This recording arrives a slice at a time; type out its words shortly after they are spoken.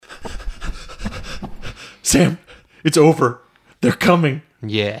Sam, it's over. They're coming.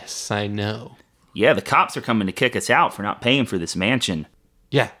 Yes, I know. Yeah, the cops are coming to kick us out for not paying for this mansion.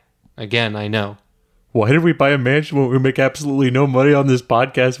 Yeah, again, I know. Why did we buy a mansion when we make absolutely no money on this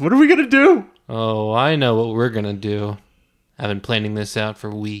podcast? What are we going to do? Oh, I know what we're gonna do. I've been planning this out for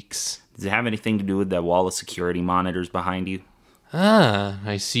weeks. Does it have anything to do with that wall of security monitors behind you? Ah,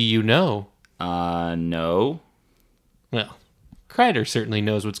 I see you know. No. Well, Kreider certainly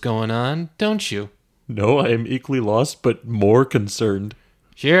knows what's going on, don't you? No, I am equally lost, but more concerned.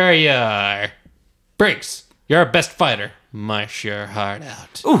 Sure you are. Briggs, you're our best fighter. Mush your heart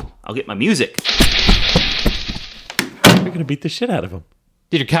out. Ooh, I'll get my music. We're going to beat the shit out of him.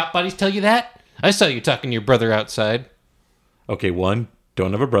 Did your cop buddies tell you that? I saw you talking to your brother outside. Okay, 1,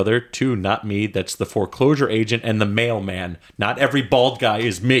 don't have a brother. 2, not me. That's the foreclosure agent and the mailman. Not every bald guy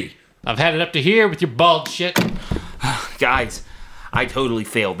is me. I've had it up to here with your bald shit. Guys, I totally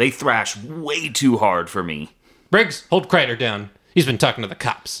failed. They thrashed way too hard for me. Briggs, hold Kreider down. He's been talking to the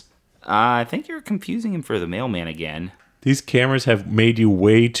cops. I think you're confusing him for the mailman again. These cameras have made you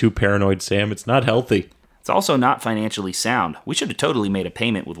way too paranoid, Sam. It's not healthy. It's also not financially sound. We should have totally made a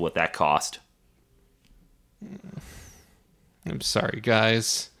payment with what that cost. I'm sorry,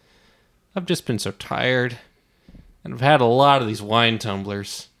 guys. I've just been so tired. And I've had a lot of these wine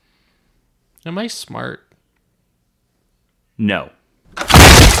tumblers. Am I smart? No. Fuck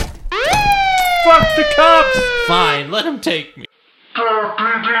the cops! Fine, let him take me.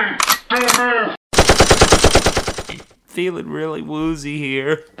 Feeling really woozy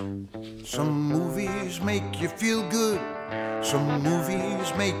here. Some movies make you feel good, some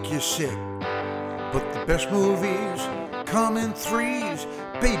movies make you sick. But the best movies come in threes.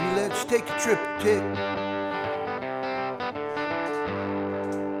 Baby, let's take a triptych.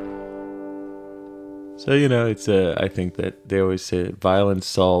 So, it's I think that they always say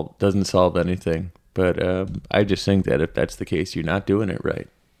violence doesn't solve anything. But I just think that if that's the case, you're not doing it right.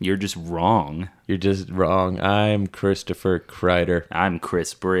 You're just wrong. You're just wrong. I'm Christopher Kreider. I'm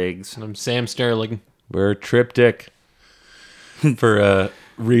Chris Briggs. And I'm Sam Sterling. We're Triptych. For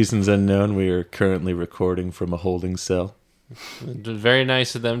reasons unknown, we are currently recording from a holding cell. It was very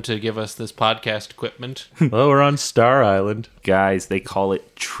nice of them to give us this podcast equipment. Well, we're on Star Island. Guys, they call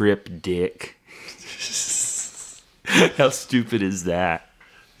it Trip Dick. How stupid is that?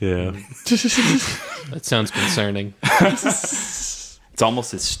 Yeah. That sounds concerning. It's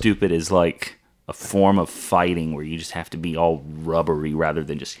almost as stupid as like a form of fighting where you just have to be all rubbery rather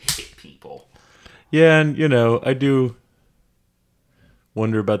than just hit people. Yeah, and I do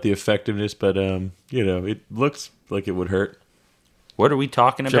wonder about the effectiveness, but it looks like it would hurt. What are we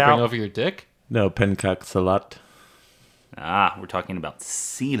talking Tripping about? over your dick? No, Pencak Salat. We're talking about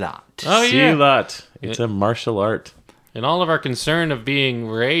Silat. Oh, yeah. Silat. It's a martial art. In all of our concern of being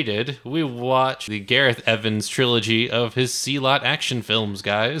rated, we watched the Gareth Evans trilogy of his C-Lot action films,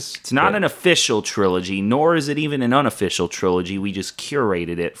 guys. It's not an official trilogy, nor is it even an unofficial trilogy. We just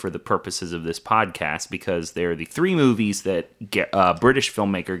curated it for the purposes of this podcast because they're the 3 movies that British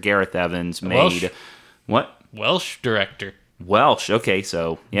filmmaker Gareth Evans made. Welsh? What? Welsh director. Welsh. Okay,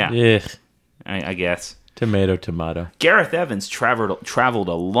 so yeah, Yeah. I guess. Tomato. Gareth Evans traveled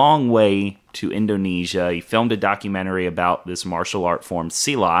a long way to Indonesia. He filmed a documentary about this martial art form,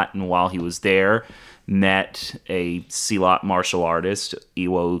 Silat, and while he was there, met a Silat martial artist,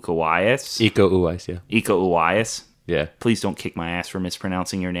 Iko Uwais. Iko Uwais, yeah. Iko Uwais. Yeah. Please don't kick my ass for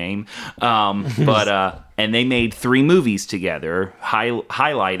mispronouncing your name. And they made 3 movies together,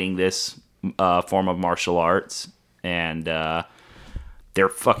 highlighting this form of martial arts, and they're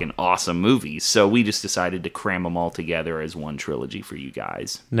fucking awesome movies. So we just decided to cram them all together as one trilogy for you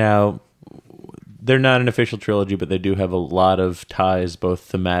guys. Now, they're not an official trilogy, but they do have a lot of ties, both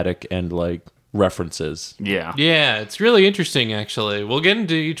thematic and references. Yeah. Yeah, it's really interesting, actually. We'll get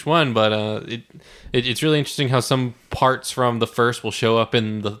into each one, but it's really interesting how some parts from the first will show up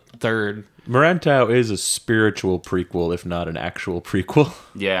in the third. Marantau is a spiritual prequel, if not an actual prequel,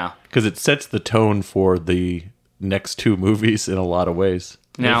 Yeah. because it sets the tone for the next 2 movies in a lot of ways.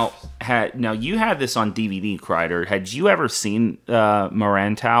 Now you had this on DVD, Kreider. Had you ever seen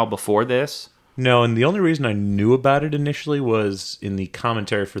Marantau before this? No, and the only reason I knew about it initially was in the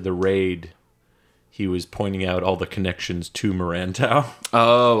commentary for The Raid. He was pointing out all the connections to Marantau.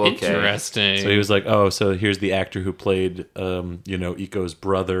 Oh, okay. Interesting. So he was like, oh, so here's the actor who played, Iko's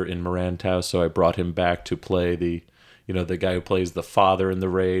brother in Marantau. So I brought him back to play the guy who plays the father in The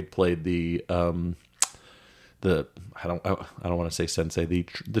Raid, played the I don't want to say sensei,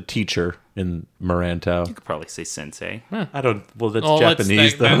 the teacher in Marantau. You could probably say sensei. I don't. Well, that's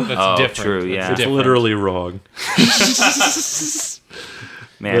Japanese though. That's different. True, yeah. That's It's different. literally wrong.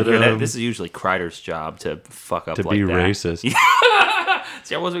 Man, But, this is usually Kreider's job to fuck up to like be that. racist.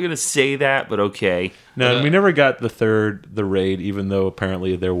 See, I wasn't gonna say that, but okay. No, and we never got the raid, even though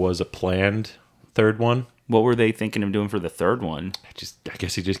apparently there was a planned third one. What were they thinking of doing for the third one? I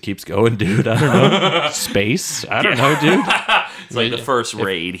guess he just keeps going, dude. I don't know. Space? I don't know, dude. It's like the first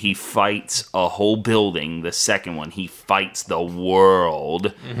raid, he fights a whole building. The second one, he fights the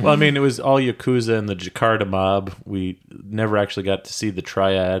world. Well, I mean, it was all Yakuza and the Jakarta mob. We never actually got to see the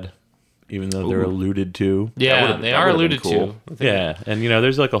triad, even though they're alluded to. Yeah, they are alluded cool. to. I think- Yeah, and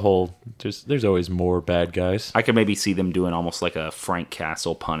there's like a whole. There's always more bad guys. I could maybe see them doing almost like a Frank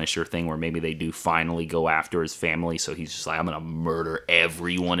Castle Punisher thing where maybe they do finally go after his family, so he's just like, I'm going to murder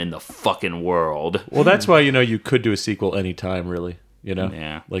everyone in the fucking world. Well, that's why you could do a sequel anytime, really.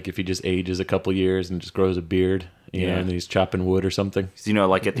 Yeah. Like if he just ages a couple years and just grows a beard, Yeah. and he's chopping wood or something.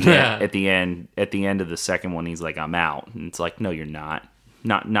 Like at the end of the second one, he's like, I'm out. And it's like, no, you're not.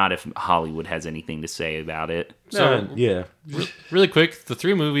 Not if Hollywood has anything to say about it. So, yeah, really quick, the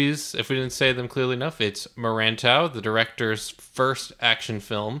three movies, if we didn't say them clearly enough, it's Marantau, the director's first action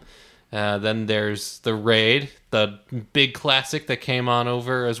film. Then there's The Raid, the big classic that came on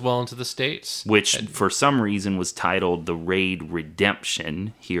over as well into the States. Which, for some reason, was titled The Raid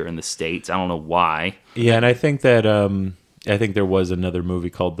Redemption here in the States. I don't know why. yeah, and I think that I think there was another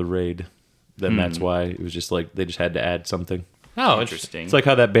movie called The Raid. Then that's why it was just like they just had to add something. Oh, interesting. Interesting. It's like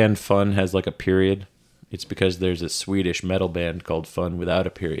how that band Fun has like a period. It's because there's a Swedish metal band called Fun without a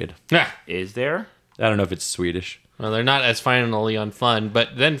period. Ah, Is there? I don't know if it's Swedish. well, they're not as finally on fun,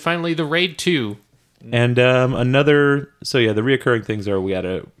 but then finally The Raid 2. And the reoccurring things are we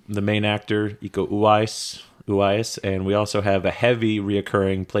had the main actor Iko Uwais, and we also have a heavy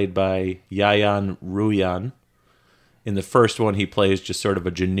reoccurring played by Yayan Ruyan. In the first one, he plays just sort of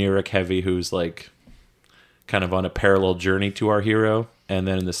a generic heavy who's like kind of on a parallel journey to our hero. And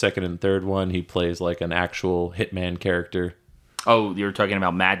then in the second and third one, he plays like an actual hitman character. Oh, you're talking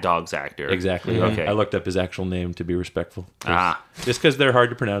about Mad Dog's actor. Exactly. Okay. I looked up his actual name to be respectful. Just because they're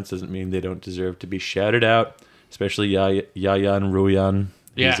hard to pronounce doesn't mean they don't deserve to be shouted out. Especially Yayan Ruyan.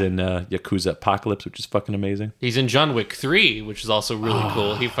 He's Yeah. in Yakuza Apocalypse, which is fucking amazing. He's in John Wick 3, which is also really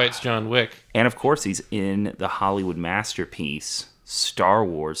cool. He fights John Wick. And of course, he's in the Hollywood masterpiece, Star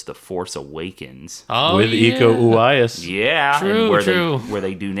Wars The Force Awakens. Oh, With yeah. Iko Uwais. Yeah. True, and true. where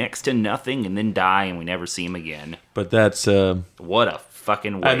they do next to nothing and then die and we never see him again. But that's, What a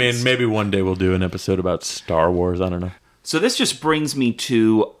fucking waste. I mean, maybe one day we'll do an episode about Star Wars. I don't know. So this just brings me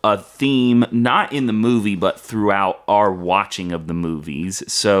to a theme, not in the movie, but throughout our watching of the movies.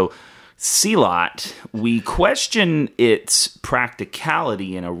 So, Sealot, we question its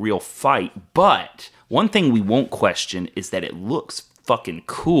practicality in a real fight, but one thing we won't question is that it looks fucking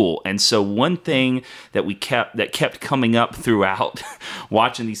cool. And so one thing that kept coming up throughout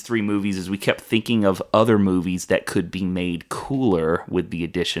watching these three movies is we kept thinking of other movies that could be made cooler with the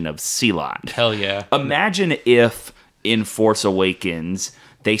addition of Sealot. Hell yeah. Imagine if in Force Awakens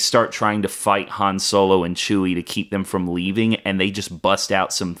they start trying to fight Han Solo and Chewie to keep them from leaving and they just bust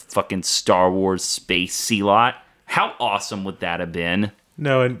out some fucking Star Wars space Sealot. How awesome would that have been?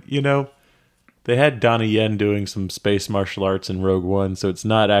 No, and they had Donnie Yen doing some space martial arts in Rogue One, so it's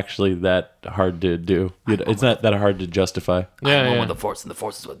not actually that hard to do. It's not that hard to justify. Yeah, I'm one yeah. with the Force and the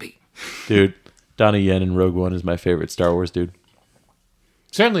Force is with me. Dude, Donnie Yen in Rogue One is my favorite Star Wars dude.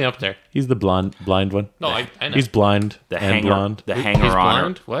 Certainly up there. He's the blind one. No, I know. He's blind The and blonde. the He's hanger-oner.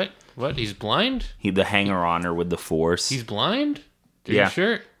 blind? What? He's blind? The hanger-oner with the Force. He's blind? Are Yeah. you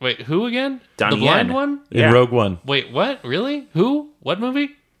sure? Wait, who again? Donnie the blind Yen. one? In Yeah. Rogue One. Wait, what? Really? Who? What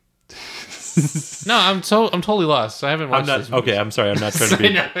movie? No, I'm totally lost. I haven't watched this movie. Okay, I'm sorry. I'm not trying to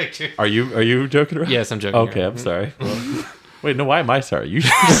be. Are you joking around? Yes, I'm joking Okay, around. I'm sorry. Wait, no. Why am I sorry? You.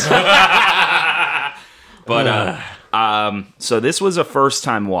 But so this was a first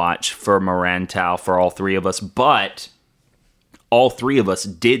time watch for Marantau for all three of us, but all three of us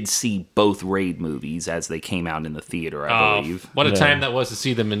did see both Raid movies as they came out in the theater, I believe. What a Yeah. time that was to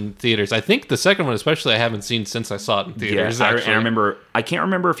see them in theaters. I think the second one especially I haven't seen since I saw it in theaters. I actually. remember. I can't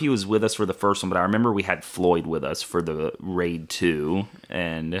remember if he was with us for the first one, but I remember we had Floyd with us for the Raid 2,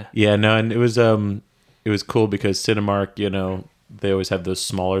 and Yeah, no, and it was cool because Cinemark, they always have those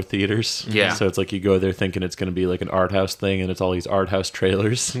smaller theaters. Yeah. So it's like you go there thinking it's going to be like an art house thing, and it's all these art house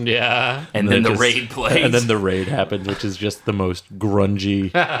trailers. Yeah. and then the just- Raid plays. And then the Raid happens, which is just the most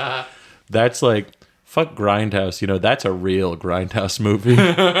grungy. That's like fuck Grindhouse. That's a real Grindhouse movie.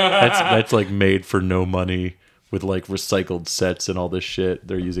 that's like made for no money with like recycled sets and all this shit.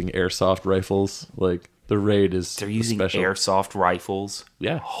 They're using airsoft rifles. Like the Raid is They're using special. airsoft rifles.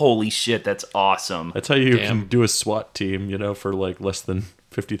 Yeah. Holy shit, that's awesome. That's how you Damn. can do a SWAT team, for like less than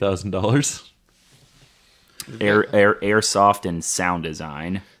 $50,000. Airsoft and sound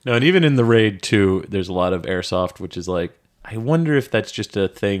design. No, and even in the Raid 2, there's a lot of airsoft, which is like, I wonder if that's just a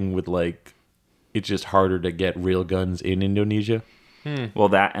thing with like, it's just harder to get real guns in Indonesia. Well,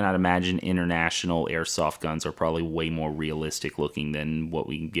 that, and I'd imagine international airsoft guns are probably way more realistic looking than what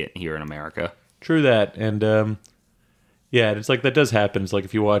we can get here in America. True that. And yeah, it's like that does happen. It's like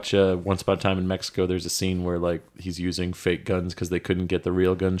if you watch Once Upon a Time in Mexico, there's a scene where like he's using fake guns because they couldn't get the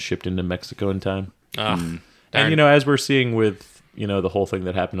real guns shipped into Mexico in time. Darn. And, you know, as we're seeing with, you know, the whole thing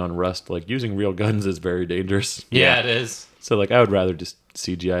that happened on Rust, like using real guns is very dangerous. Yeah, it is. So, like, I would rather just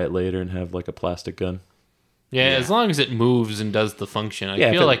CGI it later and have, like, a plastic gun. Yeah, as long as it moves and does the function, I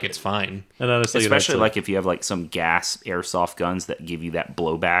Yeah, feel if it- like it's fine. And honestly, Especially that's, like if you have like some gas airsoft guns that give you that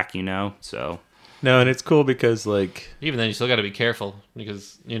blowback, you know? So, No, and it's cool because, like, Even then, you still got to be careful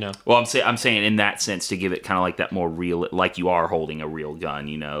because, you know. well, I'm saying in that sense to give it kind of like that more real, like you are holding a real gun,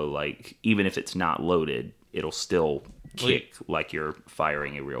 you know, like even if it's not loaded, it'll still kick like you're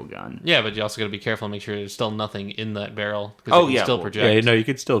firing a real gun. Yeah, but you also got to be careful and make sure there's still nothing in that barrel. Oh, it can yeah, still well, project. yeah, no, you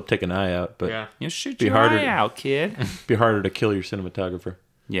could still take an eye out, but Yeah. You know, shoot Be your harder eye to- out, kid. it'd be harder to kill your cinematographer.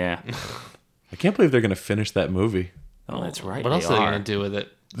 Yeah. I can't believe they're going to finish that movie. Oh, that's right. What else are they going to do with it?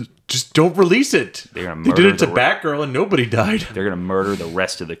 Just don't release it. They're gonna They did murder it to the- Batgirl and nobody died. They're gonna murder the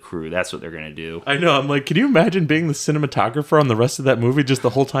rest of the crew. That's what they're gonna do. I know. I'm like, can you imagine being the cinematographer on the rest of that movie? Just the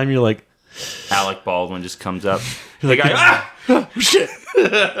whole time you're like, Alec Baldwin just comes up. you're like, shit.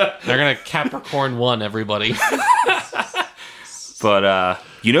 They're going to Capricorn 1 everybody. But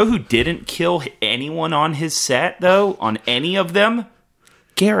you know who didn't kill anyone on his set though? On any of them?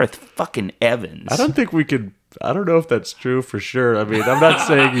 Gareth fucking Evans. I don't think we could. I don't know if that's true for sure. I mean, I'm not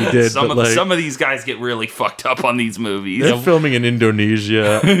saying he did, but like, some of these guys get really fucked up on these movies. they're filming in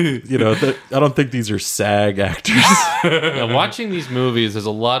Indonesia. You know, I don't think these are SAG actors. Yeah, watching these movies, there's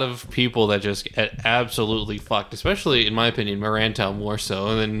a lot of people that just get absolutely fucked, especially, in my opinion, Marantau more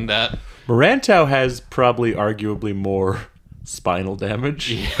so than that. Marantau has probably arguably more spinal damage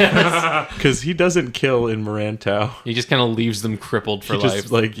because he doesn't kill in Marantau. He just kind of leaves them crippled for He life.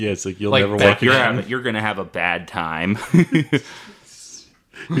 just like it's like you'll Like never back walk You're again. you're gonna have a bad time. It's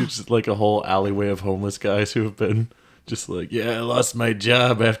just like a whole alleyway of homeless guys who have been just like, yeah, I lost my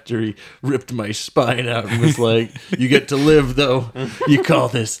job after he ripped my spine out and was like, you get to live though. You call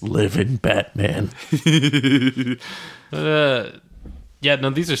this living, Batman? Yeah, no,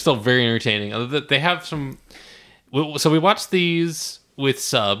 these are still very entertaining. They have some. So we watched these with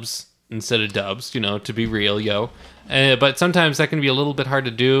subs instead of dubs, you know, to be real, yo. But sometimes that can be a little bit hard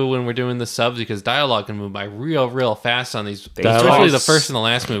to do when we're doing the subs because dialogue can move by real fast on these. Especially Dialogue's- the first and the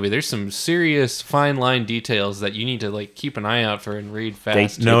last movie. There's some serious fine line details that you need to like keep an eye out for and read They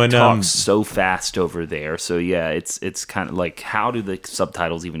fast. No, and, talk so fast over there. So yeah, it's kind of like, how do the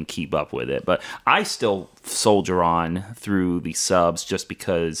subtitles even keep up with it? But I still soldier on through the subs just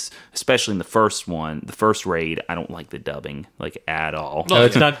because, especially in the first one, the first Raid, I don't like the dubbing like at all. No,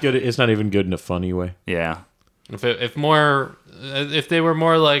 it's not good. It's not even good in a funny way. Yeah. If they were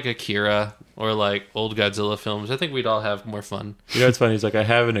more like Akira or like old Godzilla films, I think we'd all have more fun. You know what's funny? It's like I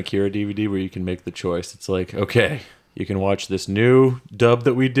have an Akira DVD where you can make the choice. It's like, okay, you can watch this new dub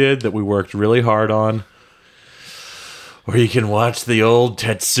that we did that we worked really hard on, or you can watch the old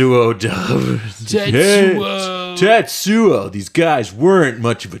Tetsuo dub. Tetsuo! Yeah, Tetsuo. These guys weren't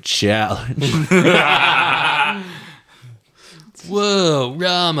much of a challenge. Whoa,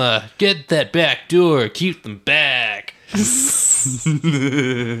 Rama, get that back door, keep them back.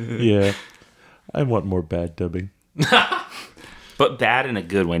 Yeah, I want more bad dubbing. But bad in a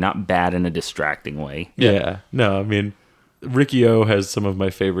good way, not bad in a distracting way. Yeah, no, I mean, Riki-O has some of my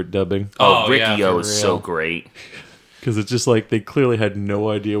favorite dubbing. Oh, Oh, yeah, Riki-O for is real. so great. Because it's just like they clearly had no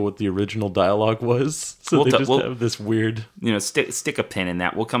idea what the original dialogue was. So We'll they ta- just we'll- have this weird. You know, stick a pin in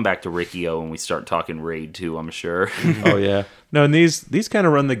that. We'll come back to Riki-O when we start talking Raid 2, I'm sure. Oh, yeah. No, and these kind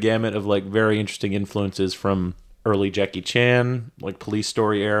of run the gamut of like very interesting influences from early Jackie Chan, like Police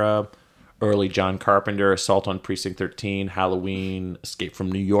Story era, early John Carpenter, Assault on Precinct 13, Halloween, Escape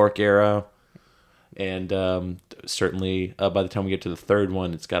from New York era. And certainly by the time we get to the third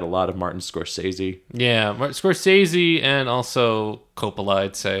one, it's got a lot of Martin Scorsese. Yeah, Scorsese and also Coppola,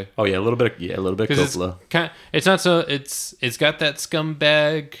 I'd say. Oh, yeah, a little bit of Because Coppola. it's not so it's got that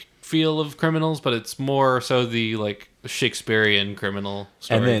scumbag feel of criminals, but it's more so the like Shakespearean criminal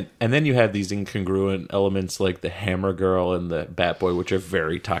story. And then you have these incongruent elements like the Hammer Girl and the Bat Boy, which are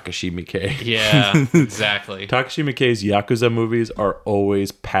very Takashi Miike. Yeah, exactly. Takashi Miike's Yakuza movies are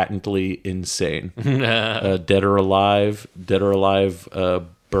always patently insane. Dead or Alive,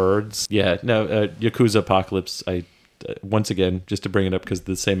 Birds. Yeah, no, Yakuza Apocalypse. I once again, just to bring it up because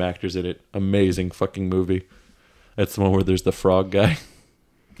the same actors in it. Amazing fucking movie. That's the one where there's the frog guy.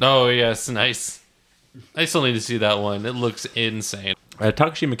 Oh, yes, nice. I still need to see that one. It looks insane.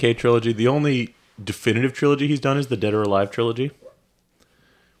 Takashi Miike trilogy. The only definitive trilogy he's done is the Dead or Alive trilogy,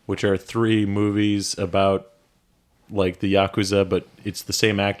 which are 3 movies about like the Yakuza, but it's the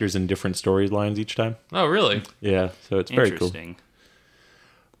same actors in different storylines each time. Oh, really? Yeah, so it's very cool. Interesting.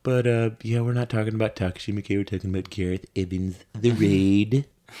 But yeah, we're not talking about Takashi Miike. We're talking about Gareth Evans, The Raid.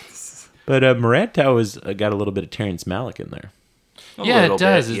 But Morantau has got a little bit of Terrence Malick in there. A Yeah, little it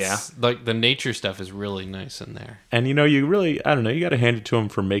does. bit, It's like the nature stuff is really nice in there. And you really, I don't know, you got to hand it to him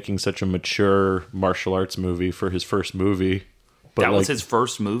for making such a mature martial arts movie for his first movie. But That was his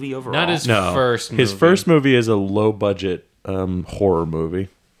first movie overall. Not his first movie. His first movie is a low budget horror movie,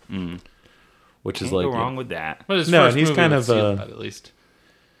 which Can't is like go wrong with that. But his No, first and he's movie kind would of, seal that, at least.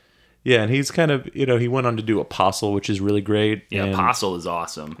 yeah, and he's kind of he went on to do Apostle, which is really great. Yeah, and, Apostle is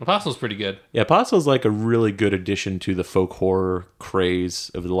awesome. Apostle's pretty good. Yeah, Apostle is like a really good addition to the folk horror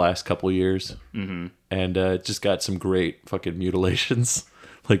craze of the last couple of years, and it just got some great fucking mutilations,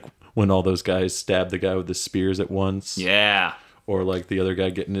 like when all those guys stab the guy with the spears at once. Yeah. Or like the other guy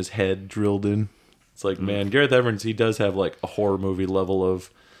getting his head drilled in. It's like, man, Gareth Evans, he does have like a horror movie level of...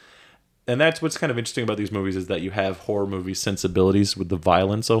 And that's what's kind of interesting about these movies is that you have horror movie sensibilities with the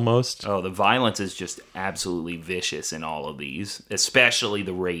violence almost. Oh, the violence is just absolutely vicious in all of these, especially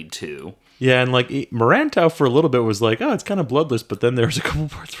the Raid 2. Yeah, and like Morantau for a little bit was like, oh, it's kind of bloodless, but then there's a couple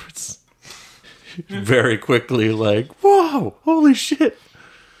parts where it's very quickly like, whoa, holy shit.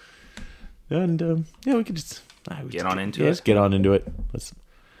 And yeah, we could just... Get on into it? Let's get on into it. Let's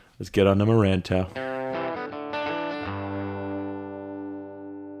get on to Morantau.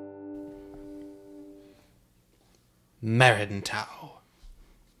 Marantau.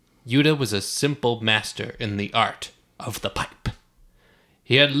 Yuta was a simple master in the art of the pipe.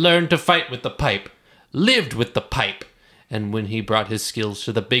 He had learned to fight with the pipe, lived with the pipe, and when he brought his skills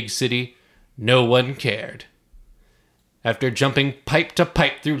to the big city, no one cared. After jumping pipe to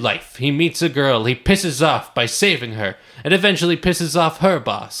pipe through life, he meets a girl he pisses off by saving her, and eventually pisses off her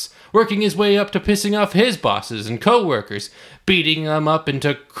boss, working his way up to pissing off his bosses and co-workers, beating them up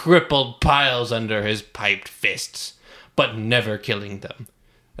into crippled piles under his piped fists, but never killing them.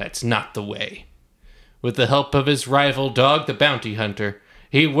 That's not the way. With the help of his rival dog, the bounty hunter,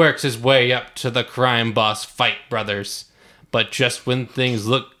 he works his way up to the crime boss Fight Brothers. But just when things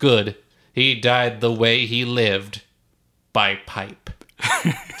look good, he died the way he lived. By pipe.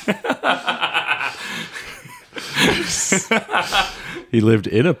 He lived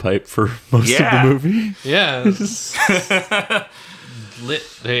in a pipe for most of the movie. Yeah.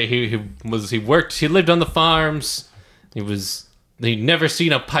 He lived on the farms. He'd never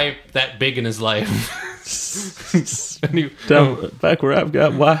seen a pipe that big in his life. Back where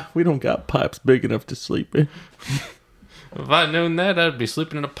we don't got pipes big enough to sleep in. If I'd known that, I'd be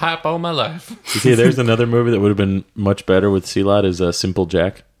sleeping in a pipe all my life. You see, there's another movie that would have been much better with C-Lot is Simple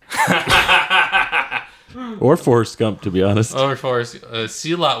Jack. Or Forrest Gump, to be honest. Or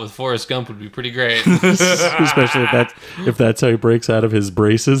C-Lot with Forrest Gump would be pretty great. Especially if that's how he breaks out of his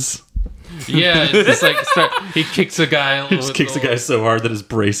braces. Yeah, it's just like he kicks a guy. He just kicks a guy so hard that his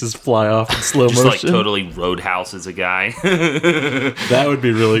braces fly off in slow Just motion. like totally roadhouses a guy. That would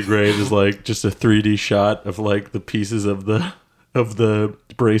be really great. Is like just a 3D shot of like the pieces of the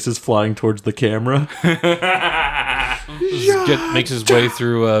braces flying towards the camera. Makes his way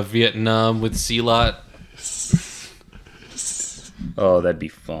through Vietnam with C-Lot. Oh, that'd be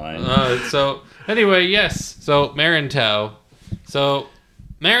fun. So anyway, yes. So Marantau. So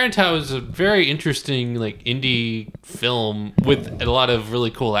Marantau is a very interesting like indie film with a lot of really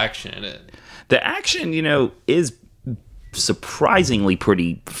cool action in it. The action, is surprisingly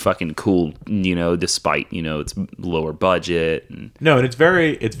pretty fucking cool, despite, it's lower budget. No, and it's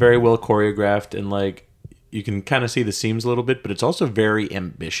very well choreographed, and like you can kind of see the seams a little bit, but it's also very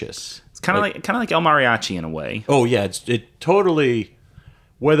ambitious. It's kind of like El Mariachi in a way. Oh yeah, it totally,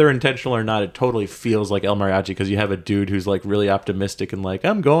 whether intentional or not, it totally feels like El Mariachi because you have a dude who's like really optimistic and like,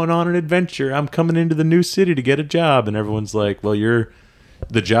 I'm going on an adventure. I'm coming into the new city to get a job, and everyone's like, well,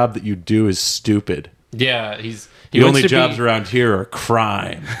 the job that you do is stupid. Yeah, the only jobs around here are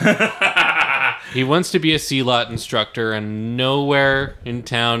crime. He wants to be a C-Lot instructor, and nowhere in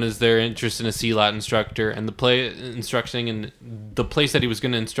town is there interest in a C-Lot instructor. And the place that he was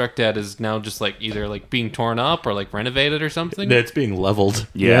going to instruct at is now just like either like being torn up or like renovated or something. It's being leveled.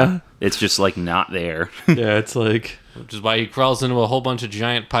 Yeah. It's just like not there. Yeah, it's like, which is why he crawls into a whole bunch of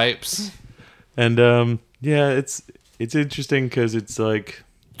giant pipes. And yeah, it's interesting because it's like,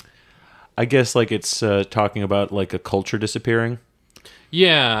 I guess like it's talking about like a culture disappearing.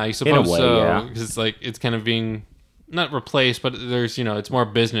 Yeah, I suppose way, so. yeah. Because it's like it's kind of being not replaced, but there's it's more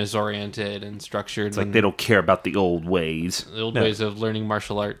business oriented and structured. It's like they don't care about the old ways. the old ways of learning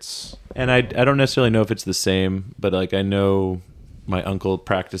martial arts. And I don't necessarily know if it's the same, but like I know my uncle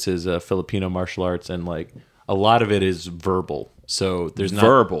practices Filipino martial arts, and like a lot of it is verbal. So there's not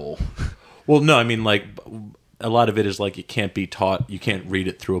Verbal. Well, no, I mean like a lot of it is like it can't be taught. You can't read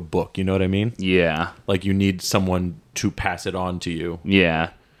it through a book. You know what I mean? Yeah. Like you need someone to pass it on to you. Yeah.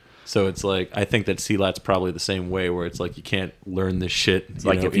 So it's like I think that Silat's probably the same way, where it's like you can't learn this shit. It's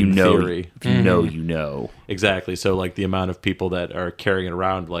Like if you in know, theory. if you know, you know. Exactly. So like the amount of people that are carrying it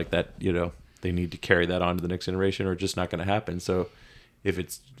around like that, they need to carry that on to the next generation, or it's just not going to happen. So if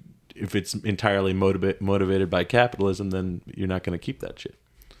it's entirely motivated by capitalism, then you're not going to keep that shit.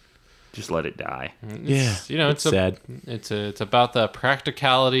 Just let it die. It's sad. It's about the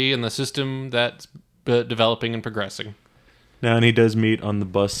practicality and the system that's developing and progressing. Now, and he does meet on the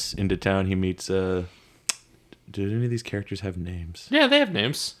bus into town. He meets. Did any of these characters have names? Yeah, they have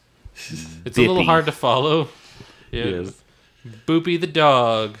names. It's a little Bippy. hard to follow. Yeah. Yes. Boopy the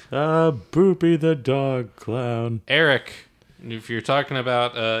dog. Boopy the dog clown. Eric. If you're talking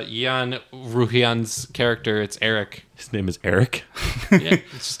about Jan Ruhian's character, it's Eric. His name is Eric. Yeah,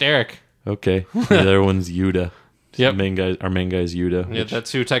 it's just Eric. Okay. The other one's Yuda. Yep. Our main guy is Yuda. Yeah,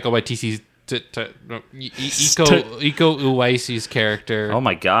 that's who Taika Waititi's Iko Uwaisi's character. Oh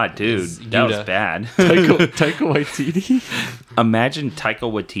my god, dude, that was Yuda. bad. Taika Waititi. Imagine Taika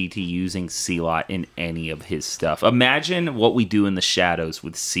Waititi using Silat in any of his stuff. Imagine what we do in the shadows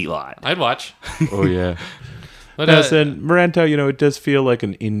with Silat. I'd watch. Oh yeah. But Yes, and Marantau, it does feel like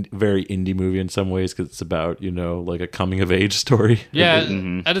an very indie movie in some ways, because it's about like a coming of age story.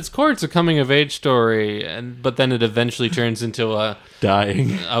 yeah, at its core, it's a coming of age story, but then it eventually turns into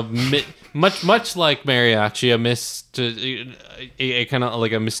Dying. much like Mariachi, a kind of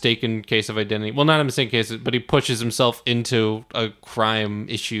like a mistaken case of identity. Well, not a mistaken case, but he pushes himself into a crime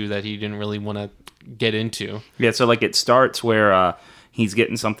issue that he didn't really want to get into. Yeah, so like it starts where he's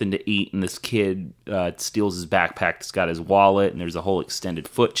getting something to eat, and this kid steals his backpack that's got his wallet, and there's a whole extended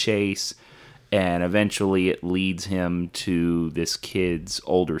foot chase, and eventually it leads him to this kid's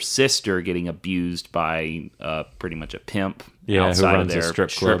older sister getting abused by pretty much a pimp Who outside of runs a their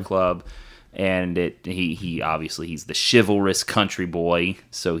strip club. And he obviously he's the chivalrous country boy,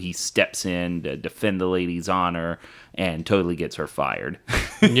 so he steps in to defend the lady's honor and totally gets her fired.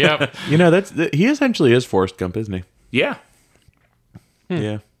 Yep. He essentially is Forrest Gump, isn't he? Yeah.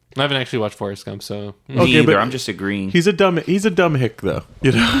 Yeah. I haven't actually watched Forrest Gump, so Me Okay, either. but I'm just agreeing. He's a dumb hick, though.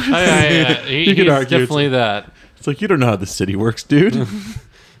 you could he's argue definitely that. It's like, you don't know how the city works, dude.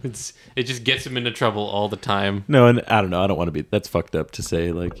 It just gets him into trouble all the time. No, and I don't know. I don't want to be. That's fucked up to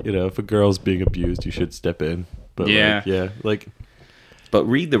say. Like, if a girl's being abused, you should step in. But Yeah. like, But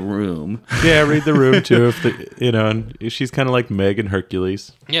read The Room. yeah, read The Room too. If and she's kind of like Meg and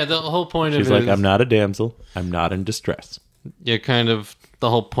Hercules. Yeah, the whole point She's of it like, is, I'm not a damsel. I'm not in distress. yeah, kind of the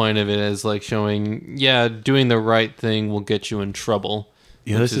whole point of it is like showing, doing the right thing will get you in trouble.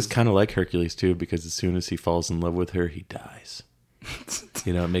 This is kind of like Hercules too, because as soon as he falls in love with her, he dies.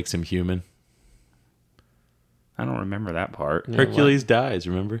 It makes him human. I don't remember that part. Hercules dies,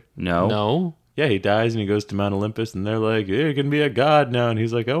 remember? No. No. Yeah, he dies and he goes to Mount Olympus, and they're like, "Yeah, you can be a god now," and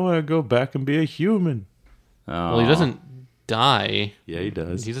he's like, "I want to go back and be a human." Well, he doesn't die. Yeah, he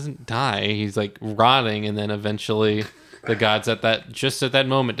does. He doesn't die. He's like rotting, and then eventually the gods at that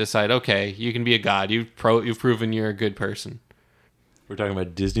moment decide, okay, you can be a god. You've proven you're a good person. We're talking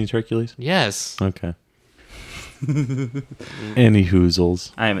about Disney's Hercules? Yes. Okay. Any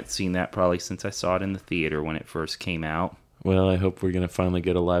hoozles. I haven't seen that probably since I saw it in the theater when it first came out. Well, I hope we're going to finally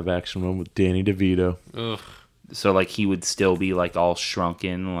get a live action one with Danny DeVito. Ugh. So like he would still be like all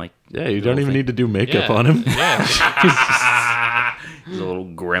shrunken, like Yeah, you don't even need to do makeup Yeah. on him. Yeah. he's a little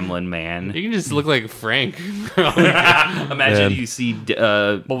gremlin man. You can just look like Frank, Imagine Yeah. you see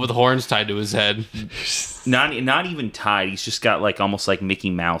but with horns tied to his head. not even tied. He's just got like almost like Mickey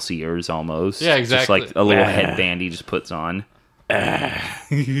Mouse ears almost. Yeah, exactly. Just like a little headband he just puts on.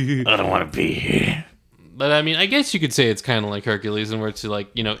 I don't want to be here. But I mean, I guess you could say it's kind of like Hercules, and where it's like,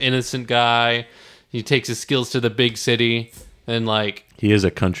 innocent guy. He takes his skills to the big city, and like. He is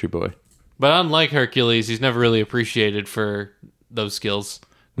a country boy. But unlike Hercules, he's never really appreciated for those skills.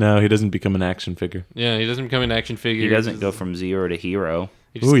 No, he doesn't become an action figure. Yeah, he doesn't become an action figure. He doesn't go from zero to hero.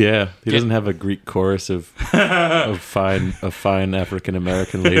 He just- Oh yeah, he doesn't have a Greek chorus of fine African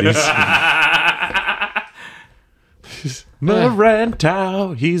American ladies.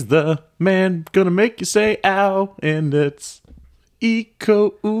 Marantau, he's the man gonna make you say ow, and it's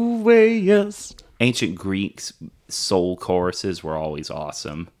Iko Uwais. Ancient Greeks soul choruses were always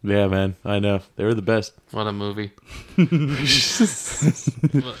awesome. Yeah, man. I know. They were the best. What a movie. Maybe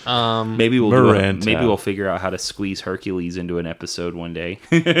Marantau. maybe we'll figure out how to squeeze Hercules into an episode one day.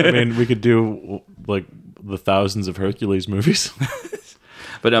 I mean, we could do like the thousands of Hercules movies.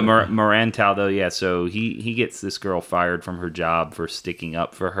 But Marantau, though, yeah, so he gets this girl fired from her job for sticking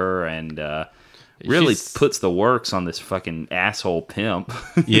up for her and really puts the works on this fucking asshole pimp.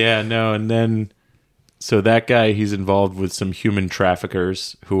 Yeah, no, and then so that guy, he's involved with some human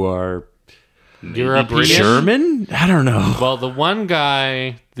traffickers who are European? German? I don't know. Well, the one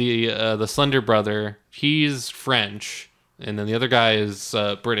guy, the Slender brother, he's French, and then the other guy is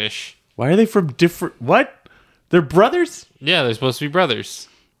British. Why are they from different... What? They're brothers? Yeah, they're supposed to be brothers.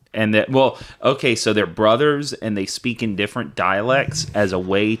 And that, well, okay, so they're brothers and they speak in different dialects as a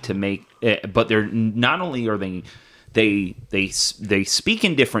way to make, but they're not only are they speak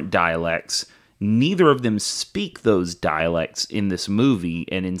in different dialects. Neither of them speak those dialects in this movie,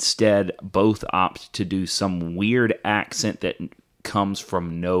 and instead both opt to do some weird accent that comes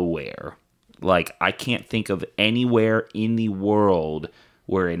from nowhere. Like, I can't think of anywhere in the world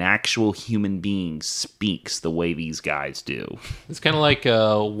where an actual human being speaks the way these guys do. It's kind of like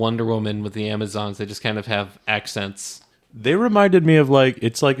Wonder Woman with the Amazons. They just kind of have accents. They reminded me of like,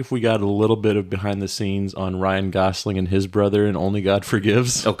 it's like if we got a little bit of behind the scenes on Ryan Gosling and his brother in Only God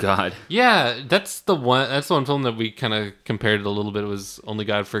Forgives. Oh, God. Yeah, that's the one film that we kind of compared it a little bit. It was Only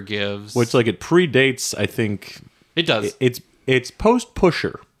God Forgives. Which like it predates, I think. It does. It's post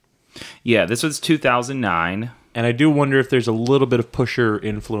Pusher. Yeah, this was 2009. And I do wonder if there's a little bit of Pusher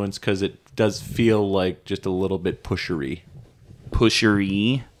influence because it does feel like just a little bit pushery.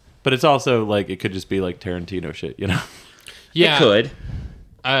 Pushery. But it's also like, it could just be like Tarantino shit, you know? Yeah, It could.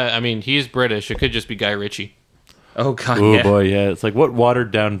 I mean, he's British. It could just be Guy Ritchie. Oh, God, Oh, yeah. boy, yeah. It's like, what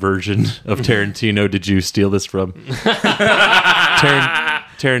watered down version of Tarantino did you steal this from?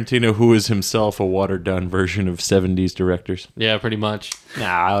 Tarantino, who is himself a watered down version of 70s directors. Yeah, pretty much.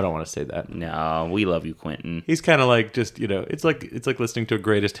 Nah, I don't want to say that. No, we love you, Quentin. He's kind of like just, you know, it's like listening to a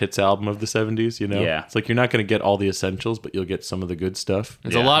greatest hits album of the 70s, you know? Yeah. It's like you're not going to get all the essentials, but you'll get some of the good stuff.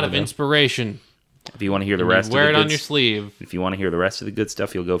 There's a lot of inspiration. If you want to hear the rest of Wear the it good on your sleeve. If you want to hear the rest of the good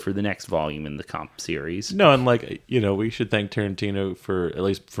stuff, you'll go for the next volume in the comp series. No, and like, you know, we should thank Tarantino for, at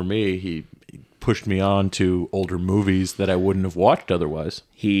least for me, he pushed me on to older movies that I wouldn't have watched otherwise.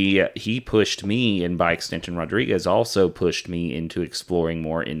 He pushed me, and by extension Rodriguez also pushed me into exploring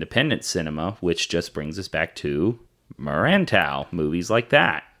more independent cinema, which just brings us back to Marantau, movies like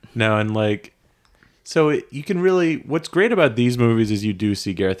that. No, and like, so you can really, what's great about these movies is you do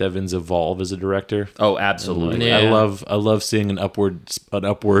see Gareth Evans evolve as a director. Oh, absolutely. Yeah. I love seeing an upward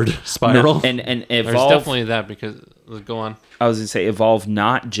spiral. And There's evolve. definitely that because go on. I was gonna say evolve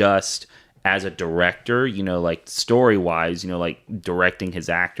not just as a director, you know, like story wise, you know, like directing his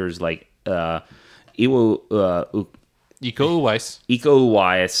actors, like Iko Uwais. Iko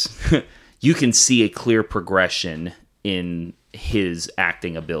Uwais, you can see a clear progression in his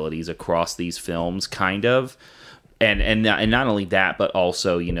acting abilities across these films, kind of. And not only that, but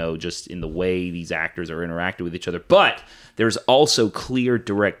also, you know, just in the way these actors are interacting with each other. But there's also clear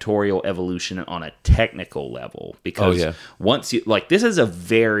directorial evolution on a technical level. Because once you, like, this is a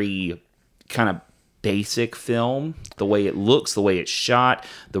very kind of basic film. The way it looks, the way it's shot.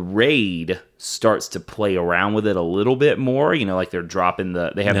 The Raid starts to play around with it a little bit more. You know, like they're dropping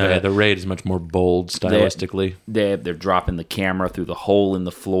the... The Raid is much more bold stylistically. They're dropping the camera through the hole in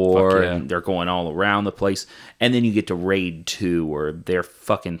the floor, Fuck yeah. and they're going all around the place. And then you get to Raid 2, where they're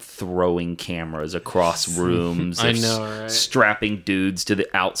fucking throwing cameras across rooms. I They're know, right? Strapping dudes to the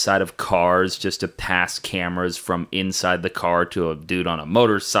outside of cars just to pass cameras from inside the car to a dude on a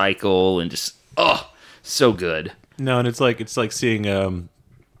motorcycle, and just, so good. No, and it's like seeing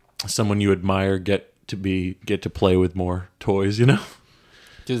someone you admire get to play with more toys, you know?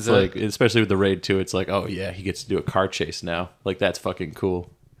 It's like, especially with the Raid 2, it's like, oh yeah, he gets to do a car chase now. Like, that's fucking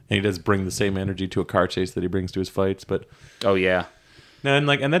cool. And he does bring the same energy to a car chase that he brings to his fights, but Oh, yeah. no,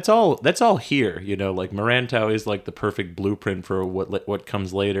 and that's all here, you know? Like, Marantau is like the perfect blueprint for what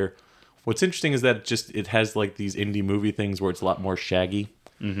comes later. What's interesting is that it has like these indie movie things where it's a lot more shaggy.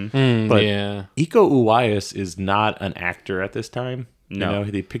 Mm-hmm. But yeah. Iko Uwais is not an actor at this time. No. You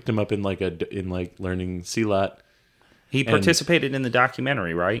know, they picked him up in learning Silat. He participated in the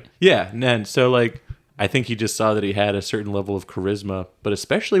documentary, right? Yeah, and so like I think he just saw that he had a certain level of charisma, but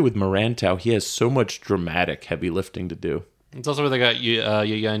especially with Marantau, he has so much dramatic heavy lifting to do. It's also where they got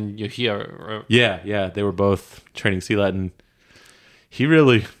Yaya and Yuhia. Yeah, they were both training Silat, and he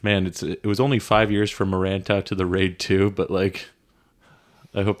really, man, it was only 5 years from Marantau to the Raid 2, but like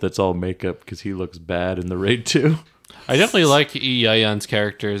I hope that's all makeup because he looks bad in the Raid 2. I definitely like Yi Yayan's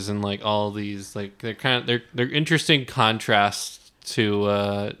characters and like all these like they're interesting contrasts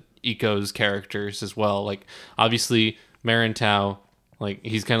to Iko's characters as well. Like obviously Marantau, like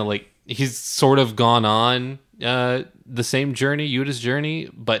he's kind of like he's sort of gone on the same journey, Yuta's journey,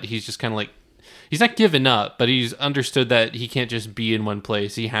 but he's just kind of like he's not given up, but he's understood that he can't just be in one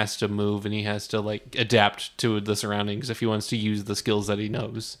place. He has to move and he has to like adapt to the surroundings if he wants to use the skills that he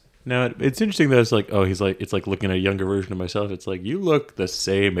knows. Now, it's interesting that it's like, oh, he's like, it's like looking at a younger version of myself. It's like, you look the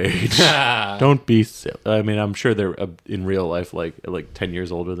same age. Don't be silly. I mean, I'm sure they're in real life like 10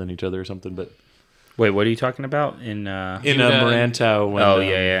 years older than each other or something, but... Wait, what are you talking about? In Marantau, when,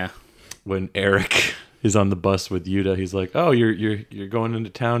 yeah. when Eric is on the bus with Yuta, he's like, oh, you're going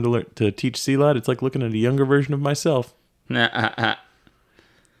into town to teach Silat? It's like looking at a younger version of myself. But,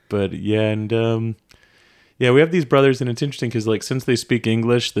 yeah, and... yeah, we have these brothers, and it's interesting because, like, since they speak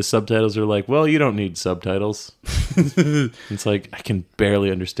English, the subtitles are like, well, you don't need subtitles. It's like, I can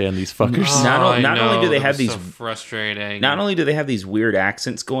barely understand these fuckers. Not only do they have these... so frustrating. Not only do they have these weird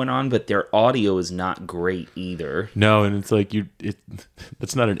accents going on, but their audio is not great either. No, and it's like,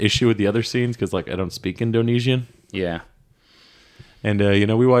 that's not an issue with the other scenes because, like, I don't speak Indonesian. Yeah. And,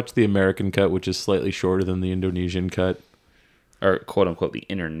 we watched the American cut, which is slightly shorter than the Indonesian cut. Or quote unquote the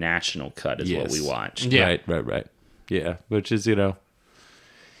international cut is what we watched. Yeah. Right. Yeah, which is, The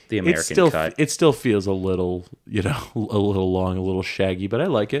American cut. It still feels a little, a little long, a little shaggy, but I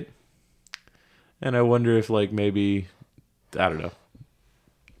like it. And I wonder if, like, maybe, I don't know.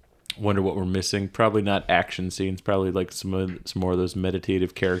 Wonder what we're missing. Probably not action scenes. Probably like some more of those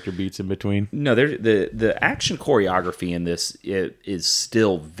meditative character beats in between. No, the action choreography in this is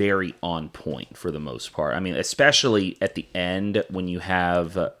still very on point for the most part. I mean, especially at the end when you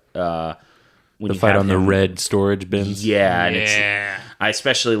have when the fight on the red storage bins. Yeah, and I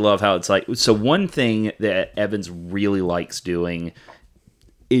especially love how it's like. So one thing that Evans really likes doing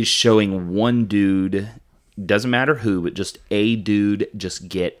is showing one dude. Doesn't matter who, but just a dude just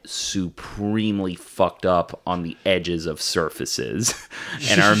get supremely fucked up on the edges of surfaces.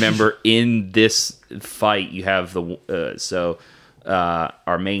 And I remember in this fight, you have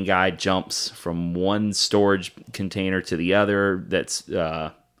our main guy jumps from one storage container to the other that's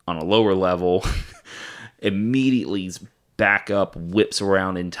on a lower level, immediately back up, whips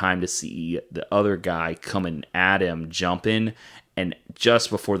around in time to see the other guy coming at him, jumping. And just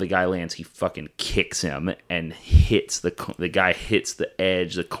before the guy lands, he fucking kicks him and hits the guy hits the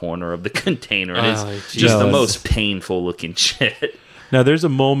edge, the corner of the container. And it's just the most painful looking shit. Now, there's a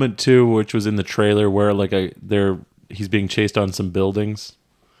moment too, which was in the trailer, where like he's being chased on some buildings,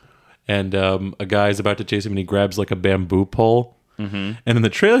 and a guy's about to chase him, and he grabs like a bamboo pole. Mm-hmm. And in the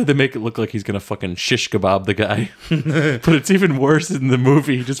trailer, they make it look like he's gonna fucking shish kebab the guy, but it's even worse in the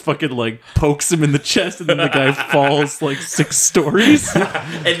movie. He just fucking like pokes him in the chest, and then the guy falls like 6 stories,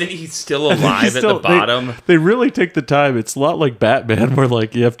 and then he's still alive at the bottom. They really take the time. It's a lot like Batman, where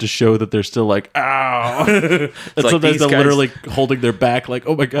like you have to show that they're still like, ow, and like sometimes they're literally holding their back, like,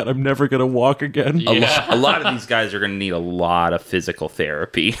 oh my god, I'm never gonna walk again. Yeah. A lot of these guys are gonna need a lot of physical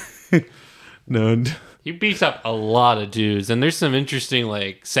therapy. No. He beats up a lot of dudes, and there's some interesting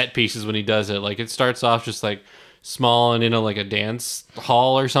like set pieces when he does it. Like it starts off just like small and in a dance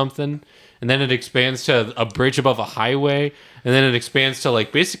hall or something, and then it expands to a bridge above a highway, and then it expands to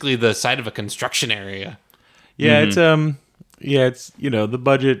like basically the side of a construction area. Yeah, it's the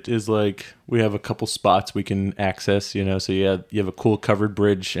budget is like we have a couple spots we can access, so you have a cool covered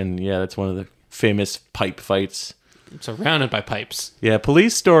bridge, and that's one of the famous pipe fights. Surrounded by pipes. Yeah,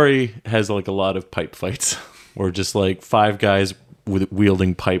 Police Story has like a lot of pipe fights where just like 5 guys with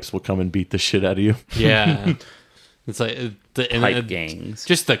wielding pipes will come and beat the shit out of you. Yeah. It's like pipe gangs.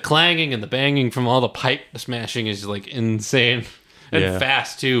 Just the clanging and the banging from all the pipe smashing is like insane. And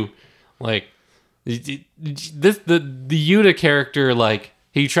fast too. Like the Yuta character, like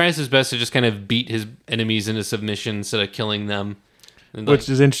he tries his best to just kind of beat his enemies into submission instead of killing them. And, which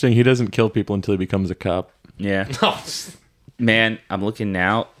is interesting. He doesn't kill people until he becomes a cop. Yeah. Man, I'm looking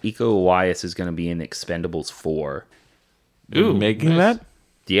now. Iko Uwais is going to be in Expendables 4. Ooh, making nice. that?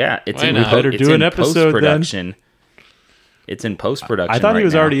 Yeah, it's in better do an episode post-production. It's in post-production. I thought he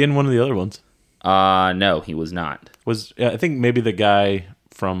was now. already in one of the other ones. No, he was not. I think maybe the guy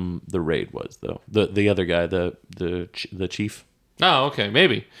from the Raid was though. The other guy, the chief. Oh, okay,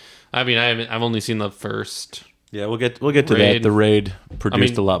 maybe. I mean, I've only seen the first. Yeah, we'll get to that. The Raid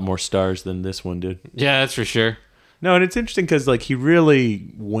produced a lot more stars than this one did. Yeah, that's for sure. No, and it's interesting because like he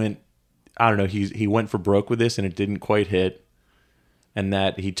really went. I don't know. He went for broke with this, and it didn't quite hit. And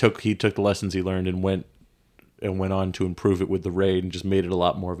that he took the lessons he learned and went and went on to improve it with the Raid and just made it a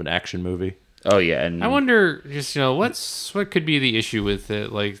lot more of an action movie. Oh yeah, and I wonder, just what could be the issue with it?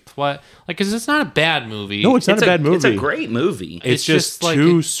 Because it's not a bad movie. No, it's not a bad movie. It's a great movie. It's just like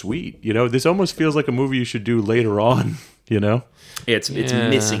too sweet. This almost feels like a movie you should do later on. It's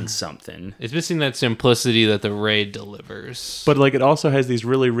missing something. It's missing that simplicity that the Raid delivers. But it also has these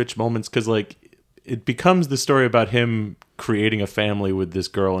really rich moments because it becomes the story about him creating a family with this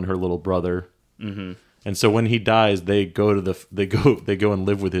girl and her little brother. Mm-hmm. And so when he dies, they go and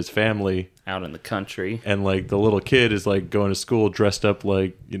live with his family Out in the country. and the little kid is going to school dressed up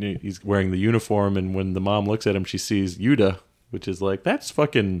he's wearing the uniform, and when the mom looks at him, she sees Yuta, which is that's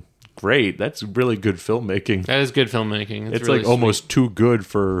fucking great. That's really good filmmaking. That is good filmmaking. It's really almost too good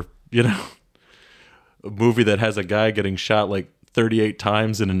for a movie that has a guy getting shot 38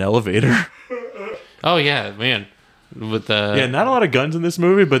 times in an elevator. sweet. Oh yeah, man. With the Yeah, not a lot of guns in this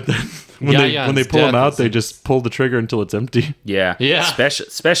movie, but then when they pull them out, they just pull the trigger until it's empty. Yeah. Yeah.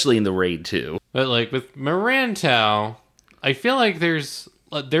 Especially in the Raid 2. But with Marantau, I feel like there is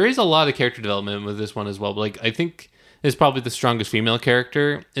a lot of character development with this one as well. But I think is probably the strongest female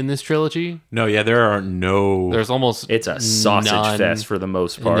character in this trilogy. No, yeah, there are no. There's almost It's a sausage none fest for the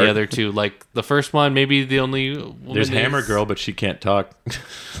most in part. the other two. The first one, maybe the only woman There's is- Hammer Girl, but she can't talk.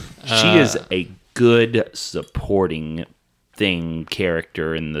 She is a good supporting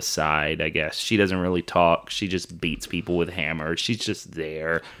character in the side, I guess. She doesn't really talk. She just beats people with hammers. She's just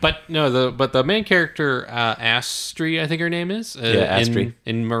there. But no, the main character, Astri, I think her name is. Astri.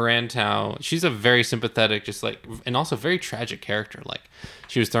 In Marantau, she's a very sympathetic, and also very tragic character.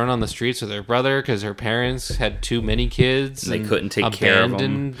 She was thrown on the streets with her brother because her parents had too many kids. They and couldn't take care of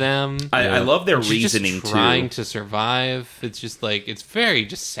abandoned them. I love their And she's reasoning just trying too. to survive. It's just it's very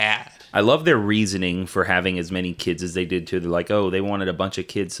just sad. I love their reasoning for having as many kids as they did too. They're they wanted a bunch of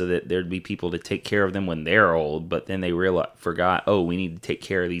kids so that there'd be people to take care of them when they're old, but then they forgot, we need to take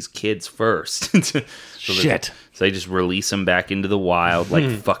care of these kids first. Shit. So they just release them back into the wild,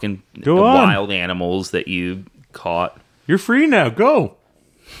 fucking Go the on. wild animals that you caught. You're free now. Go.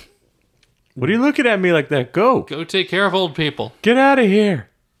 What are you looking at me like that? Go. Go take care of old people. Get out of here.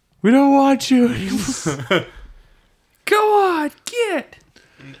 We don't want you anymore. Go on, get.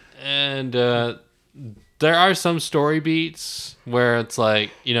 And there are some story beats where it's I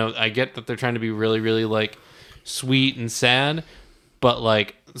get that they're trying to be really, really sweet and sad,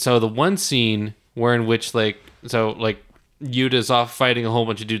 but so the one scene where in which Yuta's off fighting a whole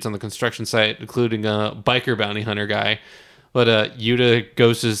bunch of dudes on the construction site, including a biker bounty hunter guy, but Yuta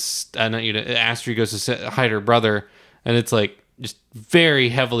goes to not Yuta, Astri goes to hide her brother, and it's just very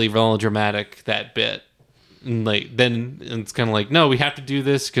heavily melodramatic, that bit. And then it's kind of no, we have to do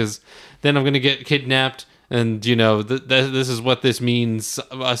this because then I'm gonna get kidnapped, and this is what this means.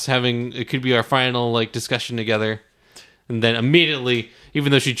 Us having it could be our final discussion together, and then immediately,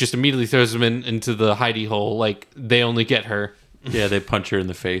 even though she just immediately throws them into the hidey hole, they only get her. Yeah, they punch her in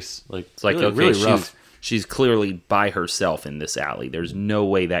the face. It's really rough. She's clearly by herself in this alley. There's no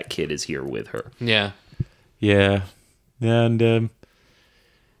way that kid is here with her. Yeah, Yeah, and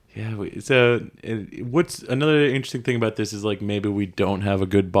so what's another interesting thing about this is maybe we don't have a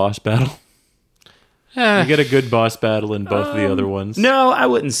good boss battle. You get a good boss battle in both of the other ones. No, I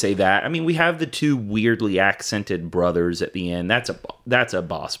wouldn't say that. I mean, we have the two weirdly accented brothers at the end. That's a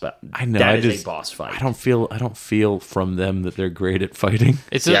boss battle. I know. That is a boss fight. I don't feel from them that they're great at fighting.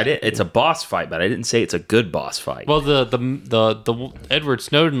 it's It's a boss fight, but I didn't say it's a good boss fight. well the Edward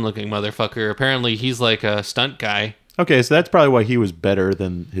Snowden looking motherfucker. Apparently, he's a stunt guy. Okay, so that's probably why he was better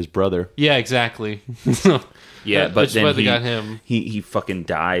than his brother. Yeah, exactly. yeah, but which is then why they got him. He fucking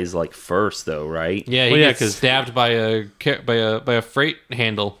dies first though, right? Yeah, he Well, yeah, gets 'cause- stabbed by a freight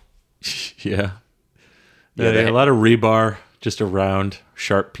handle. Yeah. Yeah, they- a lot of rebar just around,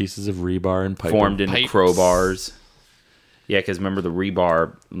 sharp pieces of rebar and pipe. Formed into Pipes. crowbars. Yeah, because remember the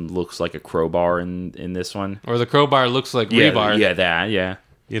rebar looks like a crowbar in this one. Or the crowbar looks like Yeah, rebar. yeah, that. Yeah.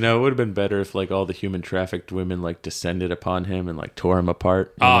 It would have been better if all the human trafficked women descended upon him and tore him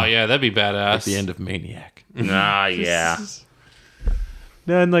apart. Oh yeah, that'd be badass. At the end of Maniac. Ah, yeah.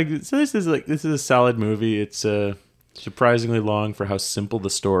 No, and so this is a solid movie. It's surprisingly long for how simple the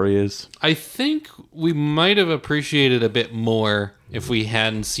story is. I think we might have appreciated a bit more if we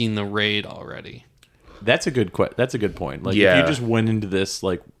hadn't seen the Raid already. That's a good That's a good point. If Yeah. you just went into this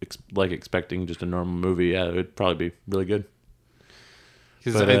expecting just a normal movie, yeah, it would probably be really good.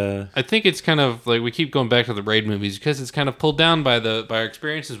 Because But, I think it's kind of we keep going back to the Raid movies because it's kind of pulled down by our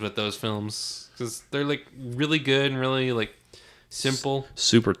experiences with those films because they're really good and really simple.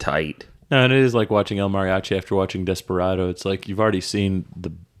 Super tight. No, and it is like watching El Mariachi after watching Desperado. It's you've already seen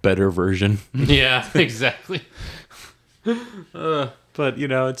the better version. Yeah, exactly. But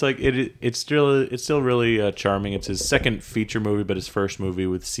it's like it's still really charming. It's his second feature movie, but his first movie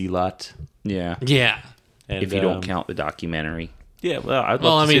with Silat. Yeah. Yeah. And, If you don't count the documentary. Yeah, well, I'd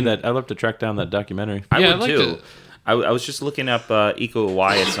love to see that. I'd love to track down that documentary. I Yeah, would I'd like too. to- I was just looking up Iko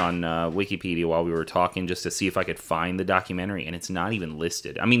Uwais on Wikipedia while we were talking just to see if I could find the documentary, and it's not even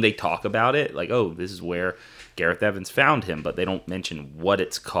listed. I mean, they talk about it, like, oh, this is where Gareth Evans found him, but they don't mention what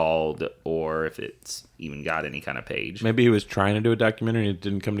it's called or if it's even got any kind of page. Maybe he was trying to do a documentary and it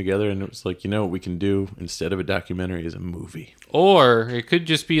didn't come together, and it was like, what we can do instead of a documentary is a movie. Or it could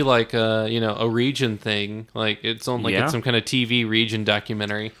just be like a region thing, like it's on like Yeah. it's some kind of TV region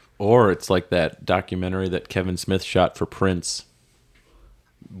documentary. Or it's like that documentary that Kevin Smith shot for Prince,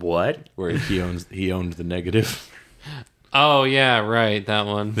 What? where he owned the negative. Oh yeah, right, that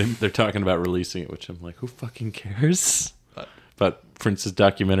one. They're talking about releasing it, which I'm like, who fucking cares? About Prince's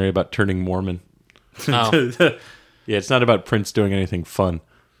documentary about turning Mormon. Oh. Yeah, it's not about Prince doing anything fun.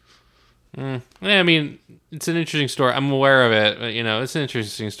 Yeah, I mean, it's an interesting story. I'm aware of it, but, it's an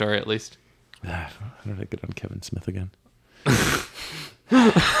interesting story at least. How did I get on Kevin Smith again?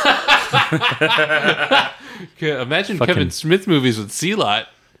 Imagine Fucking- Kevin Smith movies with C-Lot.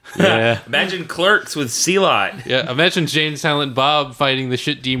 Yeah. Imagine Clerks with C-Lot. Yeah, imagine Jane Silent Bob fighting the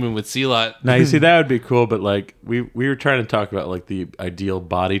shit demon with C-Lot. Now, you see, that would be cool, but like we were trying to talk about like the ideal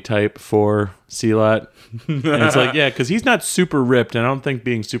body type for C-Lot. And it's like, yeah, because he's not super ripped, and I don't think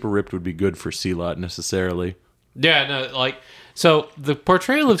being super ripped would be good for C-Lot necessarily. Yeah, no, like, so the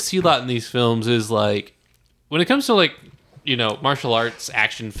portrayal of C-Lot in these films is like, when it comes to like, martial arts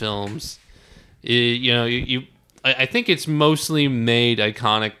action films, I think it's mostly made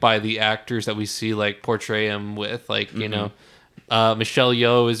iconic by the actors that we see like portray him with, like, Michelle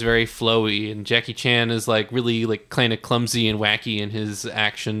Yeoh is very flowy, and Jackie Chan is like really like kind of clumsy and wacky in his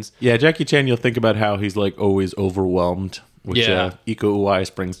actions. Yeah, Jackie Chan, you'll think about how he's like always overwhelmed, which Yeah. Iko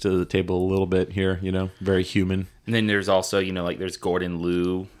Uwais brings to the table a little bit here, very human. And then there's also, there's Gordon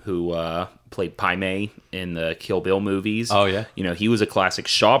Liu, who played Pai Mei in the Kill Bill movies. Oh, yeah? He was a classic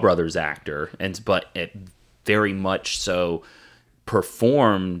Shaw Brothers actor, but it very much so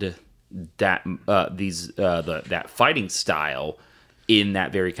performed that that fighting style in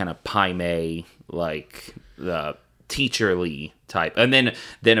that very kind of Pai Mei, like the teacherly type. And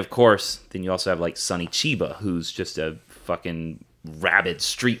then of course, then you also have like Sonny Chiba, who's just a fucking rabid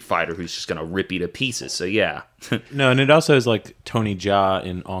street fighter who's just gonna rip you to pieces. So yeah. No, and it also is like Tony Jaa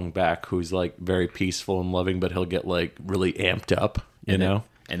in Ong Bak, who's like very peaceful and loving, but he'll get like really amped up, know?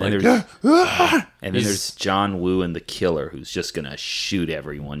 And then Like, there's John Woo in The Killer, who's just gonna shoot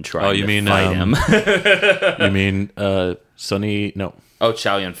everyone trying you to mean, fight him. You mean Sonny? No, Oh,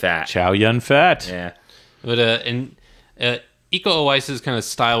 Chow Yun Fat. Chow Yun Fat. Yeah. But Iko Uwais's kind of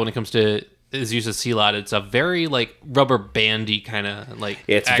style when it comes to his use of C-Lot, it's a very like rubber bandy kind of like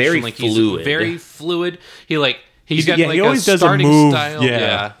It's action. very like fluid. He's very fluid. He's got Yeah, like he always a does a starting move. style.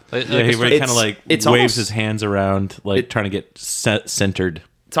 Yeah, Like yeah, a he start- kind of like it's waves almost- his hands around, like trying to get centered.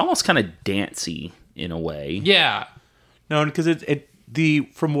 It's almost kind of dancey in a way. yeah. No, because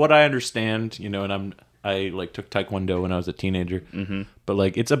from what I understand, and I like took Taekwondo when I was a teenager, but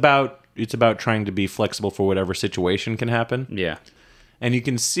like it's about trying to be flexible for whatever situation can happen. Yeah. And you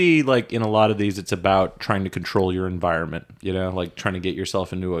can see, like, in a lot of these, it's about trying to control your environment, like trying to get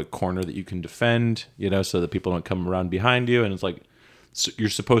yourself into a corner that you can defend, so that people don't come around behind you. And it's like, you're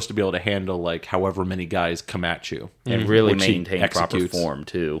supposed to be able to handle, like, however many guys come at you. And really which he maintain proper executes. form,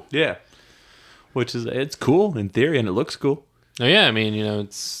 too. Yeah. It's cool in theory, and it looks cool. Oh yeah. I mean,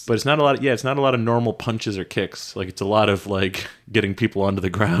 it's But it's not a lot of normal punches or kicks. Like, it's a lot of, like, getting people onto the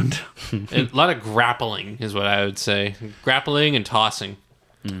ground. a lot of grappling is what I would say. Grappling and tossing.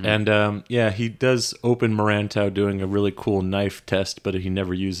 And he does open Marantau doing a really cool knife test, but he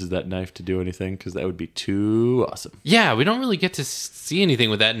never uses that knife to do anything because that would be too awesome. Yeah, we don't really get to see anything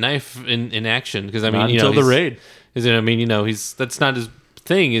with that knife in action because I mean, Not until the he's- raid. that's not his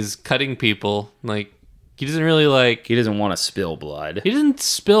thing. Is cutting people. Like he doesn't really like. He doesn't want to spill blood. He doesn't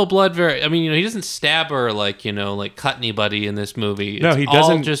spill blood very. I mean, he doesn't stab or like cut anybody in this movie. No, It's he all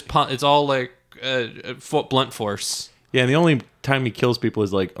doesn't- Just it's all like blunt force. Yeah, and the only time he kills people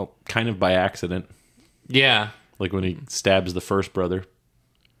is like kind of by accident, Yeah, like when he stabs the first brother.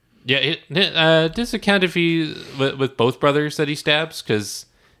 yeah. Does it count if he with both brothers that he stabs? Because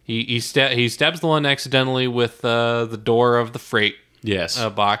he stabs the one accidentally with the door of the freight Yes.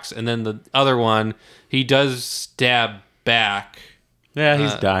 box, and then the other one he does stab back. Yeah,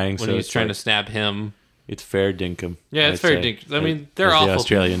 he's dying. When So he's it's trying like, to stab him. It's fair dinkum. Yeah, it's I'd fair say. dinkum. I mean, they're as awful. the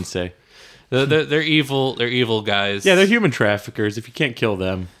Australians say. They're evil. They're evil guys. Yeah, they're human traffickers. If you can't kill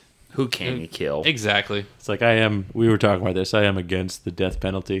them, Who can you kill? Exactly. it's like we were talking about this. I am against the death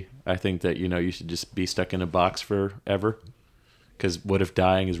penalty. I think that, you should just be stuck in a box forever. Because what if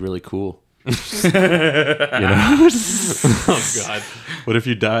dying is really cool? Oh God. What if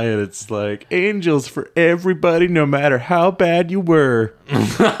you die and it's like angels for everybody, no matter how bad you were?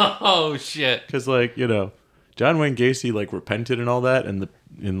 Oh shit. Because John Wayne Gacy repented and all that, and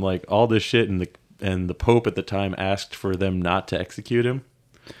all this shit, and the Pope at the time asked for them not to execute him.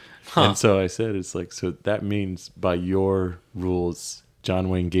 And so I said, it's like, so that means by your rules, John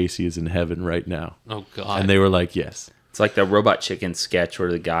Wayne Gacy is in heaven right now. Oh God. And they were like, yes. It's like the Robot Chicken sketch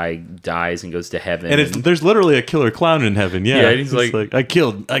where the guy dies and goes to heaven. And there's literally a killer clown in heaven. Yeah, Yeah, he's It's like- I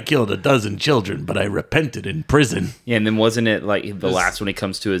killed a dozen children, but I repented in prison. Yeah, and then wasn't it like the last when he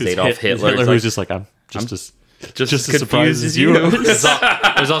comes to his Adolf Hitler? Hitler he's who's like, just like, I'm just just as surprised as you.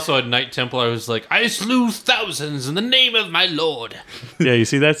 There's also a Knight Templar who's like, I slew thousands in the name of my lord. Yeah, you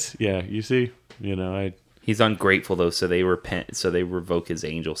see, He's ungrateful though, so they repent. So they revoke his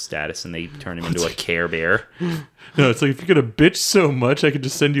angel status and they turn him into a Care Bear. No, it's like, if you're gonna bitch so much, I could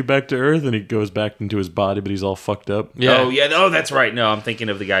just send you back to Earth. And he goes back into his body, but he's all fucked up. Yeah. Oh yeah, that's right. No, I'm thinking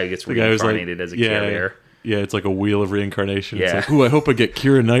of the guy who gets The guy was reincarnated as a Care Bear. Yeah, it's like a wheel of reincarnation. It's Yeah. like, ooh, I hope I get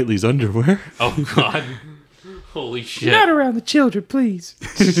Keira Knightley's underwear. Oh God. Holy shit. around the children, please.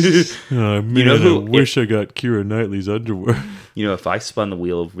 Oh, man, know who- I wish I got Keira Knightley's underwear. You know, if I spun the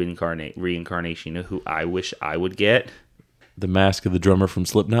wheel of reincarnation, you know who I wish I would get? The mask of the drummer from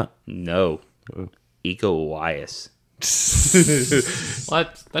Slipknot. No, Iko Uwais.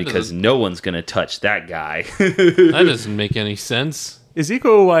 What? Because no one's gonna touch that guy. That doesn't make any sense. Is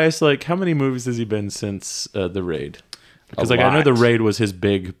Iko Uwais how many movies has he been since The Raid? Because A I know lot. The Raid was his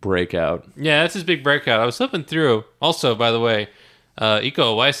big breakout. Yeah, that's his big breakout. I was flipping through. Also, by the way, Iko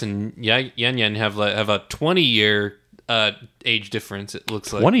Uwais and Yan Yan have a 20-year age difference. It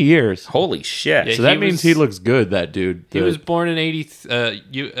looks like 20 years. Holy shit! Yeah, So that he means was- he looks good, that dude. he was born in 80.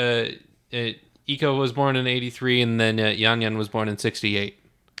 Iko was born in 83, and then Yan Yan was born in 68.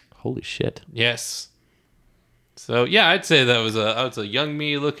 Holy shit. Yes. So yeah, I'd say that was a young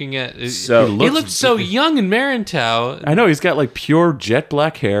me looking at. So- he looked so young in Marintow, I know, he's got pure jet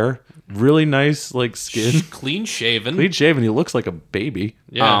black hair, really nice skin, clean shaven. clean shaven. He looks like a baby.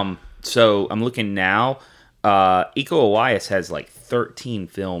 Yeah. So I'm looking now. Iko Uwais has 13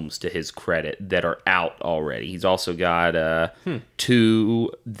 films to his credit that are out already. He's also got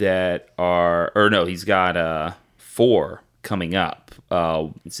two that are, or no, he's got 4 coming up.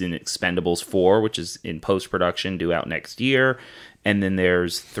 It's in Expendables 4, which is in post production, due out next year, and then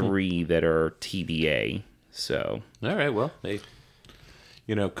there's 3 that are TBA. So All right, well,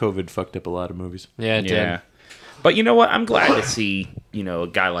 COVID fucked up a lot of movies. Yeah, it yeah. did. But you know what? I'm glad to see, a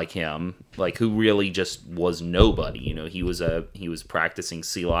guy like him, who really just was nobody. He was practicing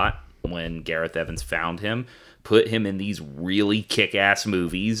Sealot when Gareth Evans found him, put him in these really kick-ass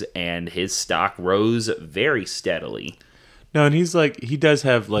movies, and his stock rose very steadily. No, and he's he does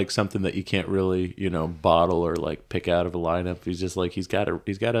have something that you can't really, bottle or pick out of a lineup. He's just he's got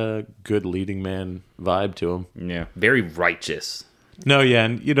a good leading man vibe to him. Yeah, very righteous. No, yeah,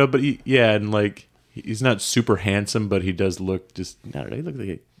 and he's not super handsome, but he does look I don't know,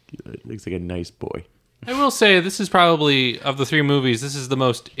 he looks like a nice boy. I will say this is probably, of the 3 movies, this is the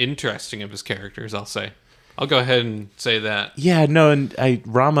most interesting of his characters. I'll go ahead and say that. Yeah, no, and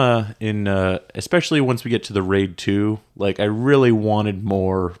Rama especially once we get to the Raid 2, I really wanted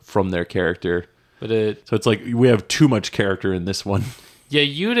more from their character. But So it's we have too much character in this one. yeah,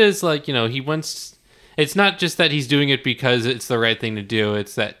 Yuta's he wants. It's not just that he's doing it because it's the right thing to do.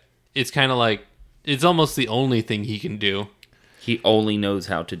 It's that it's kind of it's almost the only thing he can do. He only knows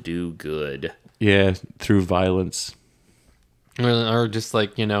how to do good. Yeah, through violence. Or just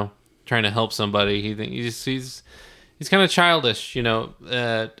trying to help somebody. He's kind of childish,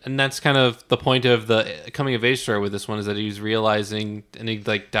 and that's kind of the point of the coming of age story with this one, is that he's realizing, and he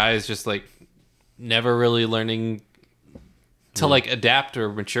dies just never really learning to adapt or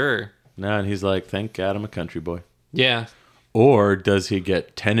mature. No, and he's thank God I'm a country boy. Yeah. Or does he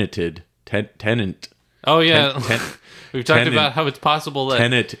get tenanted? Oh yeah. We've talked tenant- about how it's possible that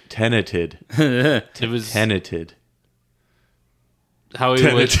Tenanted. it was Tenanted. how he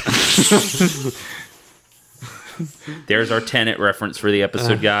would. There's our Tenet reference for the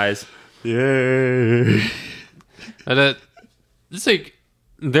episode, guys. Yay. But it's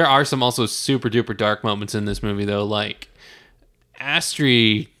there are some also super duper dark moments in this movie though.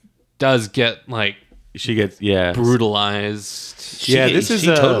 Astrid does get She gets, brutalized. She this is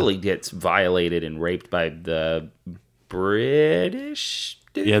totally gets violated and raped by the British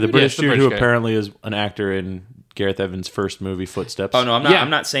Yeah, the British the dude British who guy. apparently is an actor in Gareth Evans' first movie, Footsteps. Oh no, I'm not. Yeah. I'm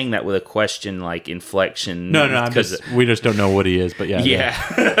not saying that with a question like inflection. No, I'm because just, we just don't know what he is, but yeah.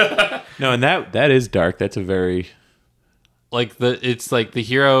 yeah, No, and that is dark. That's a very... Like it's like the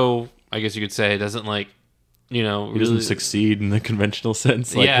hero, I guess you could say, doesn't like, He doesn't succeed in the conventional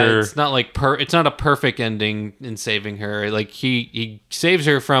sense. Like yeah, her... it's not like it's not a perfect ending in saving her. Like he saves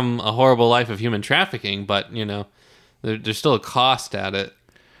her from a horrible life of human trafficking, but there's still a cost at it.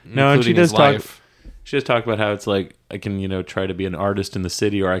 No, and she including does his talk. life. She does talk about how it's like I can try to be an artist in the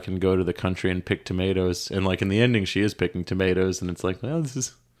city, or I can go to the country and pick tomatoes. And like in the ending, she is picking tomatoes, and it's like, well, this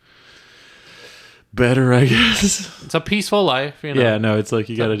is better, I guess. It's a peaceful life, Yeah, no, it's like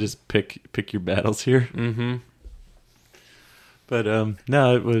you got to just pick your battles here. Mm-hmm. But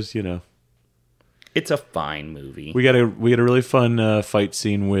no, it was it's a fine movie. we got a really fun fight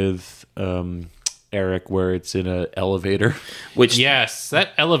scene with Eric where it's in an elevator. Which Yes, that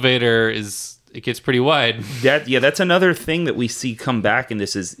elevator it gets pretty wide. that's another thing that we see come back in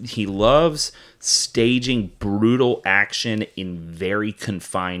this is he loves staging brutal action in very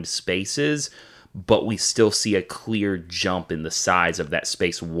confined spaces, but we still see a clear jump in the size of that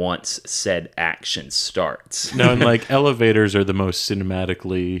space once said action starts. No, and like elevators are the most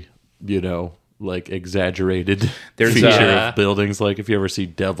cinematically, like exaggerated There's, feature Yeah. of buildings. Like if you ever see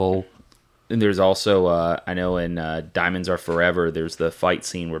Devil. And there's also, I know in Diamonds Are Forever, there's the fight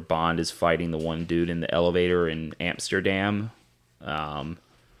scene where Bond is fighting the one dude in the elevator in Amsterdam.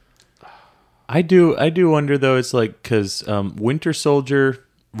 I do wonder though. It's like because Winter Soldier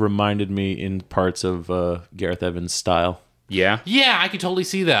reminded me in parts of Gareth Evans' style, Yeah. Yeah, I could totally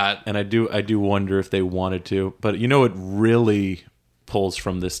see that. and I do wonder if they wanted to. But what really pulls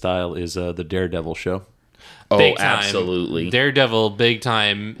from this style is the Daredevil show. Oh, Big time. absolutely. Daredevil, big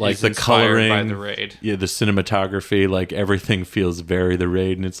time. Like is the inspired coloring, by the raid. yeah, the cinematography, like everything feels very the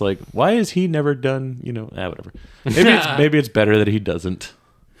raid, and it's like, why has he never done? Whatever. Maybe it's better that he doesn't.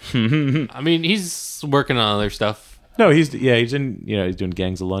 I mean, he's working on other stuff. No, he's in he's doing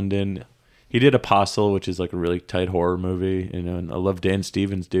Gangs of London. He did Apostle, which is like a really tight horror movie. And I love Dan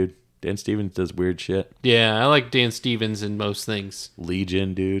Stevens, dude. Dan Stevens does weird shit. Yeah, I like Dan Stevens in most things.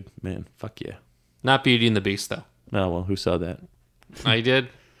 Legion, dude, man, fuck yeah. Not Beauty and the Beast, though. Oh well, who saw that? I did.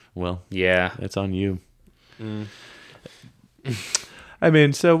 Well, Yeah. that's on you. I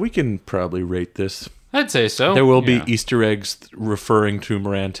mean, so we can probably rate this. I'd say so. There will be yeah. Easter eggs referring to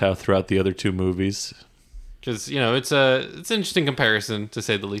Morantow throughout the other two movies. Because, it's an interesting comparison, to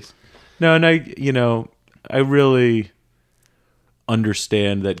say the least. No, and I really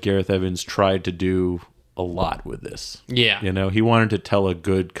understand that Gareth Evans tried to do a lot with this. Yeah. He wanted to tell a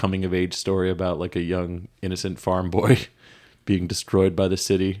good coming of age story about like a young innocent farm boy being destroyed by the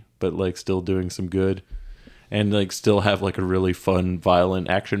city, but like still doing some good, and like still have like a really fun, violent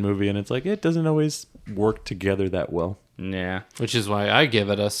action movie. And it's like it doesn't always work together that well. Yeah. Which is why I give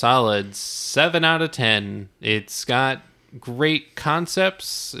it a solid 7 out of 10. It's got great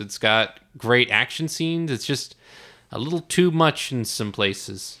concepts. It's got great action scenes. It's just a little too much in some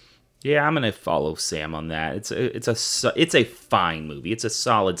places. Yeah, I'm gonna follow Sam on that. It's a fine movie. It's a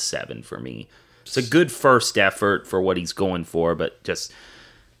solid 7 for me. It's a good first effort for what he's going for, but just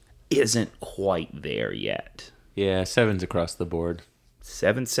isn't quite there yet. Yeah, 7's across the board.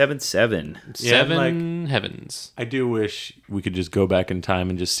 777. Yeah, 7 heavens. I do wish we could just go back in time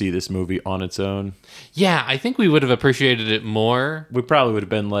and just see this movie on its own. Yeah, I think we would have appreciated it more. We probably would have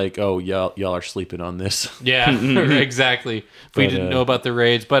been like, "Oh, y'all are sleeping on this." Yeah, exactly. If we But, didn't know about the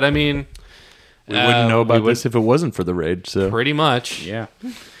raids. But I mean, We wouldn't know about we would- this if it wasn't for the raid. So pretty much. Yeah.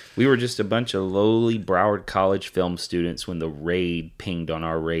 We were just a bunch of lowly Broward College film students when the raid pinged on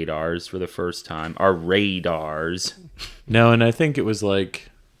our radars for the first time. Our radars. no, and I think it was like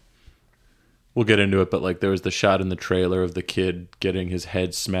we'll get into it, but like there was the shot in the trailer of the kid getting his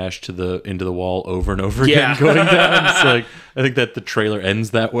head smashed into the wall over and over Yeah. again, going down. It's like I think that the trailer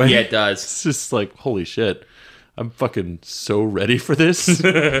ends that way. Yeah, it does. It's just like holy shit, I'm fucking so ready for this.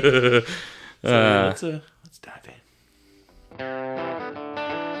 So, let's dive in.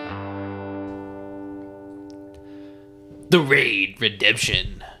 The Raid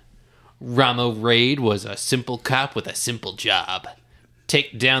Redemption. Ramo Raid was a simple cop with a simple job.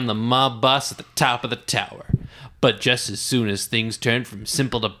 Take down the mob boss at the top of the tower. But just as soon as things turn from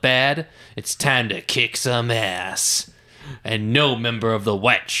simple to bad, it's time to kick some ass. And no member of the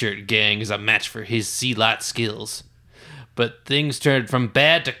White Shirt Gang is a match for his sea-lot skills. But things turn from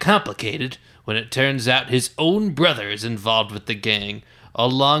bad to complicated when it turns out his own brother is involved with the gang,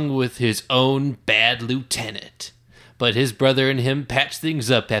 along with his own bad lieutenant. but his brother and him patch things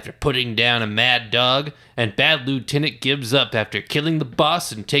up after putting down a mad dog, and Bad Lieutenant gives up after killing the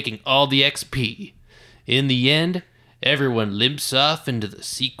boss and taking all the XP. In the end, everyone limps off into the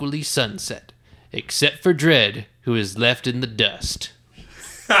sequely sunset, except for Dredd, who is left in the dust.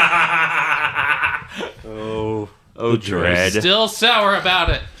 Oh, Dredd. Still sour about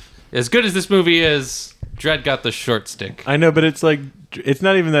it. As good as this movie is, Dredd got the short stick. I know, but it's like it's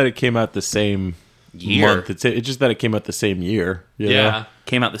not even that it came out the same Year. month. It's just that it came out the same year. you know? Yeah.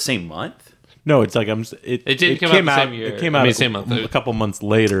 Came out the same month? No, it's like It didn't come out the same year. It came I out mean, same month. a couple months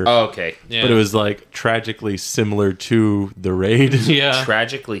later. Oh, okay. Yeah. But it was like tragically similar to The Raid. Yeah.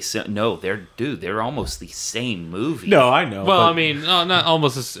 Tragically, no, they're almost the same movie. No, I know. Well, but I mean, no, not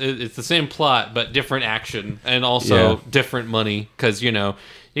almost. It's the same plot, but different action, and also Yeah. different money. Because you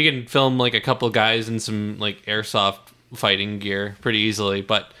can film like a couple guys in some like airsoft fighting gear pretty easily,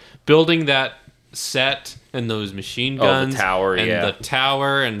 but building that set and those machine the guns, tower, and yeah. the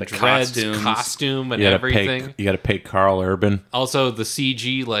tower, and The Dredd's costumes. costume, and you gotta everything. you got to pay Carl Urban. Also, the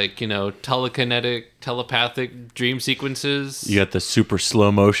CG, like telekinetic, telepathic dream sequences. You got the super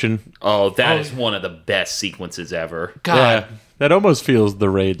slow motion. Oh, that is one of the best sequences ever. God, Yeah, that almost feels The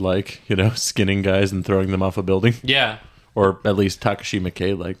Raid like, skinning guys and throwing them off a building, yeah. or at least Takashi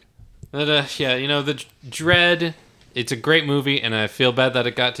Miike like. But, the Dredd, it's a great movie, and I feel bad that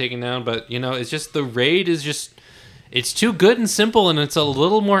it got taken down, but, it's just, The Raid is just, it's too good and simple, and it's a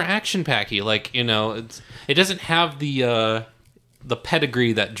little more action-packy. Like, it doesn't have the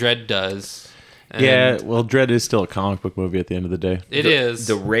pedigree that Dredd does. And Yeah, well, Dredd is still a comic book movie at the end of the day. It is.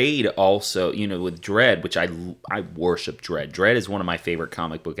 The Raid also, with Dredd, which I worship Dredd. Dredd is one of my favorite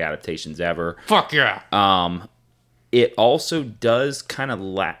comic book adaptations ever. Fuck yeah. It also does kind of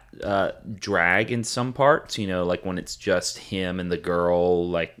drag in some parts, like when it's just him and the girl,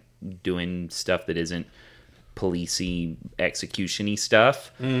 like doing stuff that isn't policey, execution-y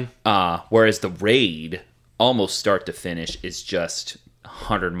stuff. Whereas the Raid, almost start to finish, is just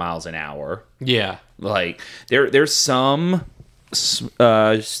 100 miles an hour. Yeah. Like there's some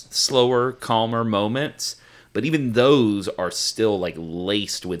slower, calmer moments, but even those are still like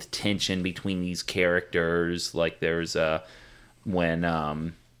laced with tension between these characters. Like there's when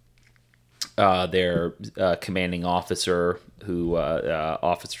their commanding officer, who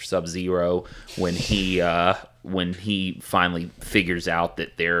Officer Sub-Zero, when he finally figures out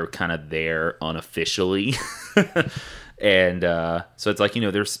that they're kind of there unofficially. And so it's like,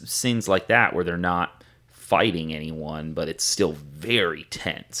 there's scenes like that where they're not fighting anyone, but it's still very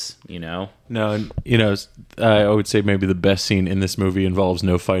tense, No, and, I would say maybe the best scene in this movie involves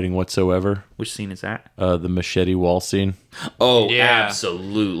no fighting whatsoever. Which scene is that? The machete wall scene. Oh, Yeah.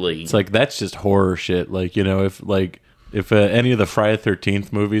 absolutely. It's like, that's just horror shit. Like, if any of the Friday the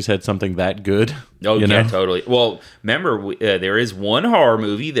 13th movies had something that good. Oh, you yeah, know? totally. Well, remember, there is one horror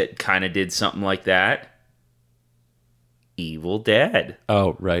movie that kind of did something like that. Evil Dead.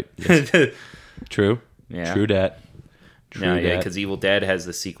 Oh, right. Yes. True. Yeah. True dat. No, yeah, dat. because Evil Dead has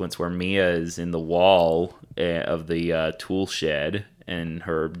the sequence where Mia is in the wall of the tool shed, and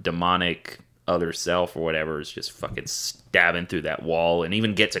her demonic other self or whatever is just fucking stabbing through that wall, and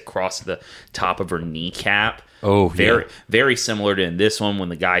even gets across the top of her kneecap. Oh, very, yeah. very similar to in this one when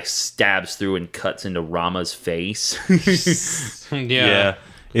the guy stabs through and cuts into Rama's face. Yeah.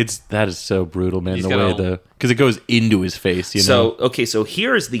 That is so brutal, man. He's the got way a- because it goes into his face, So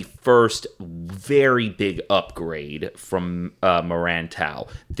here is the first very big upgrade from Marantau.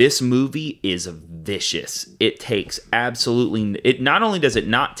 This movie is vicious. It takes not only does it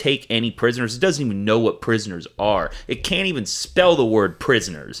not take any prisoners, it doesn't even know what prisoners are. It can't even spell the word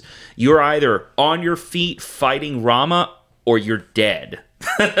prisoners. You're either on your feet fighting Rama or you're dead.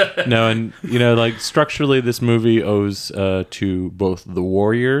 No, and like structurally, this movie owes to both The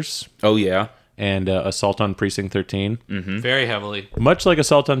Warriors Oh yeah. and Assault on Precinct 13. Very heavily. Much like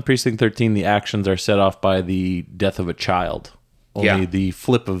Assault on Precinct 13, the actions are set off by the death of a child. Only Yeah. the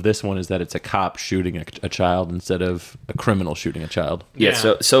flip of this one is that it's a cop shooting a child instead of a criminal shooting a child. Yeah,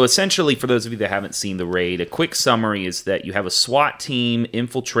 Yeah. so essentially, for those of you that haven't seen The Raid, a quick summary is that you have a SWAT team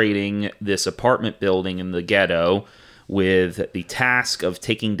infiltrating this apartment building in the ghetto with the task of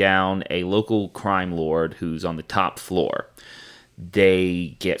taking down a local crime lord who's on the top floor.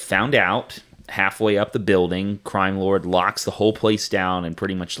 They get found out halfway up the building. Crime lord locks the whole place down and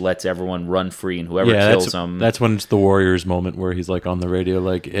pretty much lets everyone run free, and whoever kills them... That's when it's the Warriors moment where he's like on the radio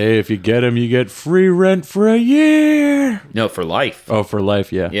like, hey, if you get him, you get free rent for a year. No, for life. Oh, for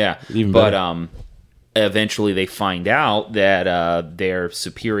life, yeah. Yeah, Even but better. Eventually they find out that their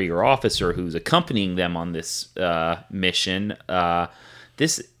superior officer who's accompanying them on this mission, that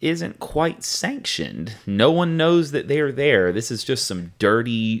this isn't quite sanctioned. No one knows that they're there. This is just some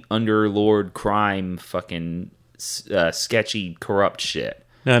dirty underlord crime, fucking sketchy, corrupt shit.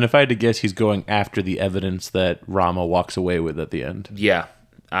 No, and if I had to guess, he's going after the evidence that Rama walks away with at the end, Yeah,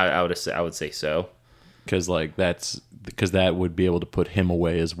 I would say so. because that would be able to put him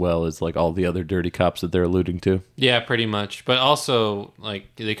away as well as like all the other dirty cops that they're alluding to. Yeah, pretty much. But also,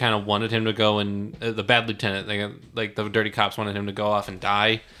 like, they kind of wanted him to go and the bad lieutenant, like the dirty cops wanted him to go off and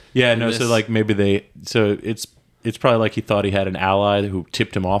die. Yeah, no. So like maybe it's probably like he thought he had an ally who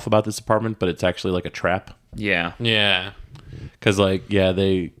tipped him off about this apartment, but it's actually like a trap. Yeah. Yeah. Because like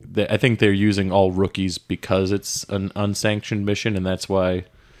they I think they're using all rookies because it's an unsanctioned mission, and that's why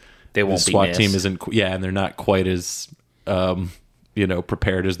They the won't be SWAT missed. team isn't. Yeah, and they're not quite as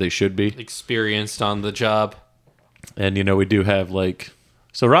prepared as they should be. Experienced on the job. And we do have like,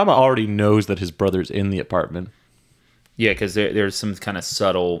 so Rama already knows that his brother's in the apartment. Yeah, because there's some kind of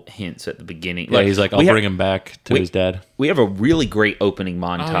subtle hints at the beginning. Yeah, he's like, I'll bring him back to his dad. We have a really great opening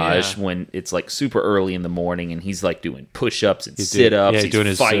montage yeah. when it's like super early in the morning and he's like doing push-ups and sit-ups. He's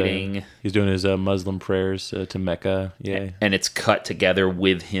his fighting. He's doing his Muslim prayers to Mecca. Yeah. And it's cut together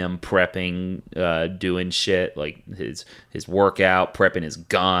with him prepping, doing shit like his workout, prepping his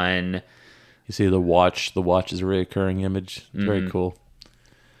gun. You see the watch. The watch is a recurring image. It's very cool.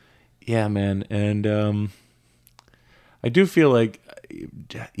 Yeah, man. And I do feel like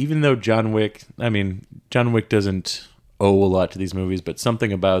even though John Wick doesn't owe a lot to these movies, but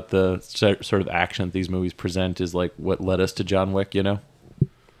something about the sort of action that these movies present is like what led us to John Wick, Yeah,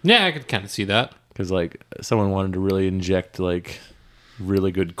 I could kind of see that. Because like someone wanted to really inject like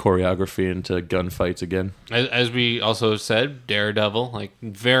really good choreography into gunfights again. As we also said, Daredevil, like,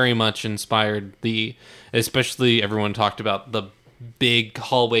 very much inspired especially everyone talked about the big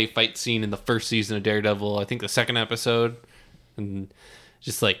hallway fight scene in the first season of Daredevil, I think the second episode, and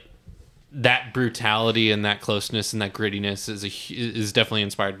just like that brutality and that closeness and that grittiness is definitely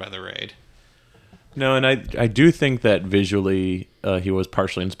inspired by the Raid. No, and I do think that visually he was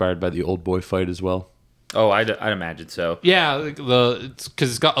partially inspired by the Old Boy fight as well. Oh, I'd imagine so. Yeah, because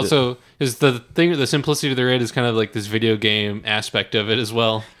it's got also is the simplicity of the Raid is kind of like this video game aspect of it as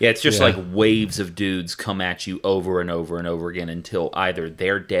well. Yeah, it's just Yeah. like waves of dudes come at you over and over and over again until either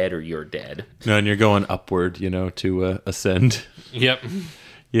they're dead or you're dead. No, and you're going upward, to ascend. Yep.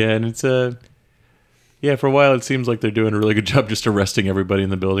 Yeah, and it's for a while it seems like they're doing a really good job just arresting everybody in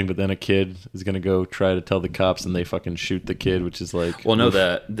the building, but then a kid is gonna go try to tell the cops, and they fucking shoot the kid, which is like, Well, no, oof.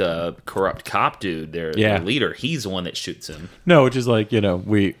 the corrupt cop dude, their leader, he's the one that shoots him. No, which is like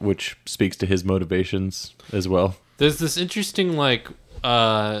which speaks to his motivations as well. There's this interesting like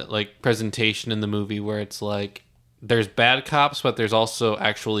presentation in the movie where it's like there's bad cops, but there's also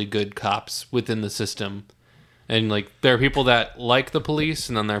actually good cops within the system, and like there are people that like the police,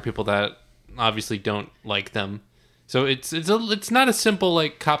 and then there are people that obviously don't like them. So it's not a simple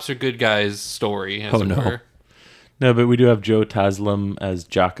like cops are good guys story. As Oh, it no. were. No, but we do have Joe Taslim as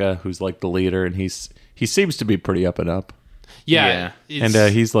Jaka, who's like the leader, and he seems to be pretty up and up. Yeah, And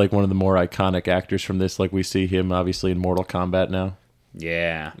he's like one of the more iconic actors from this. Like we see him obviously in Mortal Kombat now.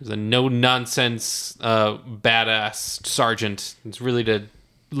 Yeah. he's a no nonsense badass sergeant. It's really to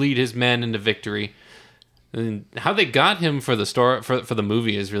lead his men into victory. And how they got him for the story for the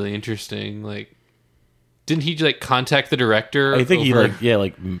movie is really interesting. Like, didn't he like contact the director? I think he over-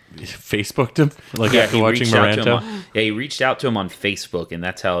 Facebooked him after he watching reached out to him Maranta. he reached out to him on Facebook, and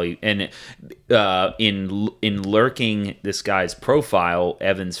that's how he. And in lurking this guy's profile,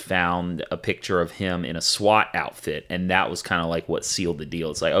 Evans found a picture of him in a SWAT outfit, and that was kind of like what sealed the deal.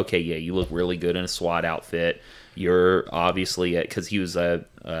 It's like, okay, yeah, you look really good in a SWAT outfit. You're obviously because he was a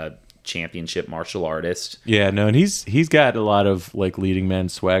championship martial artist. Yeah, no, and he's got a lot of like leading man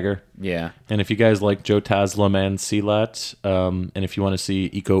swagger. Yeah. And if you guys like Joe Taslim and Silat, and if you want to see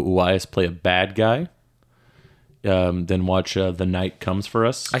Iko Uwais play a bad guy, then watch The Night Comes for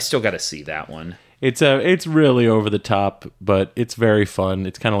Us. I still got to see that one. It's really over the top, but it's very fun.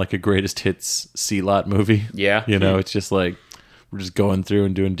 It's kind of like a greatest hits Silat movie. Yeah. It's just like we're just going through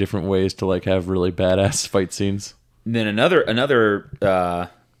and doing different ways to like have really badass fight scenes. And then another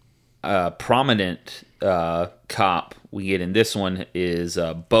prominent cop we get in this one is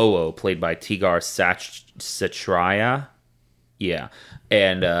Bowo, played by Tigrar Satraya. Yeah,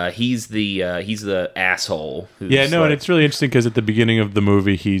 and he's the asshole. Who's Yeah, no, and like- it's really interesting because at the beginning of the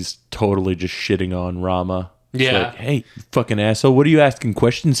movie, he's totally just shitting on Rama. It's Yeah. like, hey, you fucking asshole, what are you asking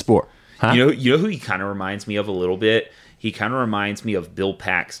questions for? Huh? you know who he kind of reminds me of a little bit. He kind of reminds me of Bill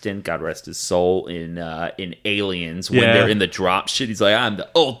Paxton, God rest his soul, in Aliens when Yeah. they're in the drop shit. He's like, "I'm the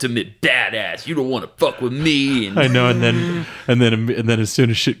ultimate badass. You don't want to fuck with me." And I know, and then as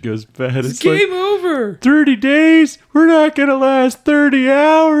soon as shit goes bad, it's like game over. 30 days. We're not gonna last 30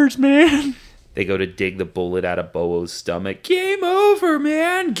 hours, man. They go to dig the bullet out of Bowo's stomach. Game over,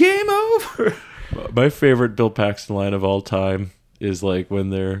 man. Game over. My favorite Bill Paxton line of all time is like when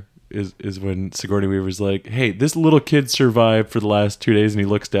when Sigourney Weaver's like, "Hey, this little kid survived for the last 2 days," and he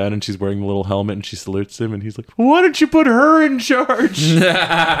looks down and she's wearing the little helmet and she salutes him and he's like, "Why don't you put her in charge?"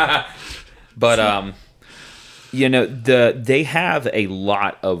 But they have a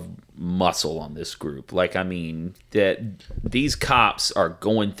lot of muscle on this group. Like, I mean, that these cops are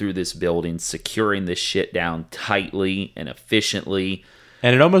going through this building, securing this shit down tightly and efficiently.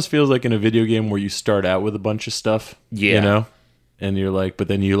 And it almost feels like in a video game where you start out with a bunch of stuff, Yeah. you know, and you're like, but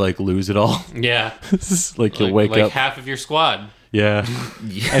then you like lose it all. Yeah. This is like you'll wake like up. half of your squad. Yeah.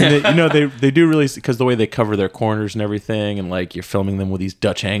 And they do really, because the way they cover their corners and everything, and like you're filming them with these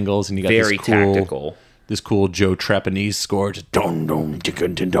Dutch angles, and you got Very this cool, tactical. this cool Joe Trapanese score, just dum dum ticka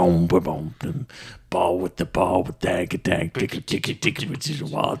dum boom boom, ball with the dang dang ticka ticka ticka with the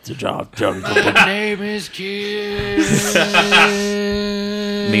wild the job dum. Name is Kid.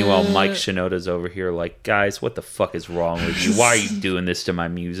 Meanwhile, Mike Shinoda's over here like, "Guys, what the fuck is wrong with you? Why are you doing this to my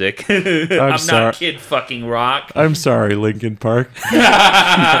music? I'm sorry. not Kid fucking Rock." I'm sorry, Linkin Park.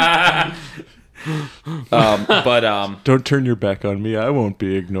 Don't turn your back on me. I won't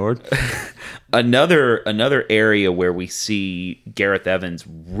be ignored. Another area where we see Gareth Evans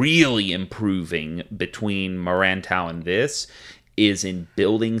really improving between Morantow and this is in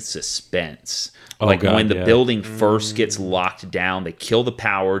building suspense. Oh, Like God, when the yeah. building first gets locked down, they kill the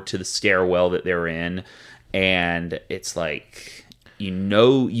power to the stairwell that they're in, and it's like,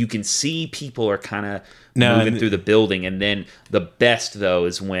 you can see people are kind of moving through the building. And then the best, though,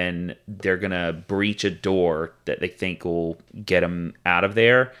 is when they're going to breach a door that they think will get them out of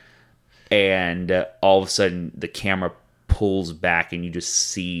there. And all of a sudden, the camera pulls back and you just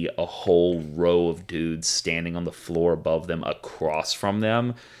see a whole row of dudes standing on the floor above them, across from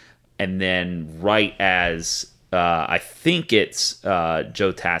them. And then right as I think it's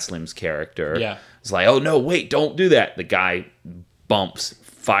Joe Taslim's character, Yeah. it's like, "Oh, no, wait, don't do that." The guy bumps,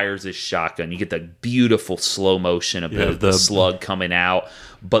 fires his shotgun. You get the beautiful slow motion of the slug coming out,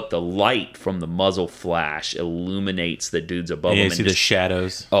 but the light from the muzzle flash illuminates the dudes above And him. you see the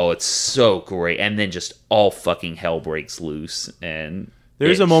shadows. Oh, it's so great. And then just all fucking hell breaks loose. And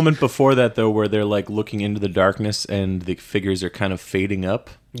There's a moment before that, though, where they're like looking into the darkness and the figures are kind of fading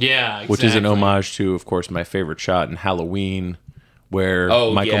up, Yeah, exactly. which is an homage to, of course, my favorite shot in Halloween, where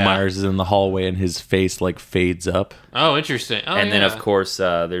Michael Myers is in the hallway and his face like fades up. Oh, interesting. Oh, and then, yeah. of course,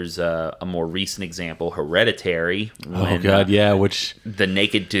 there's a more recent example, Hereditary. Oh when, God, yeah. Which the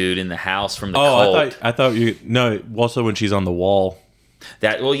naked dude in the house from the oh, cult. I thought you no. Also, when she's on the wall,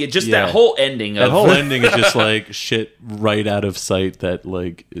 That Yeah. that whole ending of that whole ending is just like shit right out of sight. That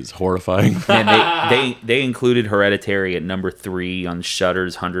like is horrifying. And they included Hereditary at number 3 on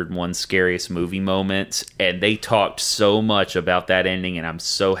Shudder's 101 Scariest Movie Moments, and they talked so much about that ending, and I'm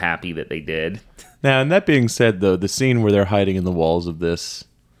so happy that they did. Now, and that being said, though, the scene where they're hiding in the walls of this,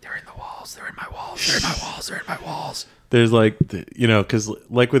 They're in the walls. They're in my walls. They're in my walls. They're in my walls. there's like, because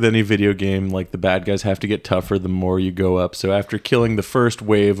like with any video game, like the bad guys have to get tougher the more you go up. So after killing the first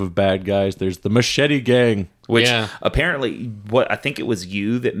wave of bad guys, there's the Machete Gang. Which Yeah. apparently, I think it was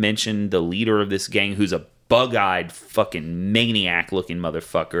you that mentioned the leader of this gang, who's a bug-eyed fucking maniac-looking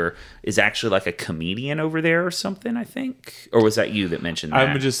motherfucker, is actually like a comedian over there or something, I think? Or was that you that mentioned that?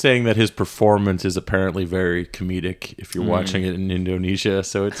 I'm just saying that his performance is apparently very comedic if you're watching it in Indonesia.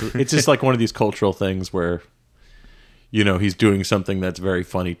 So it's just like one of these cultural things where, he's doing something that's very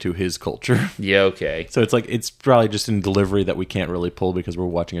funny to his culture. Yeah, okay. So it's like, it's probably just in delivery that we can't really pull because we're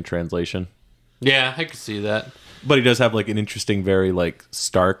watching a translation. Yeah, I could see that. But he does have like an interesting, very like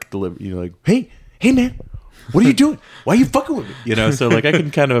stark delivery. Like, hey man, what are you doing? Why are you fucking with me? So like I can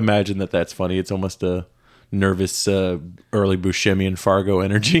kind of imagine that that's funny. It's almost a nervous early Buscemian Fargo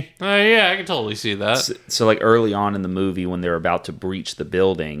energy. Yeah, I can totally see that. So like early on in the movie, when they're about to breach the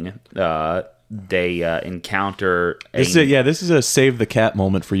building, they encounter This is a save the cat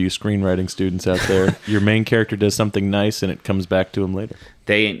moment for you screenwriting students out there. Your main character does something nice and it comes back to him later.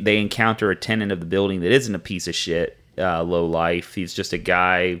 They encounter a tenant of the building that isn't a piece of shit, low life. He's just a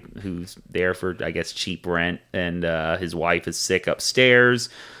guy who's there for, I guess, cheap rent, and his wife is sick upstairs.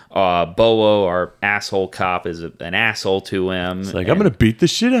 Bowo, our asshole cop, is an asshole to him. It's like, I'm going to beat the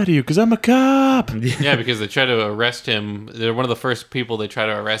shit out of you because I'm a cop. Yeah, because they try to arrest him. They're one of the first people they try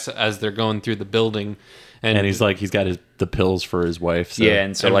to arrest as they're going through the building. And he's like, he's got the pills for his wife. So. Yeah,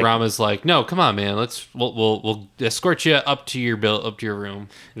 and so and like Rama's like, no, come on, man. We'll escort you up to your room.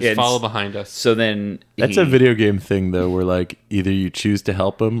 Just Yeah, follow behind us. so then That's a video game thing, though, where like either you choose to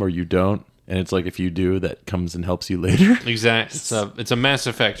help him or you don't. And it's like if you do, that comes and helps you later. Exactly. It's a Mass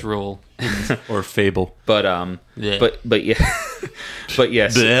Effect rule. Or Fable. But Yeah. but yeah, but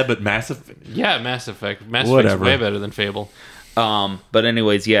yes. Bleh, but massive. Yeah, Mass Effect. Mass Effect's Whatever. way better than Fable. But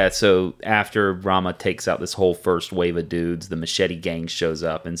anyways, yeah, so after Rama takes out this whole first wave of dudes, the machete gang shows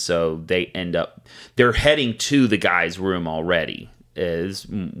up, and so they're heading to the guy's room already,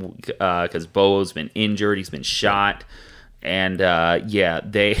 because Bo's been injured, he's been shot, and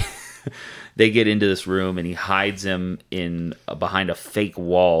they they get into this room, and he hides him in behind a fake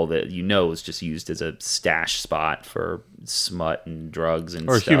wall that is just used as a stash spot for smut and drugs and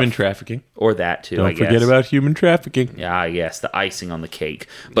Or stuff. human trafficking. Or that too. I Don't guess. forget about human trafficking. Yeah, yes, the icing on the cake.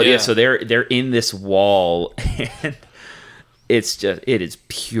 But Yeah. so they're in this wall, and it is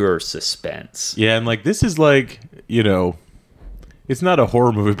pure suspense. Yeah, and like this is like, it's not a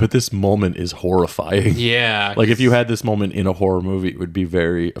horror movie, but this moment is horrifying. Yeah. Like if you had this moment in a horror movie, it would be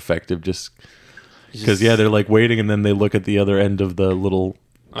very effective. Just because, they're like waiting, and then they look at the other end of the little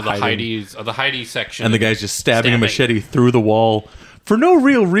Of the Heidi section. and the guy's just stabbing a Stabbing. machete through the wall for no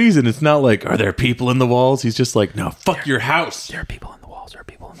real reason. It's not like, are there people in the walls? He's just like, no, fuck your house. There are people in the walls. There are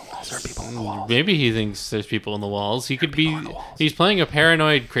people in the walls. There are people in the walls. Maybe he thinks there's people in the walls. He could be. He's playing a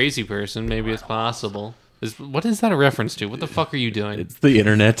paranoid, crazy person. Maybe it's possible. What is that a reference to? What the fuck are you doing? It's the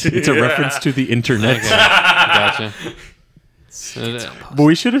internet. It's a reference to the internet. Okay, gotcha. But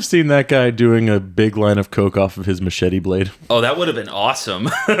we should have seen that guy doing a big line of coke off of his machete blade. Oh, that would have been awesome.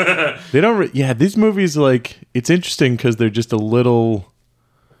 They don't. These movies, like, it's interesting because they're just a little.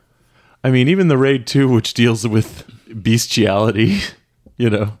 I mean, even the Raid 2, which deals with bestiality,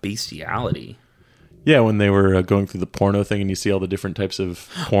 Bestiality. Yeah, when they were going through the porno thing, and you see all the different types of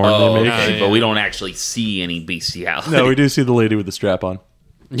porn Oh, they make. okay, yeah. but we don't actually see any bestiality. No, we do see the lady with the strap on,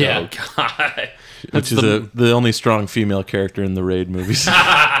 Yeah. Oh God. which is the only strong female character in the Raid movies.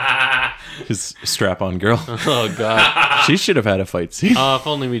 His strap on girl. Oh god. She should have had a fight scene. If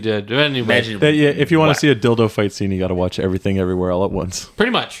only we did. But anyway, Imagine. If you want to see a dildo fight scene, you got to watch Everything Everywhere All at Once,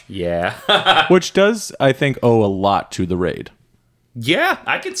 pretty much. Yeah. which does, I think, owe a lot to the Raid. Yeah,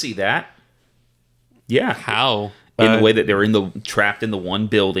 I could see that. Yeah. How? In the way that they're trapped in the one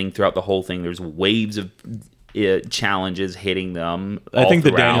building throughout the whole thing. There's waves of challenges hitting them. I all think the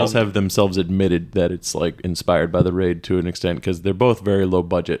throughout. Daniels have themselves admitted that it's like inspired by the Raid to an extent because they're both very low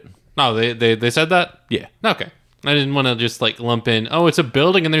budget. No, they said that? Yeah. Okay. I didn't want to just like lump in, oh, it's a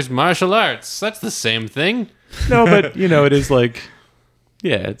building and there's martial arts. That's the same thing. No, but it is like,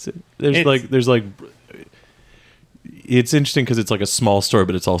 yeah, there's it's interesting because it's like a small story,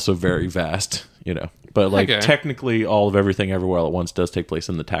 but it's also very vast, But like Okay. technically, all of Everything Everywhere All at Once does take place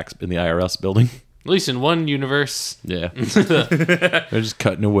in the IRS building. At least in one universe. Yeah, they're just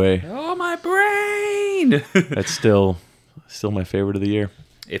cutting away. Oh, my brain! That's still my favorite of the year.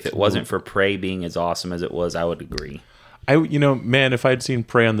 If it wasn't for Prey being as awesome as it was, I would agree. Man, if I'd seen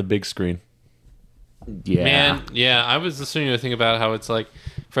Prey on the big screen, Yeah. Man, yeah, I was listening to a thing about how it's like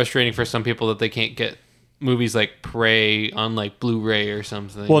frustrating for some people that they can't get movies like Prey on like Blu-ray or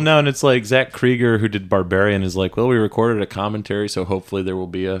something. well, no, and it's like Zach Krieger, who did Barbarian, is like, well, we recorded a commentary, so hopefully there will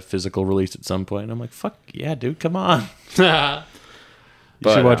be a physical release at some point. And I'm like, fuck yeah, dude, come on.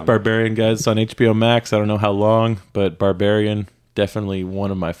 You should watch Barbarian, guys. It's on HBO Max. I don't know how long, but Barbarian, definitely one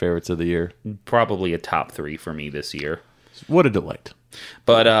of my favorites of the year. Probably a top 3 for me this year. What a delight.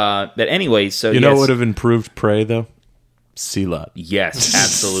 But anyway, so You know what would have improved Prey, though? C-Lot. Yes,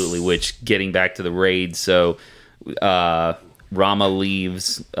 absolutely. Which, getting back to the Raid, so Rama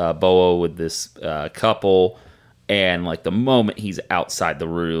leaves Boa with this couple, and like the moment he's outside the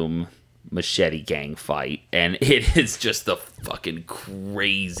room, machete gang fight, and it is just the fucking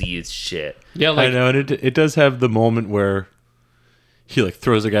craziest shit. yeah, I like know, and it does have the moment where he like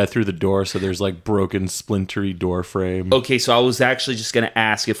throws a guy through the door, so there's like broken, splintery door frame. Okay, so I was actually just going to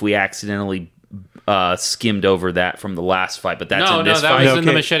ask if we accidentally skimmed over that from the last fight, but that's in this that fight. was in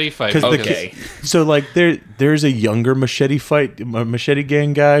the Okay. machete fight. 'Cause the Okay. So like there's a younger machete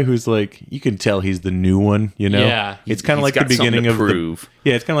gang guy who's like, you can tell he's the new one, Yeah. It's kind of He's like the got something beginning to of prove.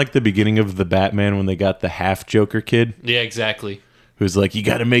 it's kind of like the beginning of the Batman when they got the half Joker kid Yeah, exactly. who's like, you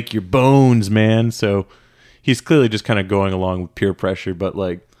got to make your bones, man. So he's clearly just kind of going along with peer pressure, but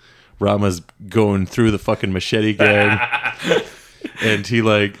like Rama's going through the fucking machete gang, and he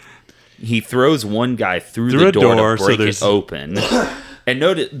like He throws one guy through Through the a door door, to so break there's- it open. And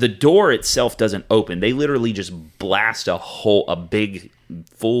note the door itself doesn't open. They literally just blast a big,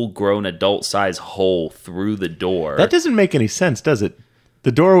 full-grown adult-size hole through the door. That doesn't make any sense, does it?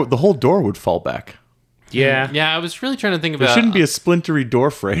 The whole door would fall back. Yeah. Yeah, I was really trying to think about... There shouldn't be a splintery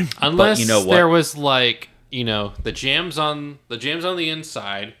door frame. Unless you know what? there was like, the jams on the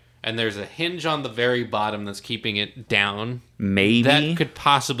inside, and there's a hinge on the very bottom that's keeping it down. Maybe. That could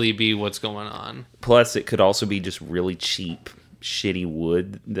possibly be what's going on. Plus, it could also be just really cheap, shitty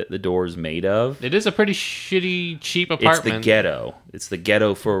wood that the door is made of. It is a pretty shitty, cheap It's apartment. the ghetto. It's the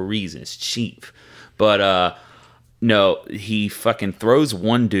ghetto for a reason. It's cheap. But, no, he fucking throws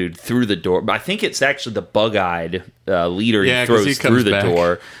one dude through the door. But I think it's actually the bug-eyed leader Yeah, he 'cause throws he through comes the back.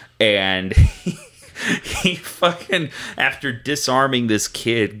 door. And he fucking, after disarming this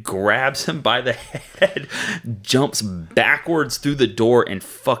kid, grabs him by the head, jumps backwards through the door, and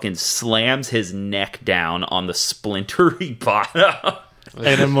fucking slams his neck down on the splintery bottom.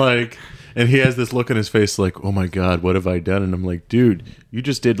 And I'm like, and he has this look on his face like, oh my God, what have I done? And I'm like, dude, you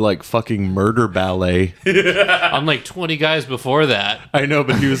just did like fucking murder ballet. I'm like 20 guys before that. I know,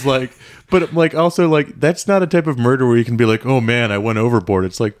 but he was like, but like also like, that's not a type of murder where you can be like, oh man, I went overboard.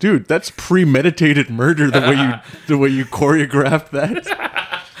 It's like, dude, that's premeditated murder the way you choreographed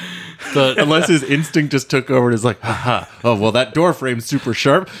that. Unless his instinct just took over and is like, haha, oh well, that door frame's super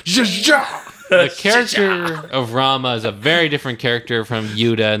sharp. The character of Rama is a very different character from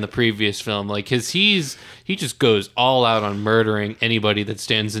Yuta in the previous film. Like, he just goes all out on murdering anybody that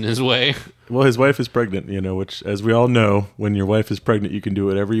stands in his way. Well, his wife is pregnant, which, as we all know, when your wife is pregnant, you can do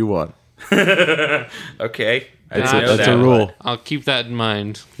whatever you want. Okay. That's a rule. I'll keep that in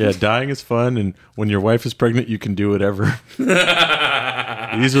mind. Yeah, dying is fun, and when your wife is pregnant, you can do whatever.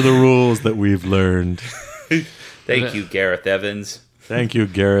 These are the rules that we've learned. Thank you, Gareth Evans. Thank you,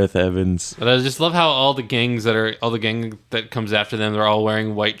 Gareth Evans. But I just love how all the gang that comes after them, they're all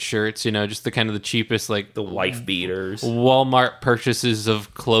wearing white shirts, just the kind of the cheapest, like The wife beaters. Walmart purchases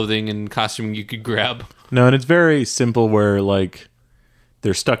of clothing and costuming you could grab. No, and it's very simple where, like,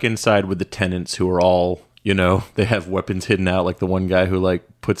 they're stuck inside with the tenants who are all, they have weapons hidden out, like the one guy who, like,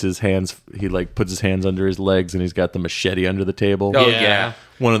 puts his hands under his legs and he's got the machete under the table. Oh, yeah.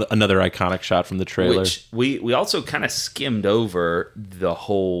 Another iconic shot from the trailer. Which we also kind of skimmed over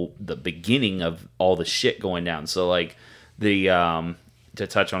the beginning of all the shit going down. So like to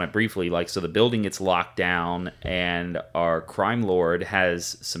touch on it briefly, like, so the building gets locked down and our crime lord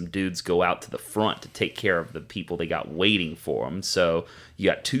has some dudes go out to the front to take care of the people they got waiting for them. So you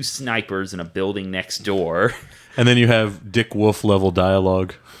got 2 snipers in a building next door. And then you have Dick Wolf level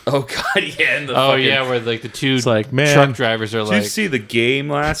dialogue. Oh god, yeah. And where like the two like, man, truck drivers are did like, you see the game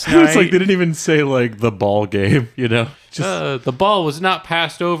last night? It's like they didn't even say, like, the ball game, Just, the ball was not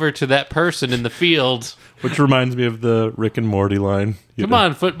passed over to that person in the field. which reminds me of the Rick and Morty line. Come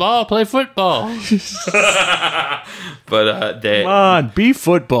on, football, play football. But Come on, be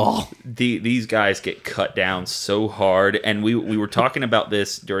football. these guys get cut down so hard, and we were talking about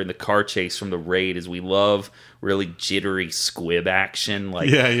this during the car chase from the raid. Is we love really jittery squib action, like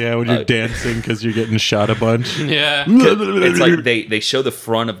Yeah, when you're dancing because you're getting shot a bunch. Yeah. it's like they show the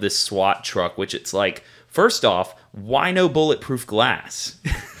front of this SWAT truck, which it's like, first off, why no bulletproof glass?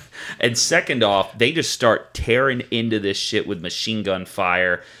 And second off, they just start tearing into this shit with machine gun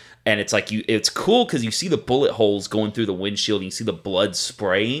fire. And it's like it's cool because you see the bullet holes going through the windshield and you see the blood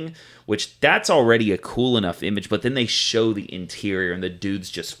spraying, which that's already a cool enough image. But then they show the interior and the dude's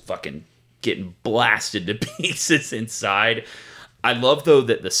just fucking getting blasted to pieces inside. I love, though,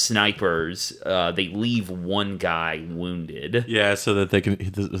 that the snipers, they leave one guy wounded. Yeah, so that they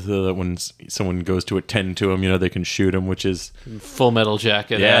can, so that when someone goes to attend to him, they can shoot him, which is Full Metal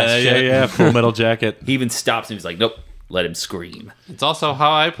Jacket. yeah, Full Metal Jacket. He even stops him. He's like, nope, let him scream. It's also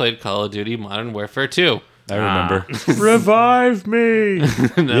how I played Call of Duty Modern Warfare 2. I remember. Revive me.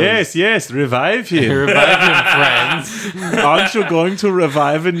 Yes, revive him. Revive him, friends. Aren't you going to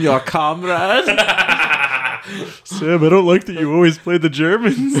revive in your comrade? Sam, I don't like that you always play the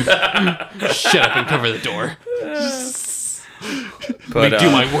Germans. Shut up and cover the door. But,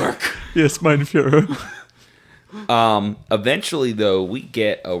 Do my work. Yes, mein Führer. Eventually, though, we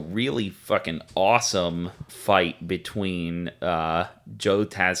get a really fucking awesome fight between Joe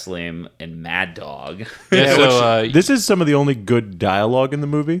Taslim and Mad Dog. Yeah, so, This is some of the only good dialogue in the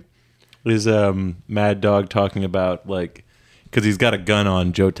movie. Is Mad Dog talking about, like, because he's got a gun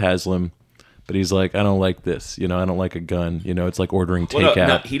on Joe Taslim, but he's like, I don't like this. I don't like a gun. It's like ordering takeout.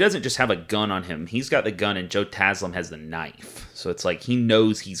 No, he doesn't just have a gun on him. He's got the gun, and Joe Taslim has the knife. So it's like he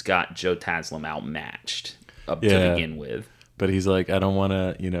knows he's got Joe Taslim outmatched to begin with. But he's like, I don't want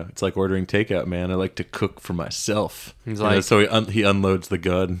to, it's like ordering takeout, man. I like to cook for myself. He's so he unloads the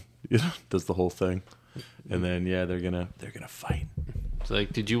gun, does the whole thing, and then they're gonna fight. It's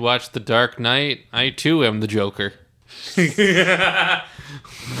like, did you watch The Dark Knight? I too am the Joker.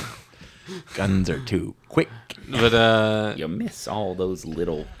 Guns are too quick. But You miss all those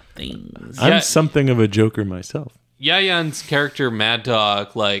little things. Yeah. I'm something of a Joker myself. Yayan's character, Mad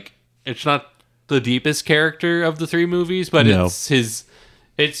Dog, like, it's not the deepest character of the three movies, but No.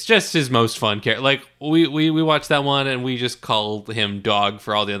 it's just his most fun character. Like, we watched that one and we just called him Dog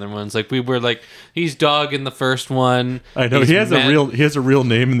for all the other ones. Like, we were like, he's Dog in the first one. I know He's he has a real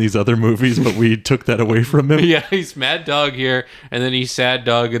name in these other movies, but we took that away from him. Yeah, he's Mad Dog here, and then he's Sad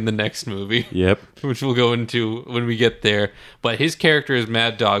Dog in the next movie. Yep. Which we'll go into when we get there. But his character as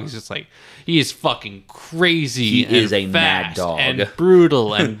Mad Dog is just like, he is fucking crazy. He and is a mad fast dog. and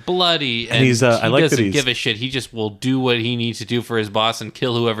brutal and bloody. And he's, I like that doesn't he's- give a shit. He just will do what he needs to do for his boss and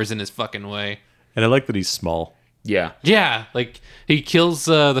kill whoever's in his fucking way. And I like that he's small. Yeah. Yeah, like he kills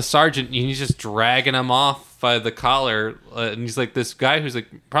the sergeant and he's just dragging him off by the collar. And he's like this guy who's like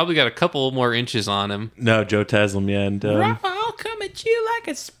probably got a couple more inches on him. No, Joe Taslim, and I'll come at you like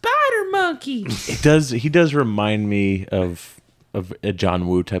a spider monkey. he does remind me of a John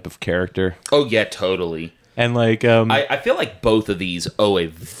Woo type of character. Oh yeah, totally. And like I feel like both of these owe a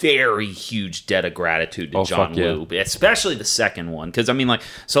very huge debt of gratitude to Oh, John fuck yeah. Woo, especially the second one. Because I mean,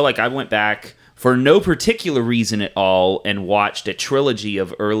 I went back for no particular reason at all and watched a trilogy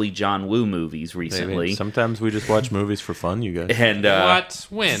of early John Woo movies I mean, recently. sometimes we just watch movies for fun, you guys. And What?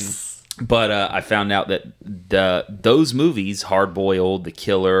 When? But I found out that those movies, Hard Boiled, The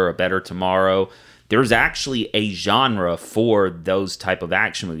Killer, A Better Tomorrow, there's actually a genre for those type of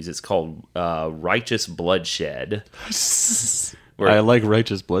action movies. It's called righteous bloodshed. I like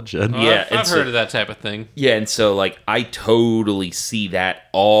righteous bloodshed. Yeah, I've it's heard a- of that type of thing. Yeah, and so like I totally see that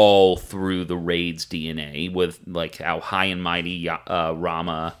all through the Raid's DNA with like how high and mighty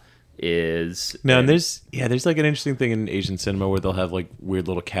Rama is. No, and there's like an interesting thing in Asian cinema where they'll have like weird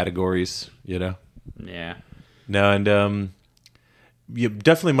little categories, yeah. No, and you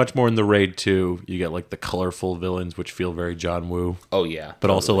definitely much more in the Raid 2. You get like the colorful villains, which feel very John Woo, Oh yeah. but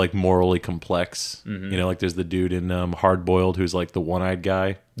also like morally complex. Like there's the dude in Hard Boiled who's like the one-eyed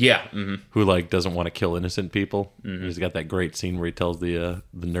guy Yeah. who like doesn't want to kill innocent people. He's got that great scene where he tells the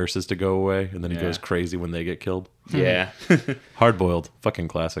nurses to go away, and then he Yeah. goes crazy when they get killed. Yeah. Hard Boiled, fucking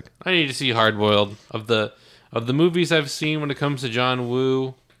classic. I need to see Hard Boiled. Of the movies I've seen when it comes to John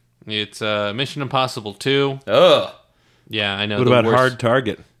Woo, it's Mission Impossible 2. Ugh. Yeah, I know. What the about worst- Hard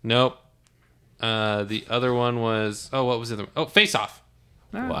Target? Nope. The other one was what was it? Oh, Face Off.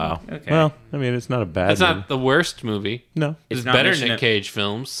 Wow. okay. Well, I mean, it's not a bad. It's not the worst movie. No. There's not better Mission Nick Cage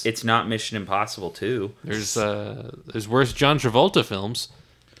films. It's not Mission Impossible 2. There's worse John Travolta films.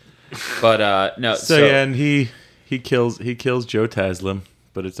 But no. So yeah, and he kills Joe Taslim,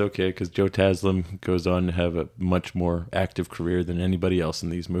 but it's okay because Joe Taslim goes on to have a much more active career than anybody else in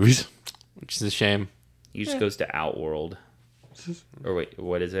these movies. Which is a shame. he just goes to Outworld. Or wait,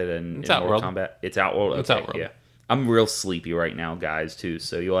 what is it? It's in Mortal Outworld. Kombat? It's Outworld. It's Okay, Outworld. Yeah. I'm real sleepy right now, guys, too.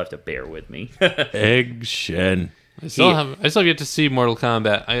 So you'll have to bear with me. Egg Shen. I still get to see Mortal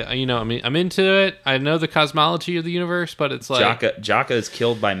Kombat. I'm into it. I know the cosmology of the universe, but it's like Jaka is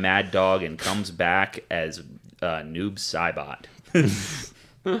killed by Mad Dog and comes back as Noob Saibot.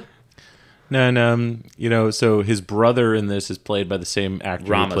 No, and so his brother in this is played by the same actor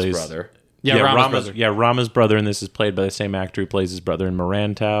who Rama's plays brother. Rama's brother. Rama's brother in this is played by the same actor who plays his brother in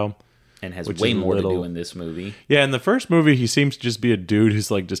Morantau. And has Which way is a more to do little- in this movie. Yeah, in the first movie, he seems to just be a dude who's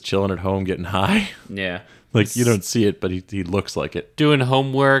like just chilling at home getting high. Yeah. Like you don't see it, but he looks like it. doing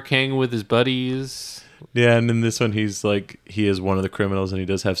homework, hanging with his buddies. Yeah, and in this one, he's like he is one of the criminals, and he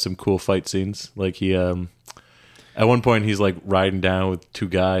does have some cool fight scenes. Like he, at one point, he's like riding down with two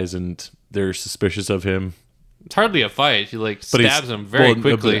guys, and they're suspicious of him. It's hardly a fight. He like But he's- stabs him very well,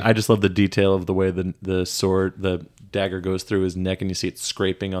 quickly. I just love the detail of the way the dagger goes through his neck, and you see it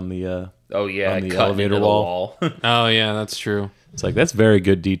scraping on the. Oh, yeah. On the Cut elevator into the wall. Oh yeah, that's true. It's like that's very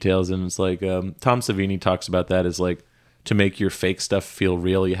good details, and it's like Tom Savini talks about that as like to make your fake stuff feel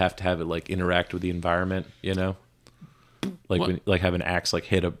real, you have to have it like interact with the environment, like What? when, like have an axe like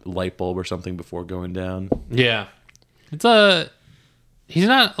hit a light bulb or something before going down. Yeah, it's he's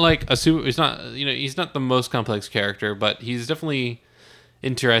not like a super. He's not he's not the most complex character, but he's definitely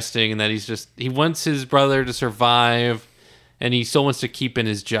interesting in that he wants his brother to survive, and he still wants to keep in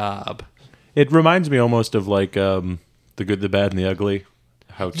his job. It reminds me almost of like The Good, the Bad, and the Ugly.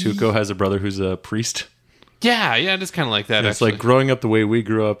 How Tuco has a brother who's a priest. Yeah, it is kind of like that. And it's actually. like growing up the way we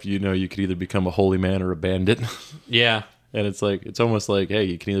grew up. You could either become a holy man or a bandit. Yeah, And it's like, it's almost like, hey,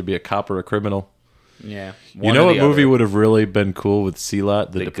 you can either be a cop or a criminal. Yeah. You know what movie would have really been cool with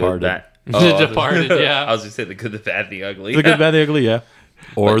C-Lot? The Departed. The Departed, yeah. I was going to say The Good, the Bad, the Ugly. The Good, Bad, the Ugly, yeah.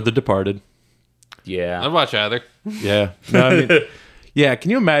 Or The Departed. Yeah. I'd watch either. Yeah. No, I mean, yeah,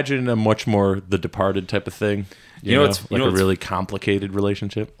 can you imagine a much more The Departed type of thing? You know what's- like you know a what's- really complicated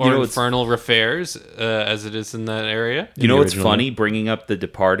relationship. Or know, Infernal Affairs, as it is in that area. You know what's original funny? Bringing up The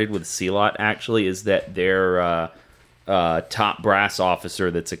Departed with C-Lot actually is that their top brass officer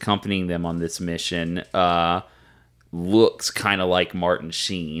that's accompanying them on this mission looks kind of like Martin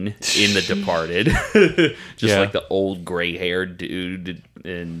Sheen in The Departed. Just Yeah. like the old gray-haired dude,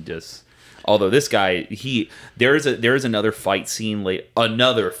 and just... Although this guy, there is another fight scene later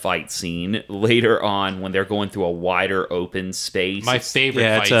on when they're going through a wider open space. My favorite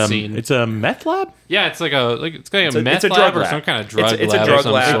Yeah, fight scene. it's a meth lab? Yeah, it's like a It's a meth drug lab or lab. some kind of drug It's a lab. drug or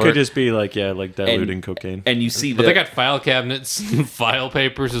some lab. It sort. could just be like, yeah, like diluting cocaine. and you see But they got file cabinets and file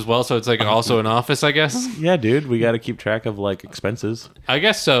papers as well, so it's like also an office, I guess. Yeah, dude, we got to keep track of like expenses. I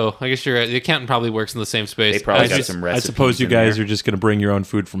guess so. I guess you're right. The accountant probably works in the same space. They probably I got just- some I recipes. suppose you in guys there. are just going to bring your own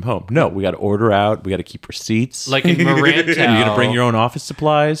food from home. No, we got to order out. We got to keep receipts. like in Morantow. You're going to bring your own office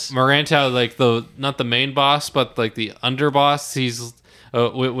supplies. Morantow, like not the main boss, but like the underboss. He's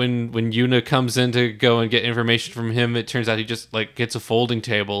when Yuna comes in to go and get information from him, it turns out he just like gets a folding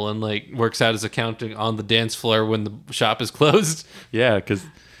table and like works out his accounting on the dance floor when the shop is closed. Yeah, because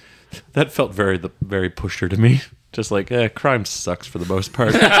that felt very pusher to me. Just like, crime sucks for the most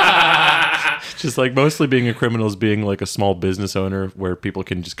part. Just like mostly being a criminal is being like a small business owner where people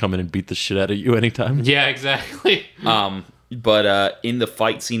can just come in and beat the shit out of you anytime. Yeah, exactly. But in the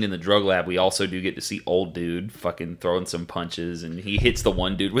fight scene in the drug lab, we also do get to see old dude fucking throwing some punches, and he hits the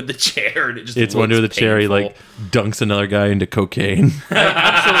one dude with the chair, and it just It's one looks with the cherry, painful. like dunks another guy into cocaine.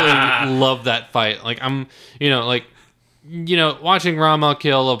 Absolutely love that fight. Like watching Rama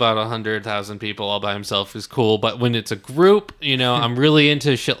kill about 100,000 people all by himself is cool, but when it's a group, I'm really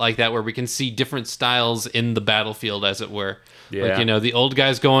into shit like that where we can see different styles in the battlefield, as it were. Yeah. Like, the old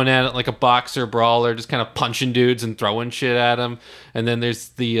guy's going at it like a boxer brawler, just kind of punching dudes and throwing shit at them. And then there's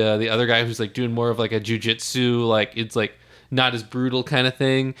the other guy who's like doing more of like a jujitsu, like it's like not as brutal kind of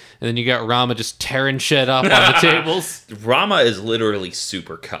thing. And then you got Rama just tearing shit up on the tables. Rama is literally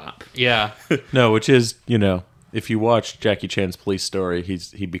super cop. Yeah. No, which is, if you watch Jackie Chan's Police Story,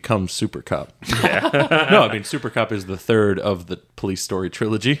 he becomes Super Cop. No, I mean Super Cop is the third of the Police Story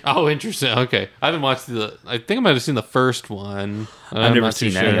trilogy. Oh, interesting. Okay. I haven't watched I think I might have seen the first one. I've never not too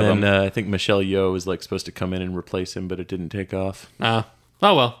seen any sure. of And them. I think Michelle Yeoh was like supposed to come in and replace him, but it didn't take off. Oh,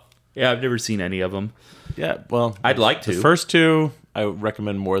 well. Yeah, I've never seen any of them. Yeah, well, I'd like to. The first two, I would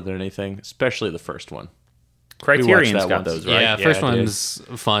recommend more than anything, especially the first one. Criterion's that got once. those, right? Yeah, first dude. one's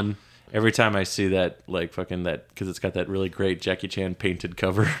fun. Every time I see that, like fucking that, because it's got that really great Jackie Chan painted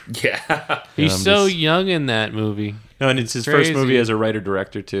cover. Yeah. He's I'm so just- young in that movie. No, and it's his Crazy. first movie as a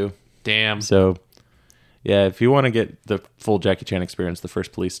writer-director too. Damn. So, yeah, if you want to get the full Jackie Chan experience, the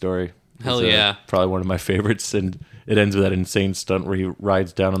first Police Story. Hell is, yeah. Probably one of my favorites, and it ends with that insane stunt where he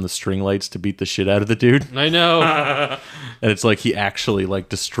rides down on the string lights to beat the shit out of the dude. I know. And it's like he actually like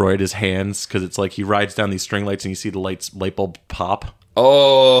destroyed his hands because it's like he rides down these string lights and you see the light bulb pop.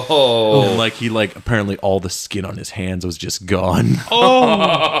 Oh. And like he like apparently all the skin on his hands was just gone.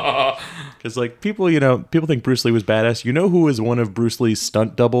 Oh. Because like people think Bruce Lee was badass. You know who is one of Bruce Lee's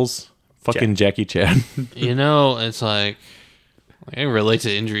stunt doubles? Fucking Jackie Chan. It's like I can relate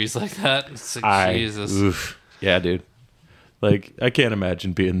to injuries like that. It's like, Jesus. Oof. Yeah, dude. Like I can't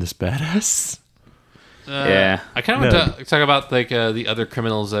imagine being this badass. Yeah. I kind of want to talk about like the other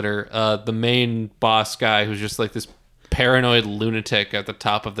criminals that are the main boss guy who's just like this paranoid lunatic at the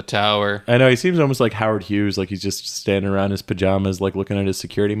top of the tower. I know he seems almost like Howard Hughes, like he's just standing around in his pajamas, like looking at his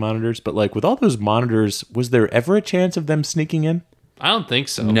security monitors. But like with all those monitors, was there ever a chance of them sneaking in? I don't think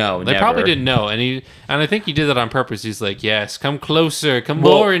so. No, they probably never. didn't know, and I think he did that on purpose. He's like, "Yes, come closer, come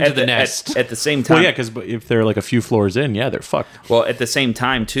more into at the nest." At the same time, Well, yeah, because if they're like a few floors in, yeah, they're fucked. well, at the same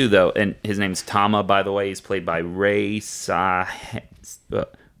time too, though, and his name's Tama, by the way. He's played by Ray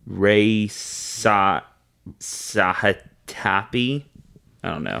Sahatapi. I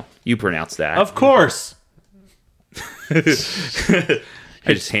don't know. You pronounce that. Of course, I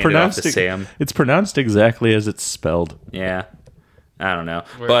just handed off to Sam. It's pronounced exactly as it's spelled. Yeah. I don't know.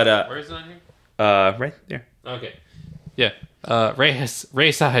 Where is it on here? Right there. Okay, yeah, Ray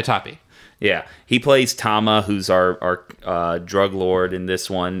Sahatapi. Yeah, he plays Tama, who's our drug lord in this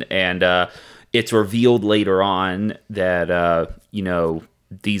one, and it's revealed later on that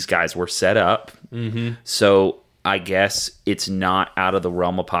these guys were set up. Mm-hmm. So I guess it's not out of the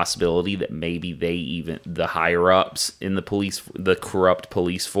realm of possibility that maybe the higher ups in the corrupt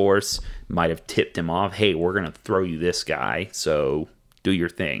police force might have tipped him off. Hey, we're going to throw you this guy, so do your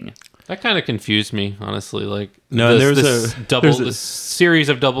thing. That kind of confused me, honestly. Like, No, this series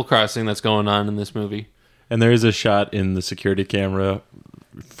of double crossing that's going on in this movie. And there is a shot in the security camera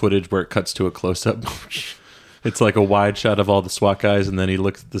footage where it cuts to a close up. It's like a wide shot of all the SWAT guys, and then he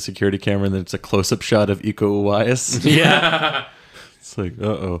looks at the security camera, and then it's a close-up shot of Iko Uwais. Yeah. It's like,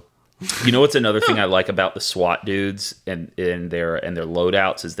 uh-oh. You know what's another thing I like about the SWAT dudes and their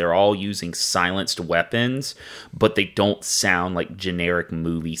loadouts is they're all using silenced weapons, but they don't sound like generic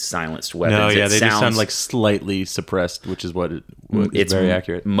movie silenced weapons. No, yeah, they just sound like slightly suppressed, which is what it's very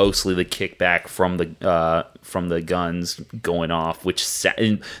accurate. Mostly the kickback from the guns going off,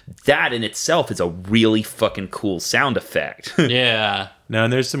 and that in itself is a really fucking cool sound effect. Yeah. Now,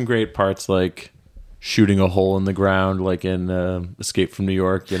 and there's some great parts like shooting a hole in the ground, like in Escape from New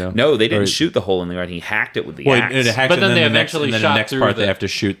York, you know? No, they didn't shoot the hole in the ground. He hacked it with the axe. But then they eventually shot the next through part, the- they have to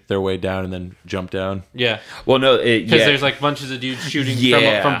shoot their way down and then jump down. Yeah. Well, no, Because there's like bunches of dudes shooting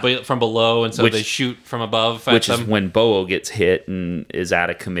from below, and so they shoot from above at which them. is when Bo gets hit and is out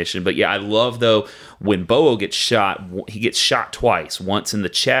of commission. But yeah, I love, though, when Bo gets shot, he gets shot twice. Once in the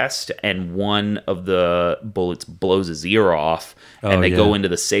chest, and one of the bullets blows his ear off. And they go into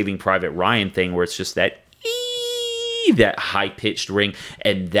the Saving Private Ryan thing where it's just that high-pitched ring,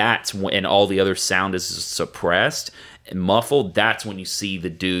 and that's when all the other sound is suppressed and muffled. That's when you see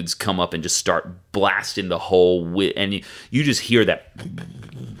the dudes come up and just start blasting the hole and you just hear that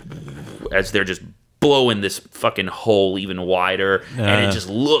as they're just blowing this fucking hole even wider, and it just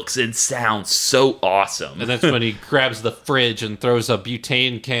looks and sounds so awesome. And that's when he grabs the fridge and throws a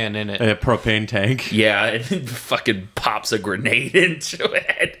butane can in it. A propane tank. Yeah, and then fucking pops a grenade into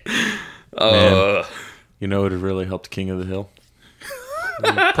it. You know what would really helped King of the Hill?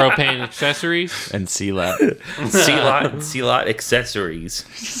 Propane accessories. And C-Lot. C-Lot accessories.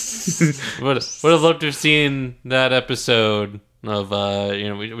 Would have loved to have seen that episode of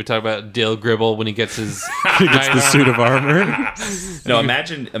we talk about Dale Gribble when he gets his He gets the suit of armor. No,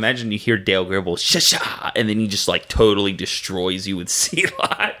 imagine you hear Dale Gribble sha, and then he just like totally destroys you with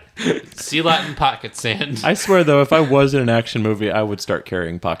C-Lot. C-Lot and pocket sand. I swear, though, if I was in an action movie, I would start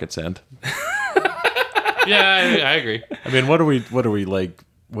carrying pocket sand. Yeah, I agree. I mean, what are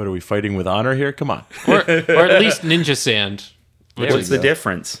we fighting with honor here? Come on. Or at least ninja sand. What's the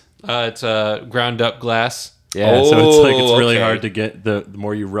difference? It's ground up glass. Yeah, so it's really okay. hard to get. The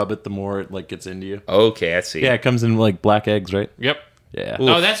more you rub it, the more it like gets into you. Okay, I see. Yeah, it comes in like black eggs, right? Yep. Yeah.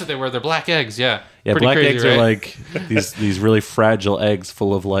 Oh, that's what they were. They're black eggs. Yeah. Yeah, Pretty black crazy, eggs right? are like these really fragile eggs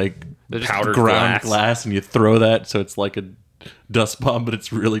full of like just powdered ground glass. glass, and you throw that, so it's like a dust bomb, but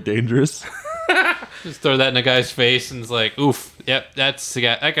it's really dangerous. Just throw that in a guy's face, and it's like, oof. Yep, that's the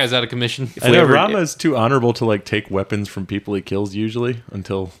guy. That guy's out of commission. I know Rama is too honorable to like take weapons from people he kills usually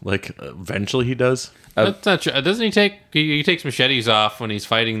until like eventually he does. That's not true. Doesn't he take? He takes machetes off when he's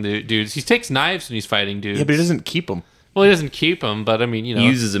fighting the dudes. He takes knives when he's fighting dudes. Yeah, but he doesn't keep them. Well, he doesn't keep them, but I mean, He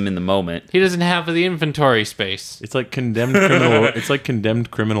uses them in the moment. he doesn't have the inventory space. It's like condemned criminal. It's like condemned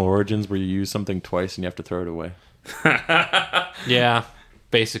criminal origins where you use something twice and you have to throw it away. Yeah,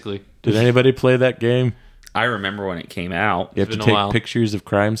 basically. Did anybody play that game? I remember when it came out. You have to been a take while. pictures of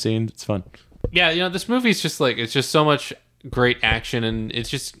crime scenes. It's fun. Yeah, this movie's just like, it's just so much great action, and it's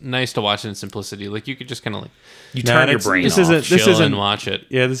just nice to watch in simplicity. Like, you could just kind of like You turn your brain off. chill and watch it.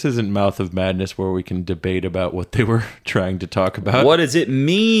 Yeah, this isn't Mouth of Madness where we can debate about what they were trying to talk about. What does it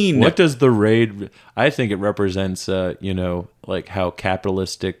mean? What does the raid? I think it represents, like how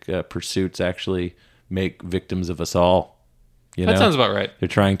capitalistic pursuits actually make victims of us all. That sounds about right. They're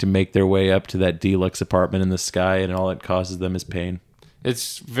trying to make their way up to that deluxe apartment in the sky, and all it causes them is pain.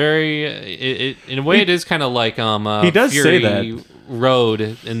 It's very, in a way, it is kind of like He does Fury say that. Road,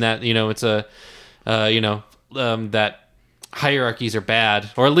 in that it's a, that hierarchies are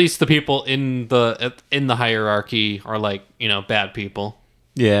bad, or at least the people in the hierarchy are like bad people.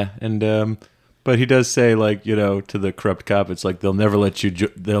 Yeah, and but he does say like to the corrupt cop, it's like they'll never let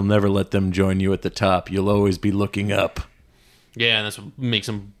them join you at the top. You'll always be looking up. Yeah, and that's what makes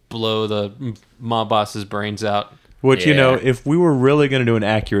him blow the mob boss's brains out. Which, Yeah. if we were really going to do an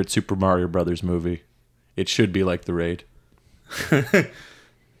accurate Super Mario Brothers movie, it should be like The Raid.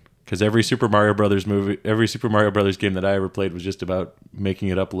 Because every Super Mario Brothers game that I ever played was just about making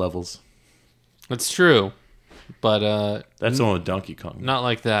it up levels. That's true, but That's the one with Donkey Kong. not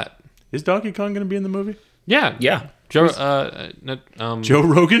like that. Is Donkey Kong going to be in the movie? Yeah, Yeah. Joe. Joe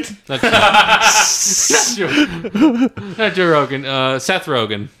Rogan? Not Joe Rogan. Seth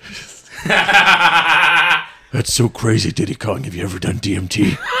Rogen. That's so crazy, Diddy Kong. Have you ever done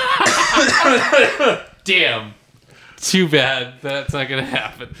DMT? Damn. Too bad. That's not gonna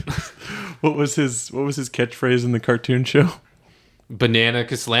happen. What was his catchphrase in the cartoon show? Banana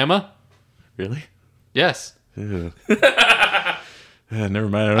Kislama? Really? Yes. Never mind. I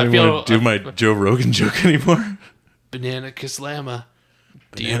don't even feel- want to do my Joe Rogan joke anymore. Banana Kislama.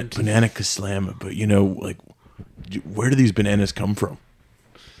 Banana Kislama, but like, where do these bananas come from?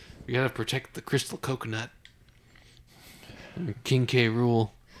 We gotta protect the crystal coconut. King K.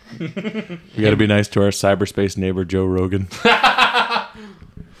 Rule. We got to be nice to our cyberspace neighbor Joe Rogan.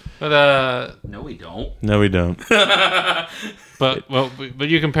 But No, we don't. No, we don't. but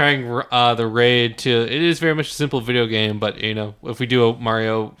you're comparing the Raid to, it is very much a simple video game, but if we do a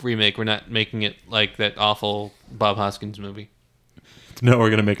Mario remake, we're not making it like that awful Bob Hoskins movie. No, we're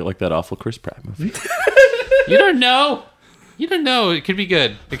gonna make it like that awful Chris Pratt movie. You don't know. It could be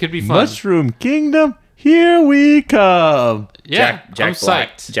good. It could be fun. Mushroom Kingdom, here we come. Yeah, Jack I'm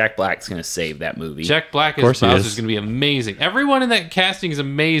Black. psyched. Jack Black's gonna save that movie. Jack Black as course he Bowser is. is going to be amazing. Everyone in that casting is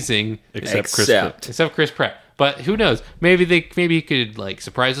amazing, Except Chris Pratt. except Chris Pratt. But who knows? Maybe he could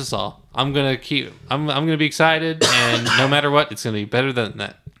surprise us all. I'm gonna be excited, and no matter what, it's gonna be better than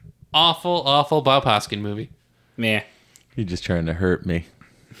that awful Bob Hoskins movie. Meh. You're just trying to hurt me.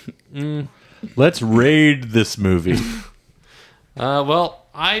 Let's raid this movie. Well,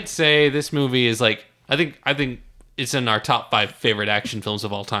 I'd say this movie is I think it's in our top 5 favorite action films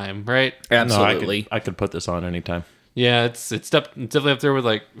of all time, right? Absolutely. No, I could put this on anytime. Yeah, it's definitely up there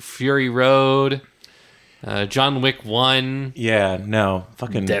with Fury Road, John Wick 1. Yeah, no,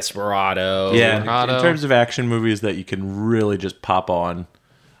 fucking Desperado. yeah. Desperado. In terms of action movies that you can really just pop on,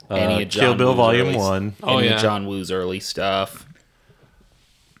 Any of John Kill Bill Woo's Volume early- 1. Oh, Any yeah. of John Woo's early stuff.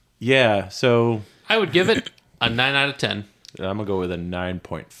 Yeah, so I would give it a 9 out of 10. I'm gonna go with a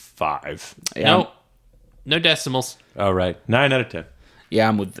 9.5. Yeah, No decimals. All right, 9 out of 10. Yeah,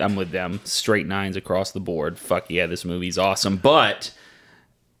 I'm with them. Straight 9s across the board. Fuck yeah, this movie's awesome. But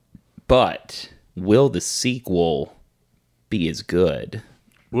will the sequel be as good?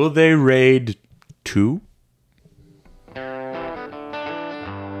 Will they raid 2?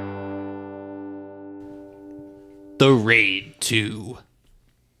 The Raid 2.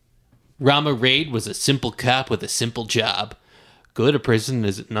 Rama Raid was a simple cop with a simple job. Go to prison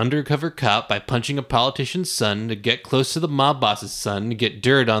as an undercover cop by punching a politician's son to get close to the mob boss's son to get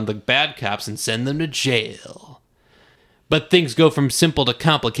dirt on the bad cops and send them to jail. But things go from simple to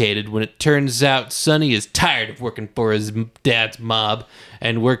complicated when it turns out Sonny is tired of working for his dad's mob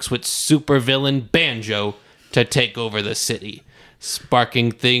and works with supervillain Banjo to take over the city,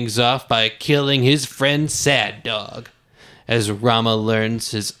 sparking things off by killing his friend Sad Dog. As Rama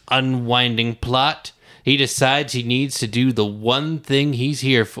learns his unwinding plot, he decides he needs to do the one thing he's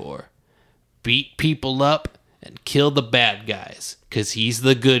here for: beat people up and kill the bad guys, 'cause he's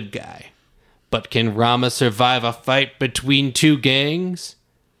the good guy. But can Rama survive a fight between two gangs?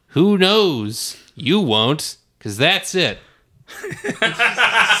 Who knows? You won't, 'cause that's it.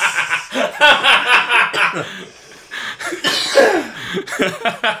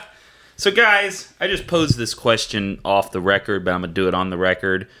 So, guys, I just posed this question off the record, but I'm going to do it on the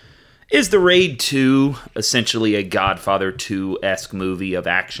record. Is The Raid 2 essentially a Godfather 2-esque movie of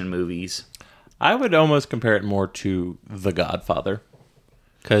action movies? I would almost compare it more to The Godfather.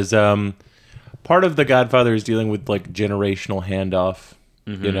 Because part of The Godfather is dealing with, generational handoff,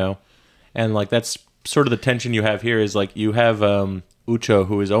 you know? And, that's sort of the tension you have here is, you have Ucho,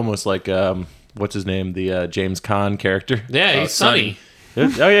 who is almost like, what's his name? The James Caan character. Yeah, he's Sonny. Oh,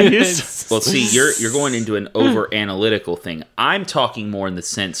 yeah, he is. Well, see, you're going into an over-analytical thing. I'm talking more in the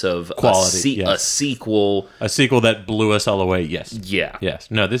sense of Quality, a yes. sequel. A sequel that blew us all away, yes. Yeah. Yes.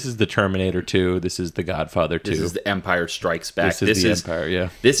 No, this is the Terminator 2. This is the Godfather 2. This is the Empire Strikes Back. This is the Empire, yeah.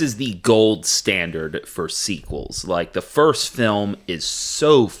 This is the gold standard for sequels. The first film is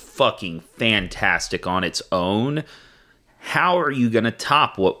so fucking fantastic on its own. How are you going to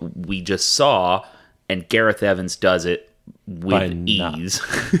top what we just saw? And Gareth Evans does it with ease.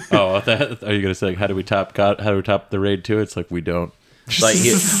 Oh, are you going to say, how do we top the Raid 2? It's we don't.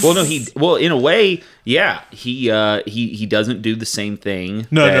 In a way, yeah, he doesn't do the same thing.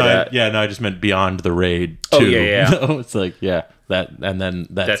 No, I just meant beyond the Raid 2. Oh, yeah. No, it's that, and then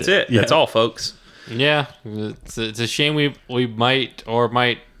that's it. Yeah. That's all, folks. Yeah, it's a shame we might or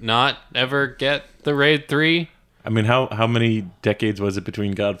might not ever get the Raid 3. I mean, how many decades was it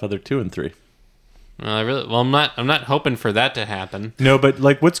between Godfather 2 and 3? I'm not hoping for that to happen. No, but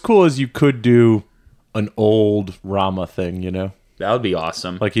what's cool is you could do an old Rama thing, you know? That would be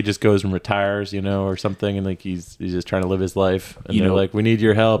awesome. He just goes and retires, you know, or something, and he's just trying to live his life. And You they're know- we need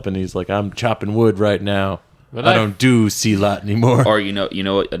your help, and he's I'm chopping wood right now. But I don't do C-Lot anymore. Or you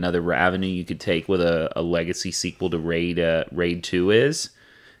know what another avenue you could take with a legacy sequel to Raid 2 is?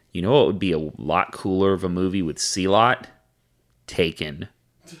 You know what would be a lot cooler of a movie with C-Lot? Taken.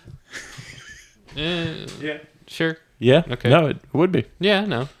 Yeah. Sure. Yeah. Okay. No, it would be. Yeah,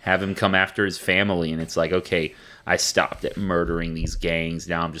 no. Have him come after his family, and it's like, okay, I stopped at murdering these gangs.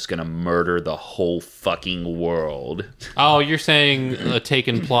 Now I'm just going to murder the whole fucking world. Oh, you're saying a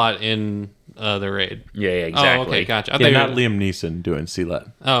Taken plot in the Raid. Yeah, exactly. Oh, okay, gotcha. I Yeah, thought not you were- Liam Neeson doing C-Lot.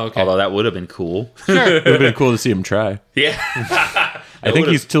 Oh, okay. Although that would have been cool. It would have been cool to see him try. Yeah. I think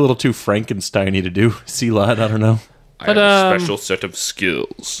he's too little too Frankenstein-y to do C-Lot. I don't know. But, I have a special set of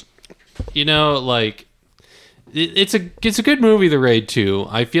skills. You know, like it's a good movie, The Raid 2.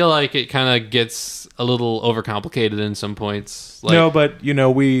 I feel like it kind of gets a little overcomplicated in some points. Like, No, but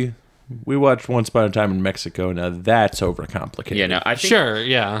we watched Once Upon a Time in Mexico. Now that's overcomplicated. Yeah, no, I think sure,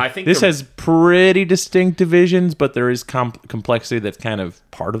 yeah. I think This the- has pretty distinct divisions, but there is complexity that's kind of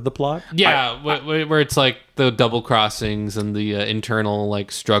part of the plot. Yeah, where it's like the double crossings and the internal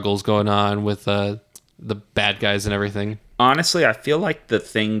like struggles going on with the bad guys and everything. honestly, I feel like the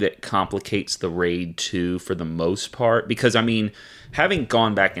thing that complicates the Raid 2 for the most part, because I mean, having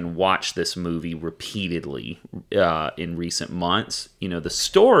gone back and watched this movie repeatedly in recent months, you know, the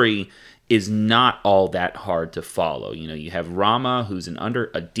story is not all that hard to follow. You know, you have Rama, who's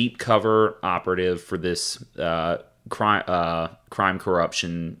a deep cover operative for this crime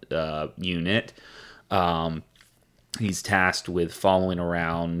corruption unit. He's tasked with following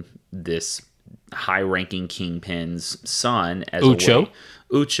around this high-ranking kingpin's son as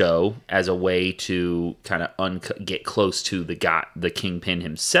Ucho as a way to kind of get close to the kingpin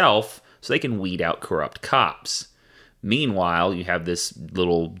himself, so they can weed out corrupt cops. Meanwhile, you have this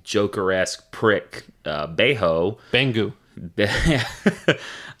little Joker-esque prick, Beho. Bangu.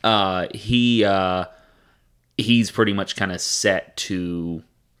 He's pretty much kind of set to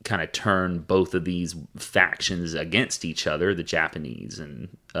kind of turn both of these factions against each other, the Japanese and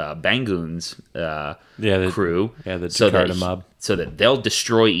Bangun's crew. Yeah, the Jakarta mob. So that they'll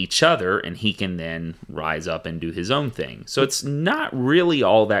destroy each other and he can then rise up and do his own thing. So it's not really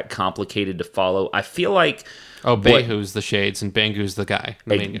all that complicated to follow. I feel like... Oh, Behu's the shades and Bangu's the guy.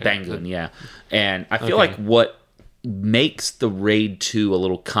 The main guy. Bangun, yeah. And I feel like what makes the Raid 2 a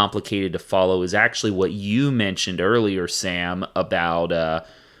little complicated to follow is actually what you mentioned earlier, Sam, about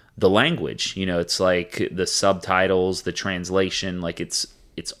the language. You know, it's like the subtitles, the translation, like it's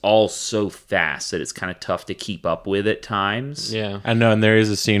all so fast that it's kind of tough to keep up with at times. Yeah. I know, and there is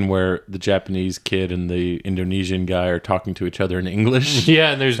a scene where the Japanese kid and the Indonesian guy are talking to each other in English.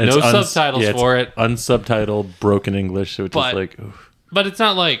 Yeah, and there's no subtitles for it. Unsubtitled, broken English, so it's just But- like... oof. But it's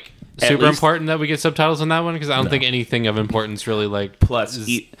not like super important that we get subtitles on that one because I don't think anything of importance really like Plus,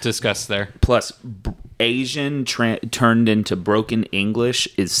 is discussed there. Plus, Asian turned into broken English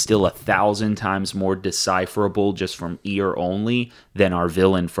is still 1,000 times more decipherable just from ear only than our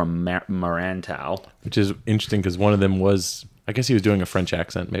villain from Marantau. Which is interesting because one of them was... I guess he was doing a French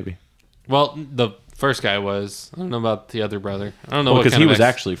accent, maybe. Well, the first guy was. I don't know about the other brother. I don't know Well, what because kind he of was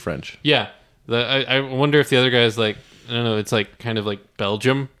actually French. Yeah. I wonder if the other guy is like, I don't know, it's like kind of like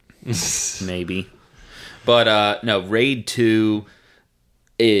Belgium. Maybe. But no, Raid 2,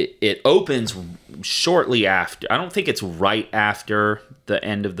 it opens shortly after. I don't think it's right after the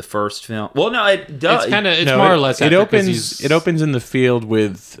end of the first film. Well, no, it does. It's No, more or less It after 'cause opens. It opens in the field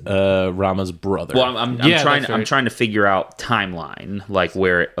with Rama's brother. Well, I'm Yeah, trying. that's I'm right. trying to figure out timeline, like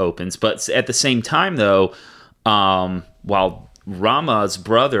where it opens. But at the same time, though, while Rama's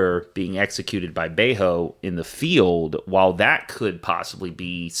brother being executed by Beho in the field, while that could possibly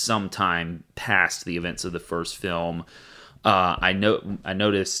be sometime past the events of the first film, I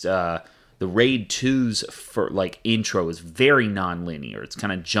noticed the Raid 2's intro is very non-linear. It's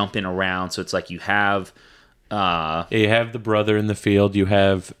kind of jumping around, so it's like you have. You have the brother in the field. You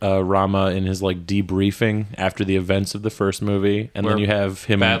have Rama in his like debriefing after the events of the first movie, and Where then you have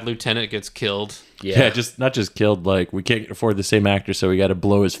him. Bad lieutenant gets killed. Yeah, just not just killed. Like we can't afford the same actor, so we got to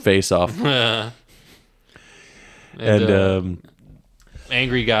blow his face off. and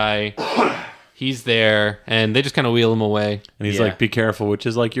Angry guy, he's there, and they just kind of wheel him away. and he's Yeah. like, "Be careful," which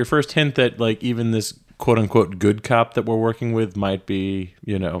is like your first hint that like even this quote unquote good cop that we're working with might be,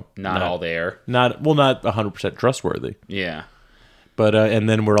 you know, Not all there. not 100% trustworthy. Yeah. But and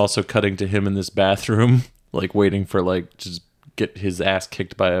then we're also cutting to him in this bathroom, like waiting for like just get his ass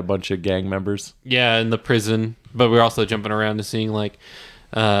kicked by a bunch of gang members. Yeah, in the prison. But we're also jumping around to seeing like,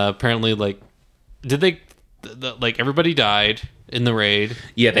 apparently like, did they, like everybody died in the raid?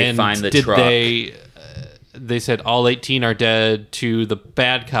 Yeah, they and find the did truck. They, they said all 18 are dead to the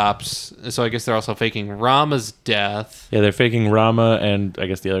bad cops. So I guess they're also faking Rama's death. Yeah, they're faking Rama and I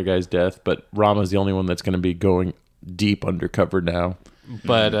guess the other guy's death, but Rama's the only one that's going to be going deep undercover now.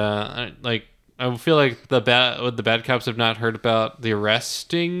 But I feel like the bad cops have not heard about the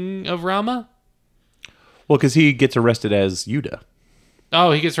arresting of Rama. Well, because he gets arrested as Yuda.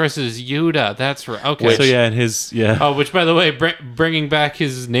 Oh, he gets arrested as Yuda. That's right. Okay. So yeah, and his Oh, which by the way, bringing back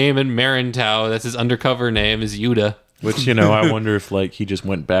his name in Marantau, that's his undercover name, is Yuda. which I wonder if like he just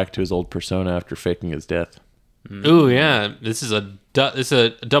went back to his old persona after faking his death. Ooh, yeah. This is a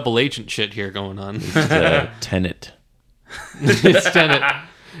double agent shit here going on. Tenet. It's Tenet.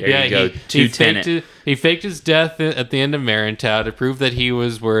 There you go. He Tenet. he faked his death at the end of Marantau to prove that he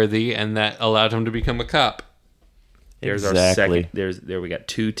was worthy, and that allowed him to become a cop. There's Exactly. our second. There we got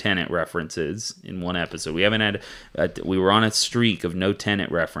 2 Tenet references in one episode. We haven't had. We were on a streak of no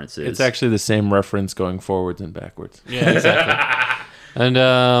Tenet references. It's actually the same reference going forwards and backwards. Yeah, exactly.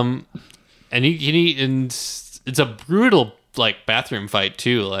 and it's a brutal like bathroom fight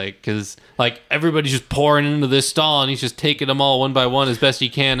too, like because like everybody's just pouring into this stall and he's just taking them all one by one as best he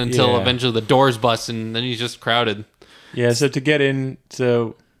can until Yeah. eventually the doors bust and then he's just crowded. Yeah, so to get into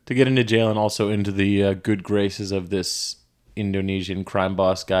jail and also into the good graces of this Indonesian crime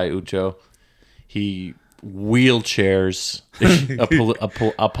boss guy Ucho, he wheelchairs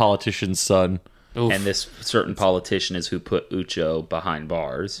a politician's son. Oof. And this certain politician is who put Ucho behind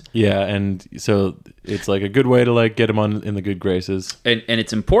bars. Yeah, and so it's like a good way to like get him in the good graces. And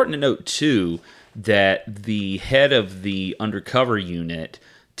it's important to note too that the head of the undercover unit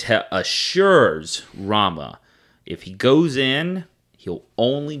assures Rama if he goes in, he'll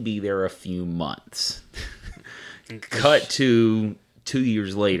only be there a few months. Cut to 2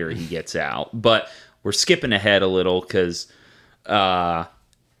 years later, he gets out. But we're skipping ahead a little because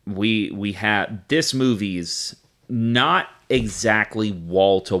we had this movie's not exactly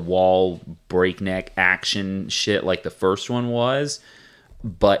wall-to-wall breakneck action shit like the first one was,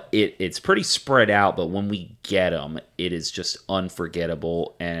 but it's pretty spread out. But when we get them, it is just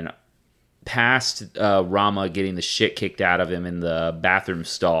unforgettable. And past Rama getting the shit kicked out of him in the bathroom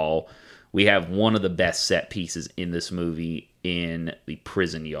stall, we have one of the best set pieces in this movie in the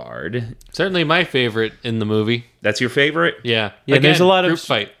prison yard. Certainly my favorite in the movie. That's your favorite? Yeah. Yeah, Again, there's a lot group of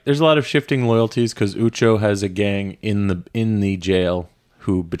fight. There's a lot of shifting loyalties because Ucho has a gang in the jail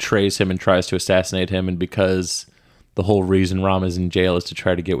who betrays him and tries to assassinate him, and because the whole reason Rama's in jail is to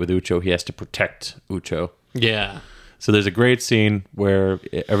try to get with Ucho, he has to protect Ucho. Yeah. So there's a great scene where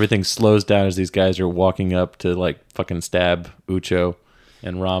everything slows down as these guys are walking up to like fucking stab Ucho,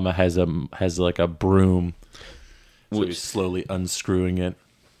 and Rama has like a broom, so he's slowly unscrewing it.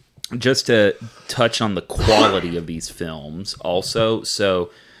 Just to touch on the quality of these films also, so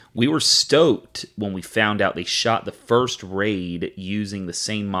we were stoked when we found out they shot the first Raid using the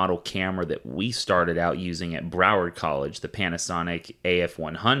same model camera that we started out using at Broward College, the Panasonic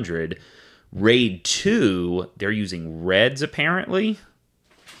AF100. Raid 2, they're using Reds apparently.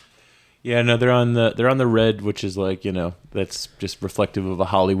 Yeah, no, they're on the Red, which is like, that's just reflective of a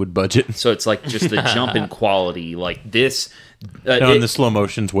Hollywood budget. So it's like just the jump in quality, like this. And the slow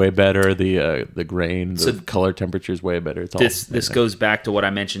motion's way better. The grain, the color temperature's way better. It's all this goes back to what I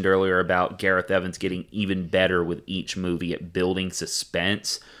mentioned earlier about Gareth Evans getting even better with each movie at building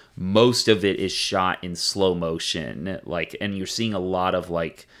suspense. Most of it is shot in slow motion, and you're seeing a lot of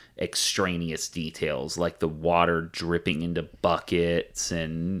extraneous details, like the water dripping into buckets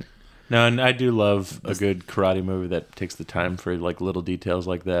and. No, and I do love a good karate movie that takes the time for little details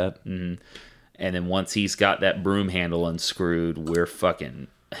like that. Mm-hmm. And then once he's got that broom handle unscrewed, we're fucking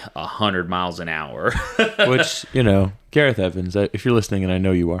 100 miles an hour. Which, Gareth Evans, if you're listening, and I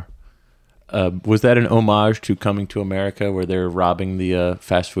know you are, was that an homage to Coming to America, where they're robbing the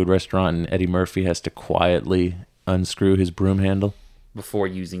fast food restaurant and Eddie Murphy has to quietly unscrew his broom handle? Before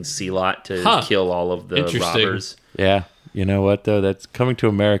using C-Lot to kill all of the robbers. Yeah. You know what, though? That's Coming to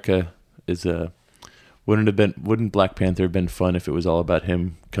America is wouldn't Black Panther have been fun if it was all about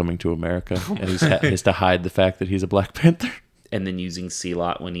him coming to America and he has to hide the fact that he's a Black Panther and then using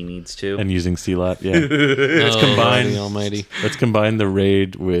C-Lot when he needs to and using C-Lot. Yeah, let's combine the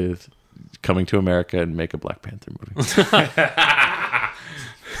Raid with Coming to America and make a Black Panther movie.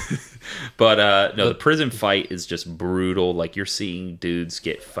 But no, the prison fight is just brutal. You're seeing dudes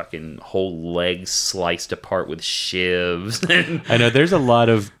get fucking whole legs sliced apart with shivs. I know there's a lot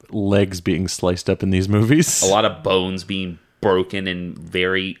of legs being sliced up in these movies. A lot of bones being broken in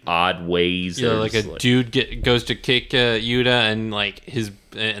very odd ways. Yeah, dude goes to kick Yuta and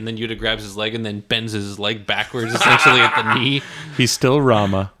and then Yuta grabs his leg and then bends his leg backwards essentially at the knee. He's still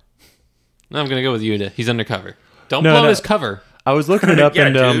Rama. I'm gonna go with you. He's undercover. Don't No, blow no. his cover. I was looking it up, Yeah,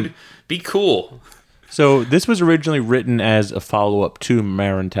 and dude. Be cool. so this was originally written as a follow-up to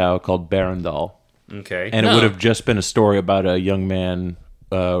Marantau called Barandal, Okay. and it No. would have just been a story about a young man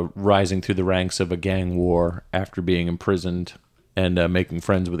rising through the ranks of a gang war after being imprisoned and making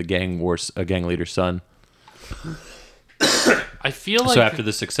friends with a gang leader's son. I feel like So after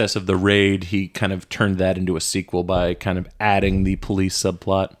the success of The Raid, he kind of turned that into a sequel by kind of adding the police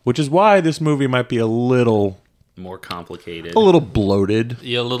subplot, which is why this movie might be a little More complicated. bloated.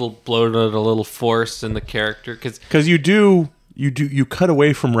 a little bloated, a little forced in the character Because you cut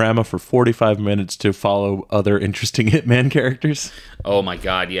away from Rama for 45 minutes to follow other interesting Hitman characters. Oh my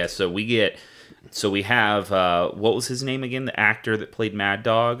god, yeah. So we have what was his name again? The actor that played Mad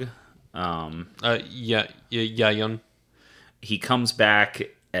Dog. Yayon. He comes back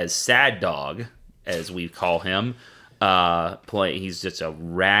as Sad Dog, as we call him. He's just a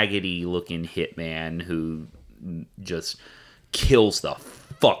raggedy looking hitman who just kills the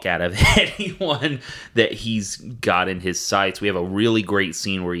fuck out of anyone that he's got in his sights. We have a really great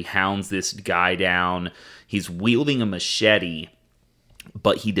scene where he hounds this guy down. He's wielding a machete,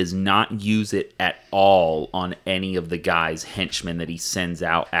 but he does not use it at all on any of the guy's henchmen that he sends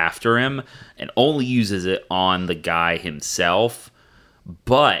out after him, and only uses it on the guy himself.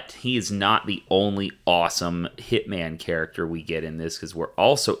 But he is not the only awesome Hitman character we get in this, because we're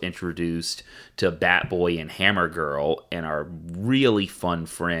also introduced to Batboy and Hammer Girl and our really fun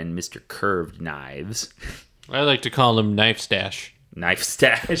friend, Mr. Curved Knives. I like to call him Knife Stash. Knife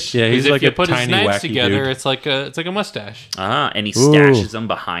Stash. Yeah, he's Because if like you a put his tiny knives wacky together, dude. it's like a mustache. And he Ooh. stashes them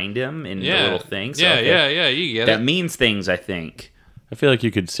behind him in Yeah, the little things. Yeah, Okay. yeah. You get That it. means things, I think. I feel like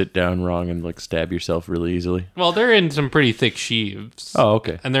you could sit down wrong and like stab yourself really easily. Well, they're in some pretty thick sheaves. Oh,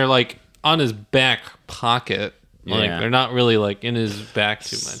 okay. And they're like on his back pocket. Like Yeah. they're not really like in his back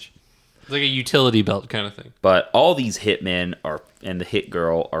too much. It's like a utility belt kind of thing. But all these hitmen and the hit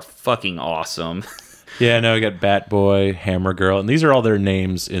girl are fucking awesome. Yeah, no, we got Batboy, Hammer Girl, and these are all their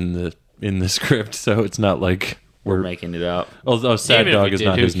names in the script, so it's not like We're making it up. although Sad Even if Dog we is did,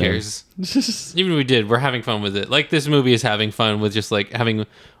 not who his cares? name. Even if we did, we're having fun with it. Like this movie is having fun with just like having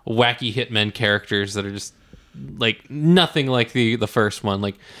wacky hitmen characters that are just like nothing like the first one.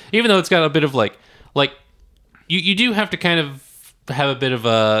 Like even though it's got a bit of like you do have to kind of have a bit of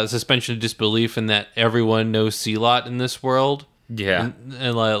a suspension of disbelief in that everyone knows C-Lot in this world. Yeah.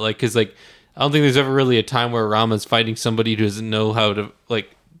 And like because like I don't think there's ever really a time where Rama's fighting somebody who doesn't know how to like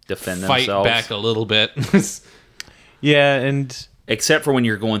Defend fight themselves. back a little bit. Yeah, and Except for when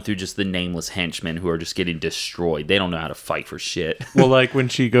you're going through just the nameless henchmen who are just getting destroyed. They don't know how to fight for shit. well, like when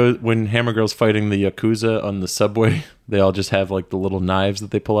Hammer Girl's fighting the Yakuza on the subway, they all just have like the little knives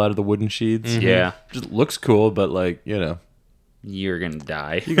that they pull out of the wooden sheaths. Yeah. Just looks cool, but like, you know, You're going to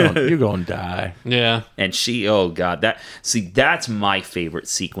die. you're gonna die. Yeah. And oh god, that's my favorite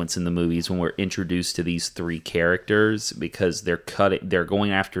sequence in the movies, when we're introduced to these three characters, because they're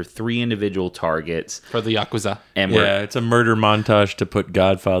going after three individual targets, For the Yakuza. and Yeah, it's a murder montage to put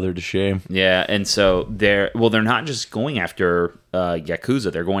Godfather to shame. and so they're not just going after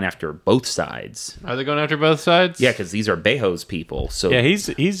Yakuza, they're going after both sides. Are they going after both sides? Yeah, because these are Bejo's people. So Yeah,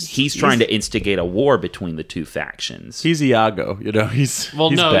 he's trying to instigate a war between the two factions. He's Iago, you know. He's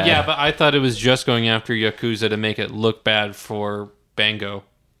Well, no, bad. yeah, but I thought it was just going after Yakuza to make it look bad for Bango.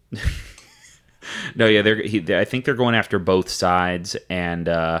 No, yeah, I think they're going after both sides, and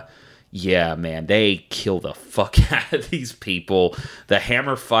yeah, man, they kill the fuck out of these people. The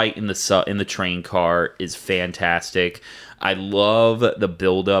hammer fight in the train car is fantastic. I love the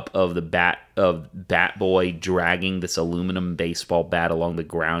buildup of Batboy dragging this aluminum baseball bat along the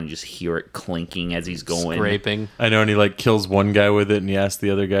ground. You just hear it clinking as he's going. Scraping. I know, and he like kills one guy with it, and he asks the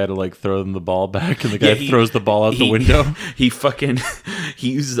other guy to like throw them the ball back, and the guy Yeah, he- throws the ball out the window. He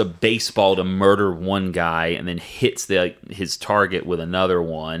uses a baseball to murder one guy and then hits his target with another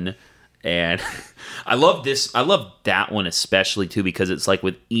one. And I love that one especially too, because it's like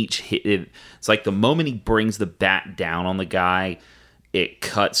with each hit, it's like the moment he brings the bat down on the guy, it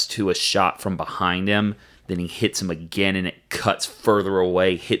cuts to a shot from behind him. Then he hits him again, and it cuts further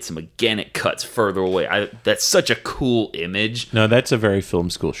away. Hits him again, it cuts further away. That's such a cool image. No, that's a very film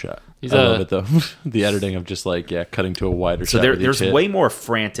school shot. He's I love it though. The editing of just like cutting to a wider So shot. with each there's hit. way more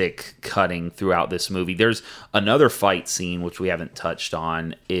frantic cutting throughout this movie. There's another fight scene which we haven't touched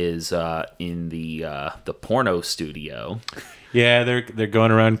on, is in the porno studio. Yeah, they're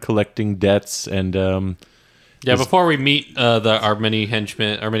going around collecting debts, and Yeah, before we meet our many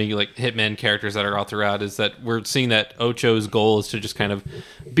henchmen, our many like hitman characters that are all throughout, is that we're seeing that Ocho's goal is to just kind of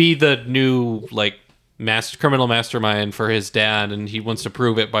be the new like criminal mastermind for his dad, and he wants to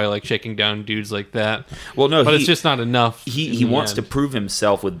prove it by like shaking down dudes like that. Well, no, but it's just not enough. He wants to prove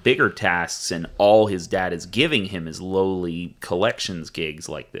himself with bigger tasks, and all his dad is giving him is lowly collections gigs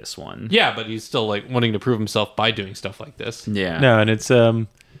like this one. Yeah, but he's still like wanting to prove himself by doing stuff like this. Yeah. No, and it's got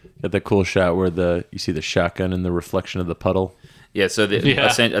the cool shot where you see the shotgun in the reflection of the puddle. Yeah, so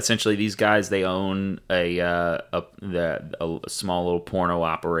essentially these guys, they own a small little porno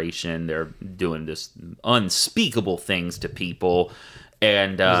operation. They're doing just unspeakable things to people,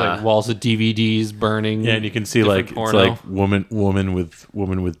 and There's like walls of DVDs burning. Yeah, and you can see different like porno. it's like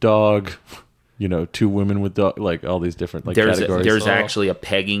woman with dog, two women with dog, like all these different like categories. There's actually a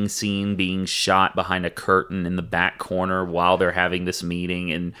pegging scene being shot behind a curtain in the back corner while they're having this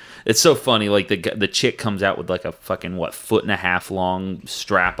meeting, and it's so funny. Like the chick comes out with like a fucking 1.5 foot long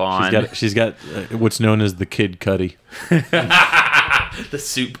strap on. She's got what's known as the Kid Cudi. The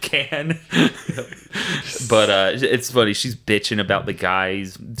soup can. But it's funny. She's bitching about the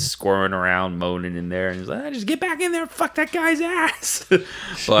guys squirming around, moaning in there, and he's like, just get back in there and fuck that guy's ass.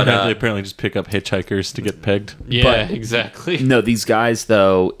 But they apparently just pick up hitchhikers to get pegged. Yeah, exactly. No, these guys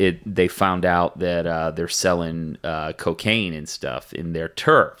though, they found out that they're selling cocaine and stuff in their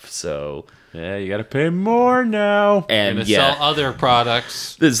turf. So Yeah, you got to pay more now. and Gonna yeah, sell other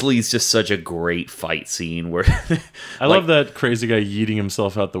products. this leads to such a great fight scene where I love that crazy guy yeeting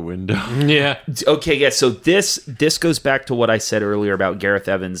himself out the window. Yeah. Okay, yeah. So this goes back to what I said earlier about Gareth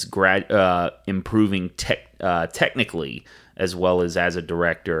Evans improving technically as well as a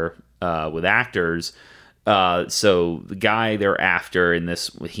director with actors. So the guy they're after in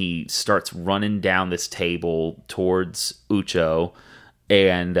this, he starts running down this table towards Ucho,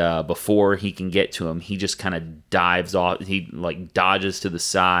 and before he can get to him, he just kind of dives off. He like dodges to the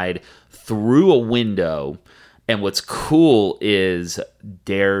side through a window. And what's cool is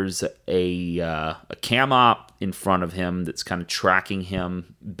there's a cam op in front of him that's kind of tracking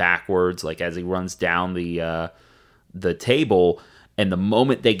him backwards, like as he runs down the table. And the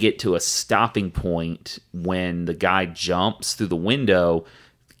moment they get to a stopping point, when the guy jumps through the window,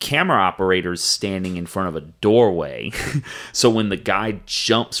 the camera operator's standing in front of a doorway. So when the guy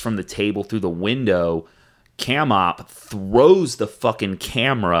jumps from the table through the window, cam op throws the fucking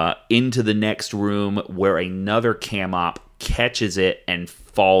camera into the next room where another cam op catches it and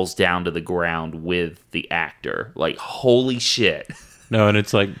falls down to the ground with the actor. Like, holy shit. No, and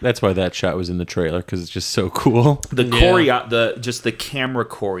it's like that's why that shot was in the trailer, because it's just so cool. The the camera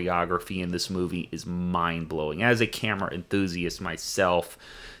choreography in this movie is mind blowing. As a camera enthusiast myself,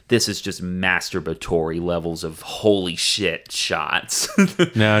 this is just masturbatory levels of holy shit shots.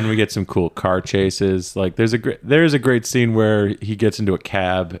 Now, and we get some cool car chases. Like there is a great scene where he gets into a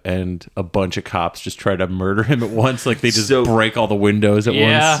cab and a bunch of cops just try to murder him at once. Like they just break all the windows at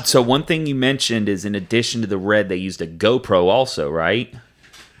once. So one thing you mentioned is, in addition to the red, they used a GoPro also, right?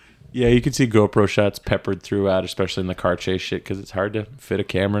 Yeah, you can see GoPro shots peppered throughout, especially in the car chase shit, because it's hard to fit a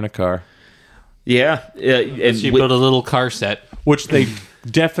camera in a car. Yeah, and She built a little car set. Which they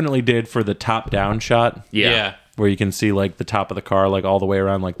definitely did for the top-down shot. Yeah. Where you can see like the top of the car, like all the way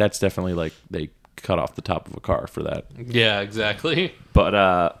around. Like that's definitely like they cut off the top of a car for that. Yeah, exactly. But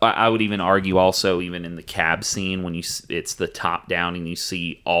I would even argue also, even in the cab scene, when it's the top down and you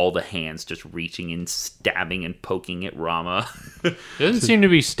see all the hands just reaching and stabbing and poking at Rama. It doesn't seem to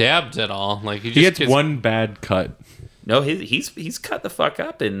be stabbed at all. Like He gets one bad cut. No, he's cut the fuck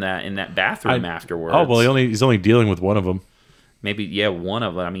up in that bathroom afterwards. Oh well, he's only dealing with one of them. Maybe one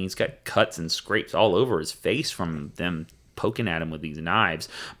of them. I mean, he's got cuts and scrapes all over his face from them poking at him with these knives.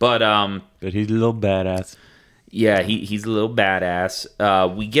 But he's a little badass. Yeah, he's a little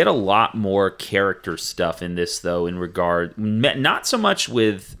badass. We get a lot more character stuff in this, though, in regard, not so much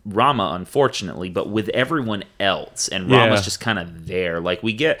with Rama, unfortunately, but with everyone else. And Rama's just kind of there. Like,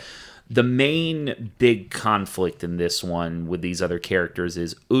 we get the main big conflict in this one with these other characters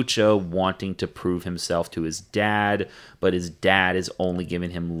is Ucho wanting to prove himself to his dad, but his dad is only giving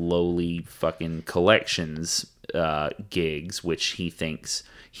him lowly fucking collections gigs, which he thinks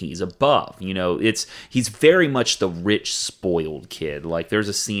he's above. You know, he's very much the rich, spoiled kid. Like, there's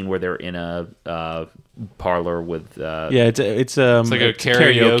a scene where they're in a parlor with it's like a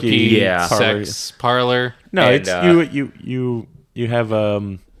karaoke sex parlor. No, and, it's you have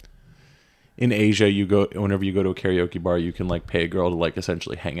in Asia, whenever you go to a karaoke bar, you can like pay a girl to like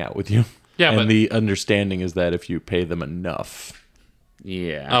essentially hang out with you. Yeah, and but the understanding is that if you pay them enough.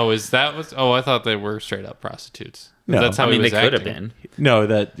 Yeah. Oh, is that what? Oh, I thought they were straight up prostitutes. No, that's how I mean, he they was could have acting. been. No,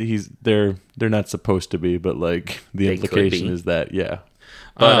 that they're not supposed to be, but like the They implication could be. is that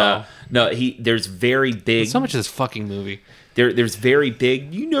But no, there's very big. So much of this fucking movie. there's very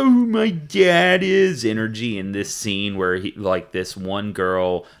big, you know who my dad is energy in this scene where he, like, this one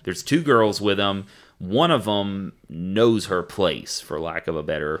girl, there's two girls with him. One of them knows her place, for lack of a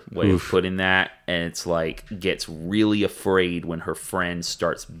better way of putting that, and it's like gets really afraid when her friend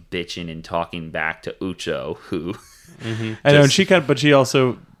starts bitching and talking back to Ucho, who I know, and but she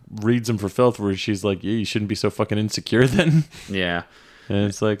also reads him for filth, where she's like, "Yeah, you shouldn't be so fucking insecure then." yeah. And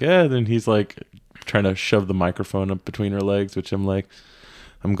it's like, then he's like trying to shove the microphone up between her legs, which I'm like,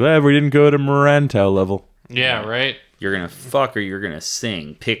 I'm glad we didn't go to Morantau level. Yeah, right. You're gonna fuck or you're gonna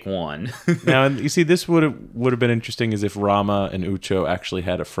sing. Pick one. Now, and you see, this would have been interesting is if Rama and Ucho actually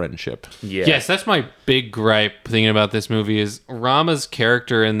had a friendship. Yeah. Yes, that's my big gripe thinking about this movie is Rama's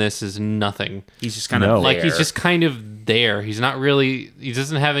character in this is nothing. He's just kind of No. there. Like, he's just kind of there. He's not really... He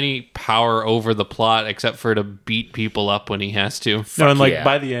doesn't have any power over the plot except for to beat people up when he has to. No, and like yeah.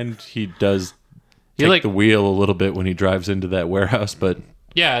 by the end, he does He, take like- the wheel a little bit when he drives into that warehouse, but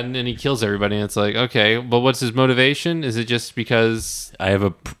Yeah, and then he kills everybody, and it's like, okay, but what's his motivation? Is it just because I have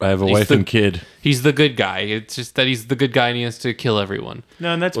a wife the- and kid. he's the good guy? It's just that he's the good guy and he has to kill everyone.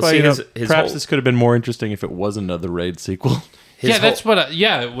 No, and that's Well, why see, you know, his perhaps whole- this could have been more interesting if it was another Raid sequel. Yeah, that's what.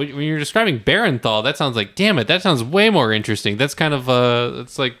 When you're describing Barenthal, that sounds like, damn it, that sounds way more interesting. That's kind of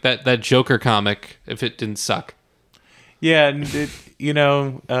it's like that Joker comic if it didn't suck. Yeah,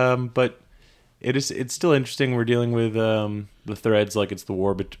 and but it's still interesting. We're dealing with the threads like it's the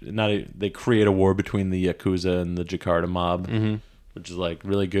war, but they create a war between the Yakuza and the Jakarta mob, which is like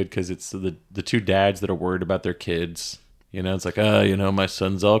really good because it's the two dads that are worried about their kids. You know, it's like, my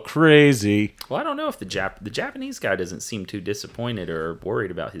son's all crazy. Well, I don't know if the Japanese guy doesn't seem too disappointed or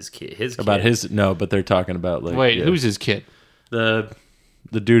worried about his kid. But they're talking about like Wait, who's his kid? the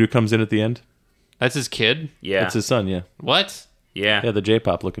dude who comes in at the end? That's his kid? Yeah. That's his son. Yeah, What? Yeah. the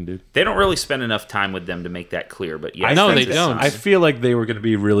J-pop looking dude. They don't really spend enough time with them to make that clear, but yeah. know that's they his don't. son. I feel like they were going to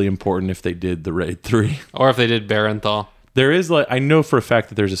be really important if they did the Raid 3. Or if they did Barenthal. There is I know for a fact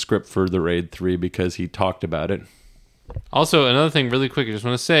that there's a script for the Raid 3 because he talked about it. Also, another thing really quick, I just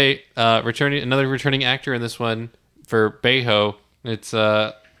want to say, another returning actor in this one for Beho, it's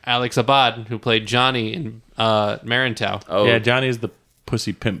Alex Abad, who played Johnny in Marantau. Oh, Yeah, Johnny is the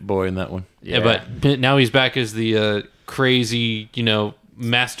pussy pimp boy in that one. Yeah, but now he's back as the crazy,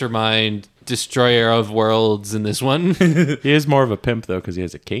 mastermind destroyer of worlds in this one. He is more of a pimp though because he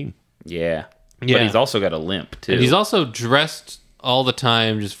has a cane. yeah. Yeah. But he's also got a limp, too. And he's also dressed all the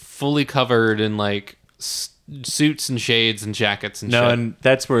time, just fully covered in like suits and shades and jackets and No, shit. and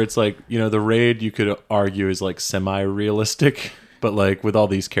that's where it's like, the Raid you could argue is like semi-realistic, but like with all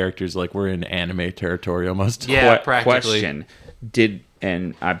these characters, like we're in anime territory almost. Yeah, practically. Question.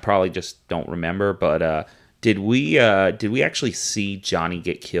 And I probably just don't remember, but did we actually see Johnny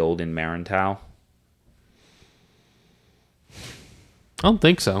get killed in Marantau? I don't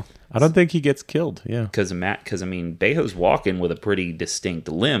think so. I don't think he gets killed. Yeah. Because Beho's walking with a pretty distinct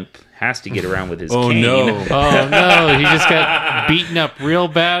limp, has to get around with his Oh, cane. no. Oh no, he just got beaten up real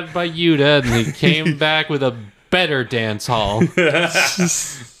bad by Yuta, and he came back with a better dance hall.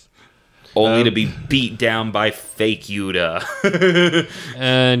 Only to be beat down by fake Yuta.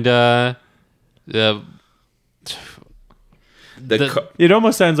 And It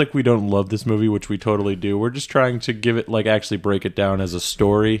almost sounds like we don't love this movie, which we totally do. We're just trying to give it actually break it down as a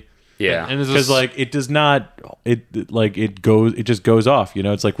story. yeah. and there's Because it does not it just goes off.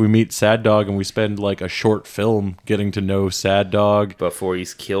 It's like we meet Sad Dog and we spend like a short film getting to know Sad Dog. Before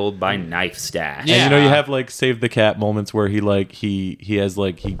he's killed by Knife Stash. Yeah. And you have like Save the Cat moments where he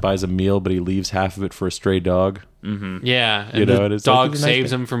buys a meal but he leaves half of it for a stray dog. yeah, and You know, the and it's like, dog it's a nice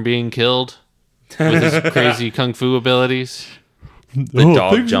saves thing. him from being killed with his crazy kung fu abilities. The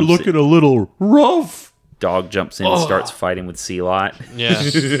dog things are jumps looking a little rough. Dog jumps in and starts fighting with C-Lot. Yeah,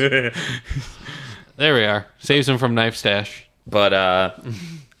 there we are. Saves him from Knife Stash. But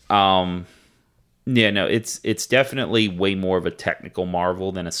it's definitely way more of a technical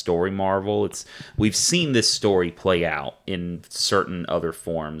marvel than a story marvel. We've seen this story play out in certain other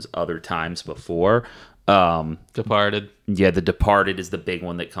forms other times before. Departed. Yeah, The Departed is the big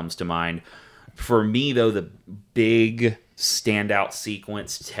one that comes to mind. For me, though, the big standout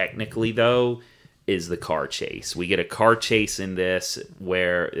sequence, technically, though, is the car chase. We get a car chase in this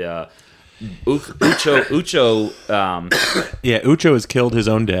where Ucho, Yeah, Ucho has killed his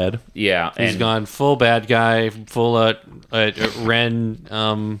own dad. yeah, He's and gone full bad guy, full Ren,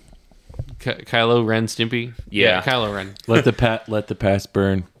 Kylo Ren Stimpy. Yeah. Kylo Ren. Let the past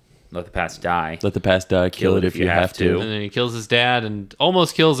burn. let the past die. Let the past die. Kill it if you have to. And then he kills his dad and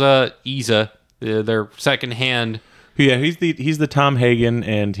almost kills Iza, their second hand, Yeah, he's the Tom Hagen,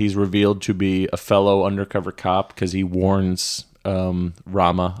 and he's revealed to be a fellow undercover cop because he warns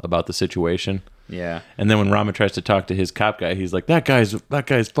Rama about the situation. Yeah. And then when Rama tries to talk to his cop guy, he's like, that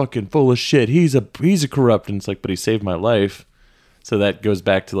guy's fucking full of shit. He's a corrupt. And it's like, but he saved my life. So that goes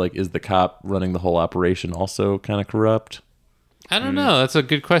back to like, is the cop running the whole operation also kind of corrupt? I don't know. That's a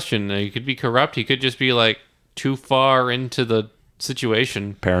good question. He could be corrupt. He could just be like too far into the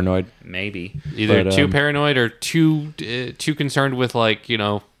situation. Paranoid. Maybe. Either But, too paranoid or too concerned with like,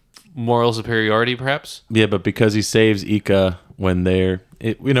 moral superiority perhaps. Yeah, but because he saves Ika when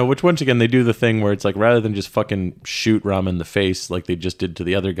which once again, they do the thing where it's like, rather than just fucking shoot Rama in the face like they just did to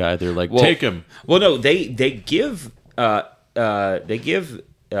the other guy, they're like, take him. Well, no, they give Ucho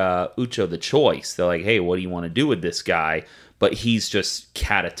the choice. They're like, hey, what do you want to do with this guy? But he's just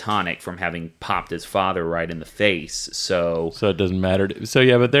catatonic from having popped his father right in the face. So it doesn't matter. So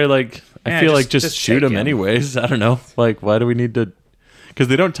yeah, but they're like, I Yeah, feel just- like just just shoot take him him. anyways. I don't know. Like, why do we need to? Because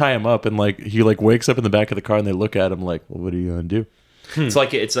they don't tie him up, and like he like wakes up in the back of the car, and they look at him like, well, what are you gonna do? it's like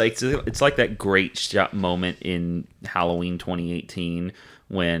that great shot moment in Halloween 2018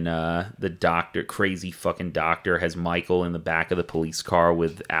 when the crazy fucking doctor, has Michael in the back of the police car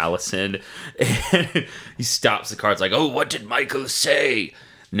with Allison, and he stops the car. It's like, oh, what did Michael say?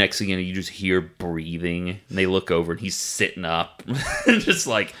 Next thing you know, you just hear breathing, and they look over, and he's sitting up, just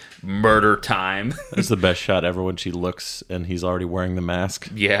like murder time. That's the best shot ever when she looks and he's already wearing the mask.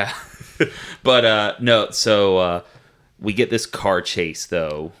 Yeah, but no. So we get this car chase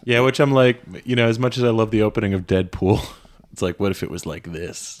though. Yeah, which I'm like, as much as I love the opening of Deadpool, it's like, what if it was like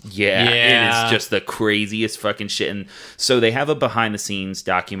this? Yeah, Yeah. it is just the craziest fucking shit. And so they have a behind the scenes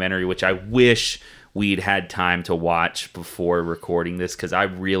documentary, which I wish we'd had time to watch before recording this, because I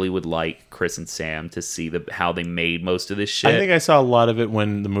really would like Chris and Sam to see how they made most of this shit. I think I saw a lot of it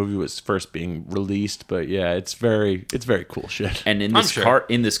when the movie was first being released, but yeah, it's very cool shit. And in I'm this sure.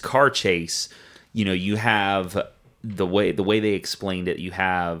 car chase, you have the way they explained it. You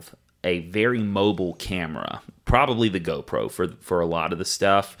have a very mobile camera, probably the GoPro for a lot of the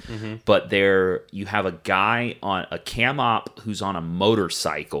stuff. Mm-hmm. But you have a guy on a cam op who's on a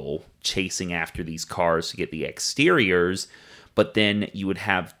motorcycle chasing after these cars to get the exteriors. But then you would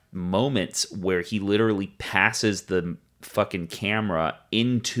have moments where he literally passes the fucking camera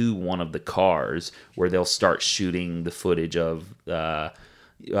into one of the cars, where they'll start shooting the footage of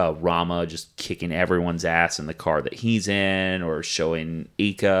Rama just kicking everyone's ass in the car that he's in, or showing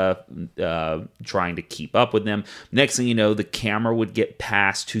Ika trying to keep up with them. Next thing you know, the camera would get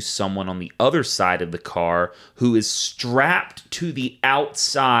passed to someone on the other side of the car who is strapped to the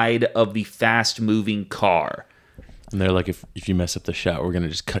outside of the fast-moving car, And they're like, if you mess up the shot, we're gonna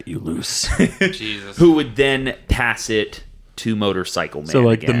just cut you loose. Jesus. who would then pass it to Motorcycle Man. So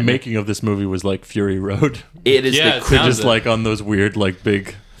like again. the making of this movie was like Fury Road. It is Yeah, the it They're sounds just it. like on those weird like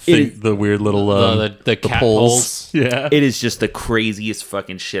big It- the weird little the cat poles. Yeah. It is just the craziest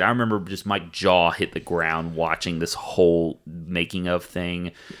fucking shit. I remember just my jaw hit the ground watching this whole making of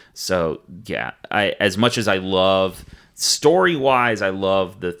thing. So yeah, as much as I love story wise, I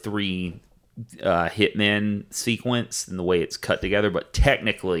love the three hitmen sequence and the way it's cut together. But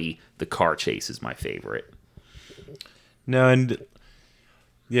technically, the car chase is my favorite. No, and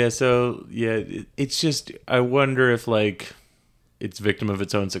yeah, so yeah, it's just I wonder if like it's victim of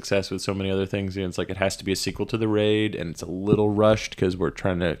its own success with so many other things. It's like it has to be a sequel to The Raid, and it's a little rushed because we're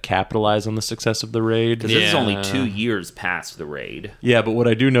trying to capitalize on the success of The Raid. Because this is Yeah. only 2 years past the raid. Yeah, but what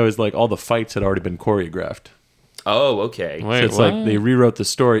I do know is like all the fights had already been choreographed. Oh, okay. Wait, So it's what? like they rewrote the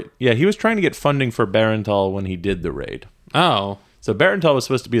story. Yeah, he was trying to get funding for Barenthal when he did The Raid. Oh. So Barenthal was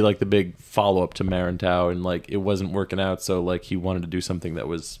supposed to be like the big follow-up to Marenthal, and like it wasn't working out, so like he wanted to do something that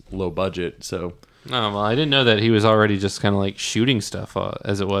was low budget. So Oh, well, I didn't know that he was already just kind of like shooting stuff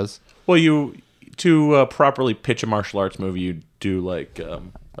as it was. well, to properly pitch a martial arts movie, you do like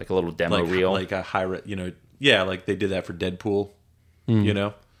Like a little demo reel. like a yeah, like they did that for Deadpool,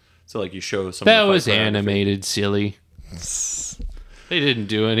 So like you show some. That of the was fight choreography. animated, silly. They didn't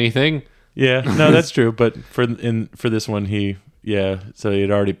do anything. Yeah, no, that's true. But for this one, so he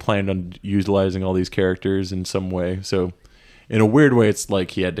had already planned on utilizing all these characters in some way. So in a weird way, it's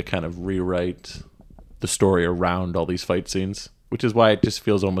like he had to kind of rewrite the story around all these fight scenes, which is why it just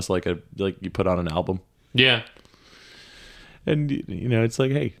feels almost like you put on an album. Yeah. And it's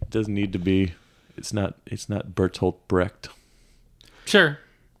like, hey, it doesn't need to be. It's not Bertolt Brecht. Sure.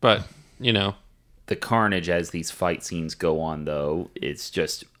 But, The carnage as these fight scenes go on, though, it's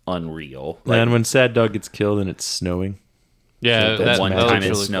just unreal. And when Sad Dog gets killed and it's snowing. yeah, the that, one that time looks it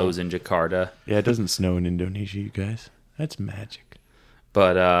really snows in Jakarta. Yeah, it doesn't snow in Indonesia, you guys. That's magic.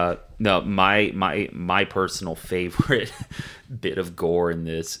 But no, my personal favorite bit of gore in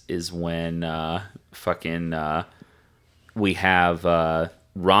this is when we have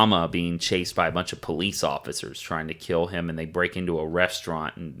Rama being chased by a bunch of police officers trying to kill him, and they break into a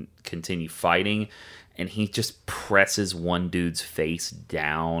restaurant and continue fighting, and he just presses one dude's face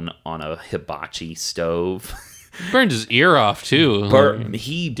down on a hibachi stove. Burned his ear off too.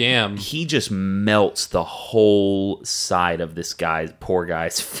 He just melts the whole side of this poor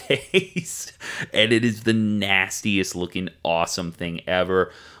guy's face, and it is the nastiest looking awesome thing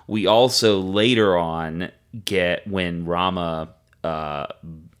ever. We also later on get when Rama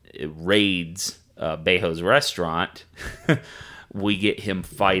raids Bejo's restaurant. We get him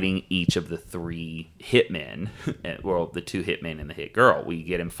fighting each of the 3 hitmen, well, the 2 hitmen and the hit girl. We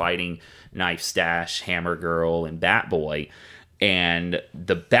get him fighting Knife Stash, Hammer Girl, and Bat Boy. And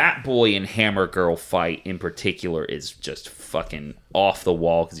the Bat Boy and Hammer Girl fight in particular is just fucking off the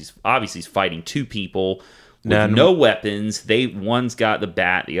wall because he's fighting 2 people with no weapons. One's got the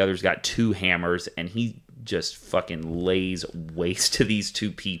bat, the other's got 2 hammers, and he just fucking lays waste to these 2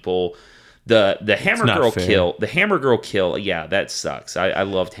 people. The Hammer Girl kill, yeah, that sucks. I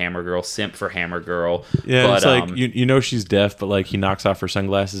loved Hammer Girl, simp for Hammer Girl. Yeah, but, it's like you know she's deaf, but like he knocks off her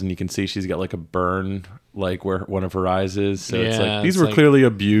sunglasses and you can see she's got like a burn like where one of her eyes is. So it's like these were clearly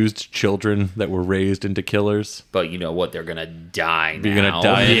abused children that were raised into killers. But you know what? They're gonna die now. You're gonna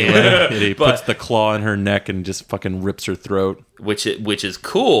die anyway. And he puts the claw in her neck and just fucking rips her throat, which is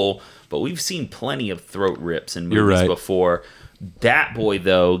cool. But we've seen plenty of throat rips in movies before. Bat Boy,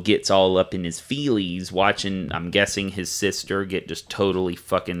 though, gets all up in his feelies watching, I'm guessing, his sister get just totally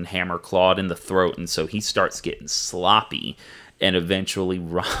fucking hammer clawed in the throat, and so he starts getting sloppy, and eventually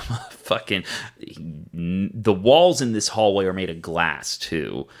Rama fucking... The walls in this hallway are made of glass,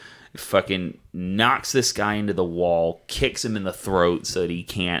 too. Fucking knocks this guy into the wall, kicks him in the throat so that he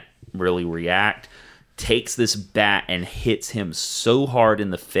can't really react, takes this bat and hits him so hard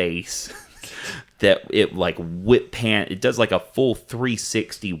in the face... that it like it does like a full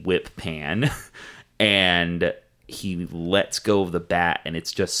 360 whip pan, and he lets go of the bat and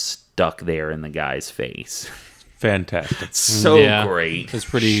it's just stuck there in the guy's face. Fantastic. So great. It's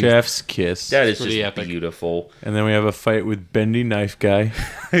pretty chef's kiss. That is pretty just epic. Beautiful. And then we have a fight with Bendy Knife Guy,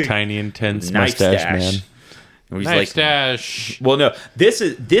 Tiny Intense Knife Mustache Stash. Man. He's Knife like, Stash. well, no, this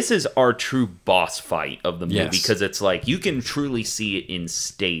is our true boss fight of the movie, Yes. because it's like you can truly see it in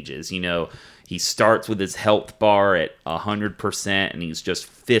stages. You know, he starts with his health bar at 100%, and he's just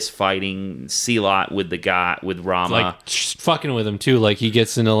fist fighting Sealot with the guy with Rama, Like just fucking with him too. Like he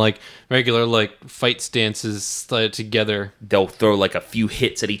gets into like regular like fight stances together. They'll throw like a few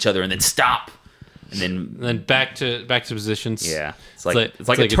hits at each other and then stop, and then back to positions. yeah, it's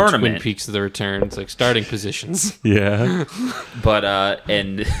like a tournament. Twin Peaks of the Return. It's like starting positions. Yeah. But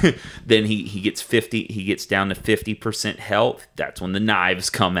and then he gets 50. He gets down to 50% health. That's when the knives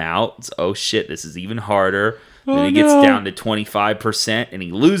come out. It's, oh shit, this is even harder. Then he gets down to 25%, and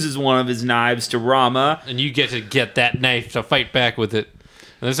he loses one of his knives to Rama. And you get to get that knife to fight back with it.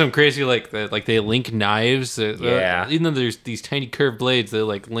 And there's some crazy like they link knives. Yeah. Even though there's these tiny curved blades, they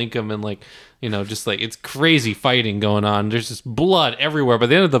like link them and like. You know, just like it's crazy fighting going on. There's just blood everywhere. By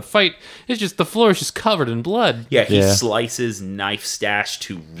the end of the fight, it's just the floor is just covered in blood. Yeah, he slices Knife Stash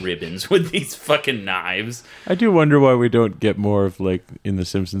to ribbons with these fucking knives. I do wonder why we don't get more of like in The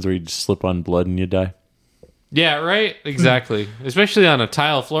Simpsons where you just slip on blood and you die. Yeah, right? Exactly. Especially on a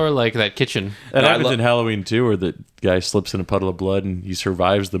tile floor like that kitchen. That happens in Halloween too, where the guy slips in a puddle of blood and he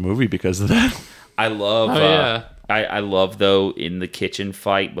survives the movie because of that. I love yeah. I love, though, in the kitchen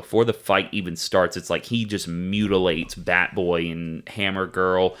fight, before the fight even starts, it's like he just mutilates Bat Boy and Hammer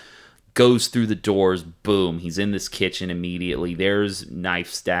Girl, goes through the doors, boom, he's in this kitchen immediately. There's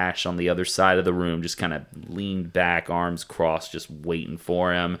Knife Stash on the other side of the room, just kind of leaned back, arms crossed, just waiting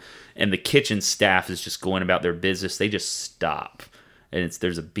for him. And the kitchen staff is just going about their business. They just stop. And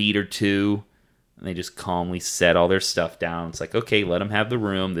there's a beat or two, and they just calmly set all their stuff down. It's like, okay, let them have the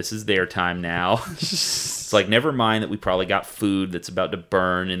room. This is their time now. It's like, never mind that we probably got food that's about to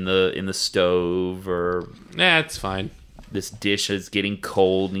burn in the stove, or It's fine. this dish is getting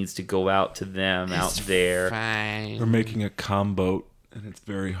cold, needs to go out to them out there. Fine. We're making a combo, and it's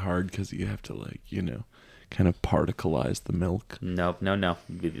very hard because you have to like, kind of particleize the milk. Nope, no.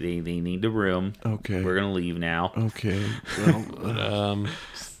 They need the room. Okay. We're gonna leave now. Okay. Well,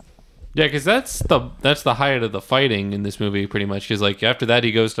 Yeah, because that's the height of the fighting in this movie, pretty much. Because like after that,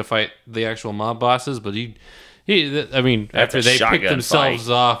 he goes to fight the actual mob bosses, but That's after a they pick shotgun themselves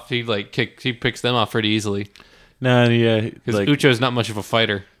fight. off, he picks them off pretty easily. yeah. Because Like, Ucho's not much of a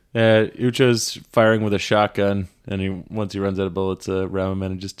fighter. Ucho's firing with a shotgun, and once he runs out of bullets, Rama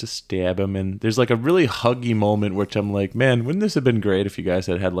manages to stab him. And there's like a really huggy moment, which I'm like, man, wouldn't this have been great if you guys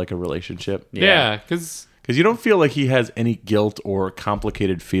had had like a relationship? Yeah, because you don't feel like he has any guilt or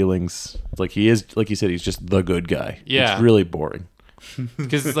complicated feelings. Like he is, like you said, he's just the good guy. Yeah. It's really boring.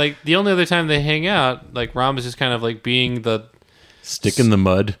 Because like the only other time they hang out, like Ram is just kind of like being the Stick in the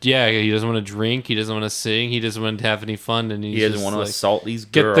mud. yeah. He doesn't want to drink. He doesn't want to sing. He doesn't want to have any fun. And He doesn't want to like, assault these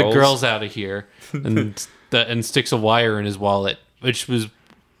get girls. the girls out of here, and sticks a wire in his wallet, which was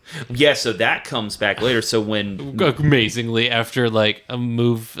Yeah, so that comes back later. So when amazingly after like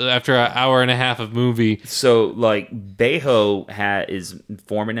after an hour and a half of movie. So, like, Beho is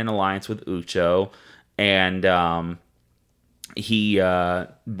forming an alliance with Ucho, and he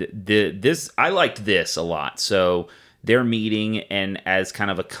this I liked this a lot. So they're meeting, and as kind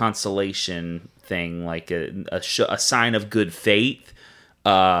of a consolation thing, like a sign of good faith,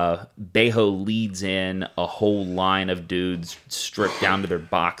 Beho leads in a whole line of dudes stripped down to their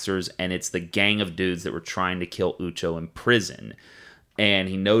boxers, and it's the gang of dudes that were trying to kill Ucho in prison. And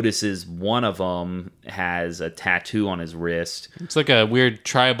he notices one of them has a tattoo on his wrist. It's like a weird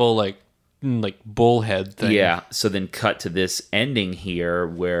tribal like bullhead thing. Yeah. So then cut to this ending here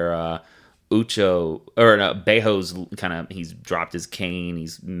where Beho's he's dropped his cane.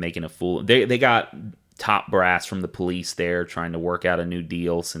 He's making a fool. They got top brass from the police there trying to work out a new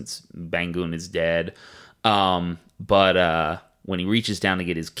deal since Bangun is dead. But when he reaches down to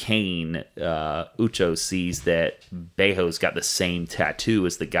get his cane, Ucho sees that Beho's got the same tattoo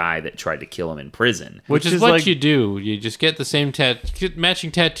as the guy that tried to kill him in prison. Which is what you do. You just get the same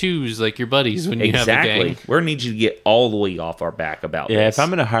matching tattoos like your buddies when you have a gang. We're going to need you to get all the way off our back about this. Yeah, if I'm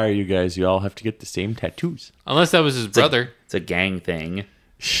going to hire you guys, you all have to get the same tattoos. Unless that was his brother. It's a gang thing.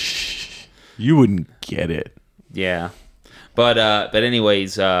 You wouldn't get it. Yeah. But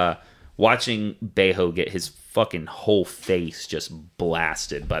anyways, watching Beho get his fucking whole face just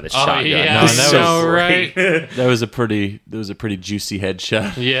blasted by the shotgun. Yeah, was so right. That was a pretty juicy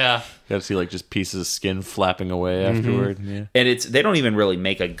headshot. Yeah. Got to see like just pieces of skin flapping away afterward. Yeah. And they don't even really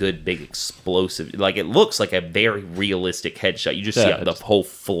make a good big explosive. Like, it looks like a very realistic headshot. You just see the whole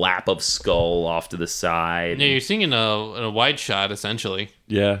flap of skull off to the side. Yeah, you're seeing in a wide shot essentially.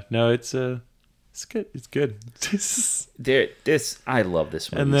 Yeah. No, it's good. It's good. I love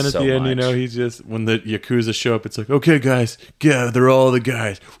this movie. And then at so the end, much. he's just, when the Yakuza show up, it's like, okay, guys, gather all the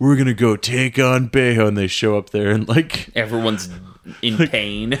guys. We're going to go take on Beho. And they show up there and like, everyone's in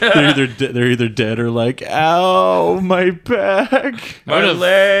pain. they're either dead or like, ow, my back. My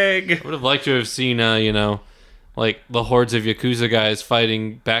leg. I would have liked to have seen, like the hordes of Yakuza guys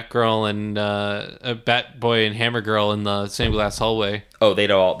fighting Batgirl and Batboy and Hammer Girl in the same glass hallway. Oh, they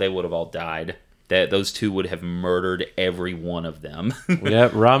would have all died. Those two would have murdered every one of them. Yeah,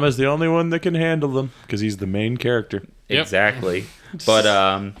 Rama's the only one that can handle them because he's the main character. Yep. Exactly.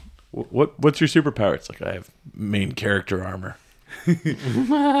 But what's your superpower? It's like, I have main character armor.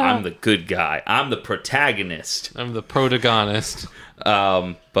 I'm the good guy. I'm the protagonist. I'm the protagonist.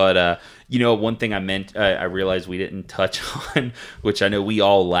 But one thing I realized we didn't touch on, which I know we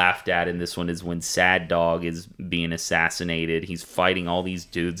all laughed at in this one, is when Sad Dog is being assassinated. He's fighting all these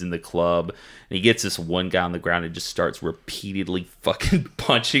dudes in the club, and he gets this one guy on the ground and just starts repeatedly fucking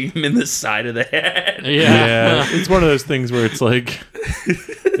punching him in the side of the head. Yeah. It's one of those things where it's like,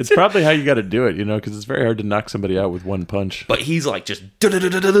 it's probably how you got to do it, because it's very hard to knock somebody out with one punch. But he's like just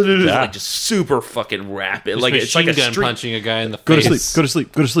like just super fucking rapid. Just like it's like a gun street, punching a guy in the Go face. to sleep. Go to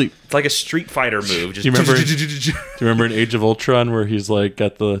sleep. Go to sleep. it's like a Street Fighter move. Just Do you remember in Age of Ultron where he's like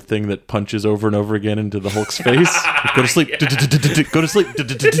got the thing that punches over and over again into the Hulk's face? Go to sleep. Go to sleep.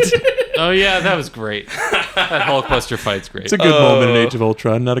 Oh yeah, that was great. That Hulkbuster fight's great. It's a good moment in Age of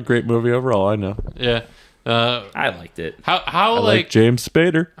Ultron. Not a great movie overall, I know. Yeah. I liked it. How I like James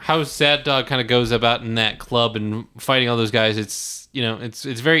Spader. how Sad Dog kind of goes about in that club and fighting all those guys. It's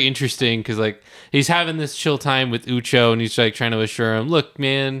it's very interesting because like he's having this chill time with Ucho and he's like trying to assure him, look,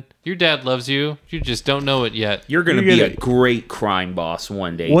 man, your dad loves you. You just don't know it yet. You're gonna You're be gonna- a great crime boss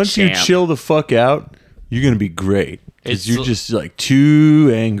one day. Once champ. you chill the fuck out, you're going to be great. Because It's- you're just like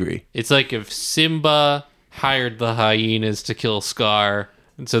too angry. It's like if Simba hired the hyenas to kill Scar,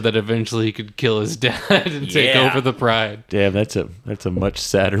 and so that eventually he could kill his dad and take Yeah. over the pride. Damn, that's a much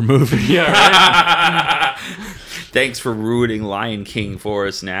sadder movie. Yeah, right. Thanks for ruining Lion King for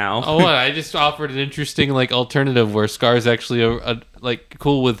us now. Oh, what? I just offered an interesting like alternative where Scar's actually like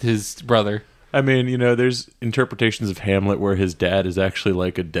cool with his brother. I mean, there's interpretations of Hamlet where his dad is actually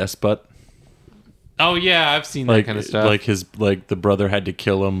like a despot. Oh yeah, I've seen that Like, kind of stuff. like the brother had to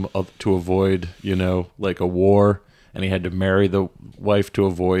kill him to avoid, like a war. and he had to marry the wife to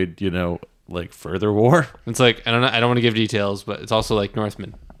avoid, like further war. It's like I don't want to give details, but it's also like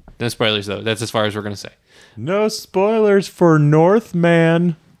Northman. No spoilers though. That's as far as we're gonna say. No spoilers for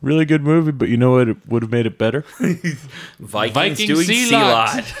Northman. Really good movie, but you know what? It would have made it better. Vikings Viking doing Sea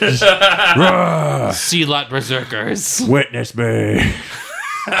Sea-Lot. Sea Lot Berserkers. Witness me.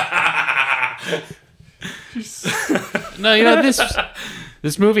 No,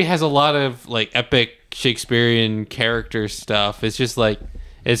 this movie has a lot of like epic Shakespearean character stuff. It's just like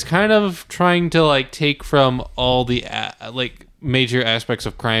it's kind of trying to like take from all the like major aspects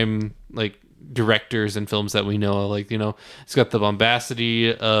of crime like directors and films that we know. Like, it's got the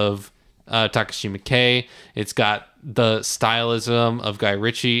bombacity of Takashi Miike. It's got the stylism of Guy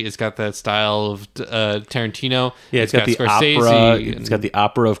Ritchie. It's got that style of Tarantino. Yeah, it's got the opera. It's got the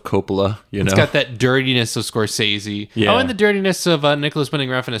opera of Coppola. It's got that dirtiness of Scorsese. Yeah. Oh, and the dirtiness of Nicholas Winding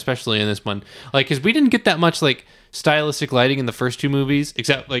Refn, especially in this one. Like, because we didn't get that much like stylistic lighting in the first two movies,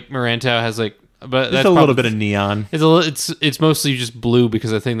 except like Marantau has like. But Just a little bit of neon. It's mostly just blue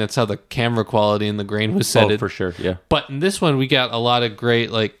because I think that's how the camera quality and the grain was set. Oh, for sure, yeah. But in this one, we got a lot of great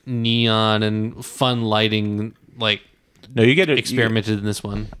like neon and fun lighting. Like, no, you get it experimented in this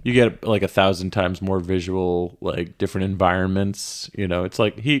one. You get like 1,000 times more visual, like different environments. It's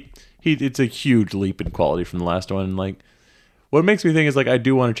like it's a huge leap in quality from the last one. Like, what makes me think is like I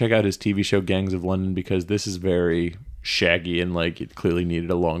do want to check out his TV show Gangs of London because this is very shaggy and like it clearly needed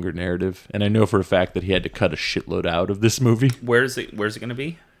a longer narrative. And I know for a fact that he had to cut a shitload out of this movie. Where's it going to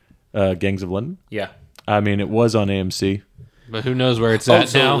be? Gangs of London. Yeah. I mean, it was on AMC. But who knows where it's at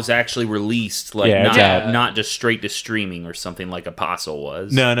so now? it was actually released, like not just straight to streaming or something like Apostle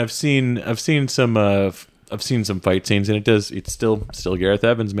was. No, and I've seen some fight scenes, and it's still Gareth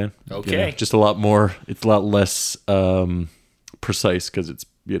Evans, man. Okay. Just a lot more. It's a lot less precise because it's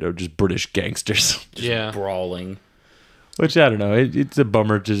just British gangsters. Just brawling. Which I don't know. It's a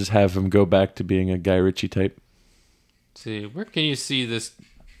bummer to just have him go back to being a Guy Ritchie type. Let's see, where can you see this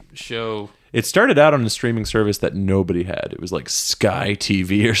show? It started out on a streaming service that nobody had. It was like Sky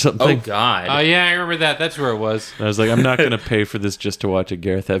TV or something. Oh God! Oh yeah, I remember that. That's where it was. And I was like, I'm not going to pay for this just to watch a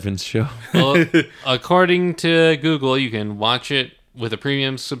Gareth Evans show. Well, according to Google, you can watch it with a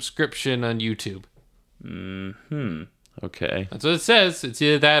premium subscription on YouTube. Okay. That's what it says. It's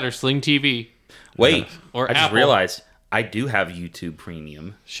either that or Sling TV. Wait, Or I just Apple. realized I do have YouTube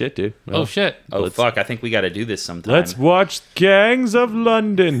Premium. Shit, dude. Oh shit! Oh fuck! I think we got to do this sometime. Let's watch Gangs of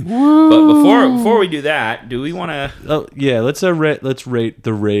London. But before we do that, do we want to? Oh yeah, let's rate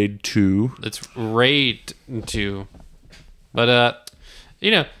the Raid 2. Let's rate 2. But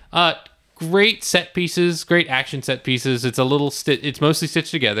great set pieces, great action set pieces. It's it's mostly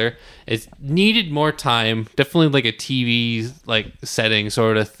stitched together. It's needed more time. Definitely like a TV like setting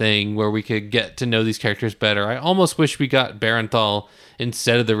sort of thing where we could get to know these characters better. I almost wish we got Barenthal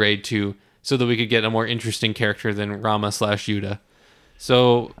instead of the Raid 2 so that we could get a more interesting character than Rama/Yuda.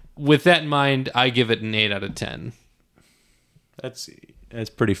 So with that in mind, I give it an 8 out of 10. That's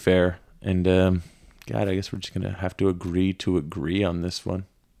pretty fair. And God, I guess we're just gonna have to agree on this one.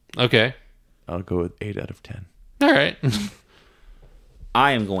 Okay. I'll go with 8 out of 10. All right.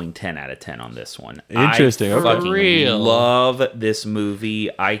 I am going 10 out of 10 on this one. Interesting. I Okay. fucking Real. love this movie.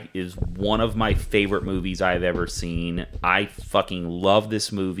 Is one of my favorite movies I've ever seen. I fucking love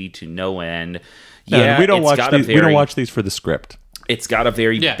this movie to no end. Yeah, we don't it's watch got a these. We don't watch these for the script. It's got a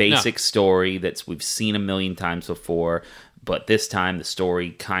very Yeah, basic story that we've seen a million times before, but this time the story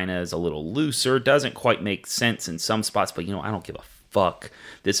kind of is a little looser. Doesn't quite make sense in some spots, but I don't give a fuck.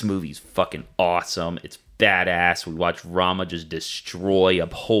 This movie's fucking awesome. It's badass. We watch Rama just destroy a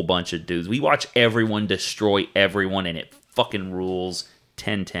whole bunch of dudes. We watch everyone destroy everyone, and it fucking rules.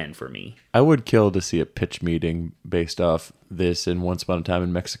 10-10 for me. I would kill to see a pitch meeting based off this and Once Upon a Time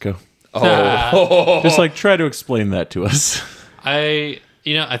in Mexico. Oh, Just like try to explain that to us. I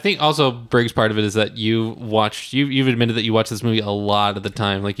think also Briggs, part of it is that you've admitted that you watch this movie a lot of the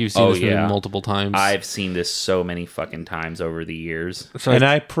time. Like you've seen this movie multiple times. I've seen this so many fucking times over the years. And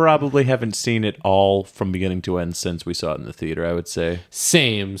I probably haven't seen it all from beginning to end since we saw it in the theater, I would say.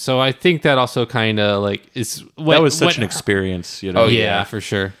 Same. So I think that also kind of like is what, That was such an experience, Oh yeah, for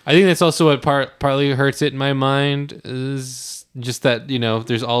sure. I think that's also what partly hurts it in my mind is just that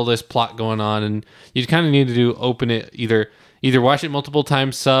there's all this plot going on, and you kind of need to open it either watch it multiple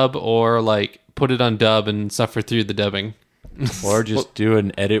times sub or like put it on dub and suffer through the dubbing. Or just do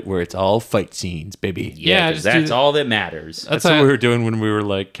an edit where it's all fight scenes, baby. Yeah, 'cause just that's do- all that matters. That's what we were doing when we were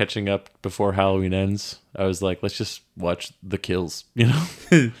like catching up before Halloween ends. I was like, let's just watch the kills,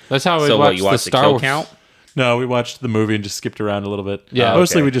 That's how I So watch you the watch the Star kill Wars count? No, we watched the movie and just skipped around a little bit. Yeah.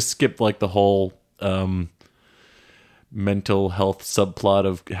 Mostly Okay. we just skipped like the whole mental health subplot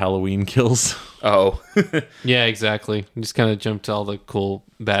of Halloween kills. Oh, Yeah, exactly. Just kind of jumped to all the cool,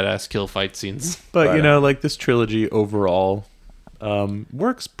 badass kill fight scenes. But, you know, like this trilogy overall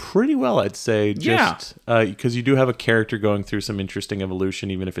works pretty well, I'd say. Just because you do have a character going through some interesting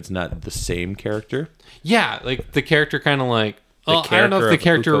evolution, even if it's not the same character. Yeah, like the character kind of like. Well, I don't know character if the of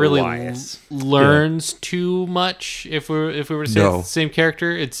character Uko really Elias. learns too much. If we were to say No. it's the same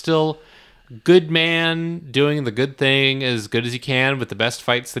character, it's still good man doing the good thing as good as he can with the best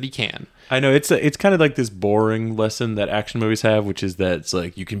fights that he can. I know it's kind of like this boring lesson that action movies have, which is that it's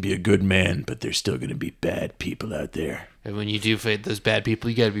like you can be a good man, but there's still going to be bad people out there. And when you do fight those bad people,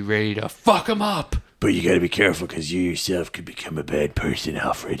 you got to be ready to fuck them up. But you got to be careful because you yourself could become a bad person,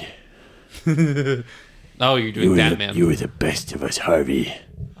 Alfred. Oh, you're doing Batman. You were the best of us, Harvey.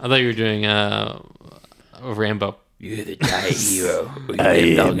 I thought you were doing Rambo. you're the giant hero.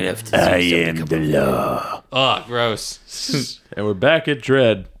 I am the law. Oh, gross. And we're back at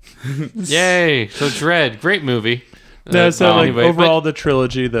Dread. Yay. So Dread, great movie. No, so like anyway, overall the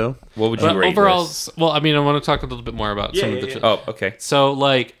trilogy though. What would you but rate overall, this? well, I mean, I want to talk a little bit more about some of the Oh, okay. So,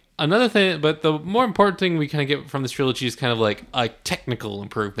 like, another thing, but the more important thing we kind of get from this trilogy is kind of like a technical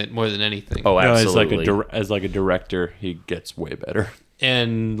improvement more than anything. Oh, No, absolutely. as like a director, he gets way better.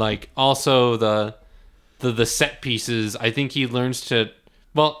 And, like, also the set pieces, I think he learns to,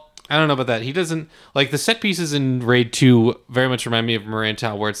 well, I don't know about that. He doesn't, like, the set pieces in Raid 2 very much remind me of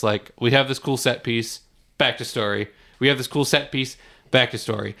Marantau, where it's like, we have this cool set piece, back to story. We have this cool set piece, back to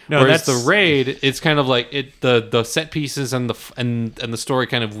story. No, Whereas that's- the Raid, it's kind of like the set pieces and the story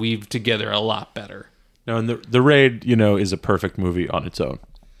kind of weave together a lot better. No, and the Raid, you know, is a perfect movie on its own.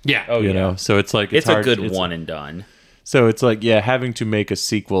 Yeah. Oh, You yeah. know, so it's like It's a hard- good it's- one and done. So it's like, yeah, having to make a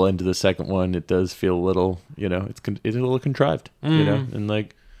sequel into the second one, it does feel a little, you know, it's a little contrived, you know, and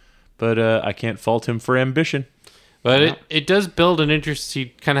like, but I can't fault him for ambition, But it does build an interest. He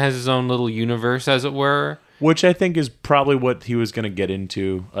kind of has his own little universe, as it were. which I think is probably what he was going to get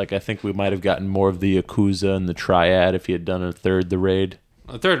into. Like, I think we might have gotten more of the Yakuza and the Triad if he had done a third The Raid.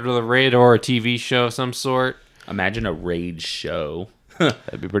 A third of the Raid or a TV show of some sort. Imagine a Raid show.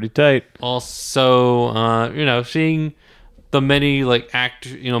 That'd be pretty tight. Also, you know, seeing the many like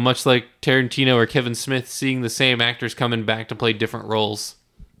much like Tarantino or Kevin Smith, seeing the same actors coming back to play different roles.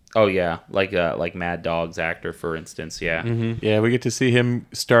 Oh yeah, like Mad Dog's actor, for instance. Yeah. Yeah, we get to see him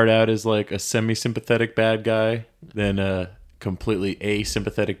start out as like a semi-sympathetic bad guy, then a completely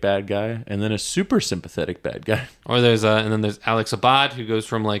asympathetic bad guy, and then a super sympathetic bad guy. Or there's and then there's Alex Abad, who goes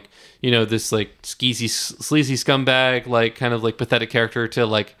from like, you know, this like skeezy, sleazy scumbag, like kind of like pathetic character to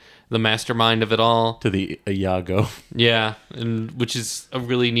like the mastermind of it all. To the Iago. Yeah, and which is a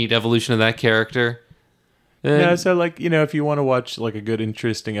really neat evolution of that character. And, Yeah, so like, you know, if you want to watch like a good,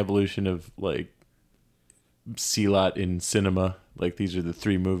 interesting evolution of like Silat in cinema, like these are the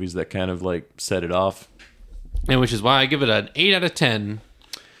three movies that kind of like set it off. and which is why I give it an 8 out of 10.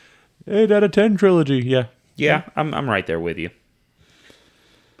 8 out of 10 trilogy, yeah. Yeah, I'm right there with you.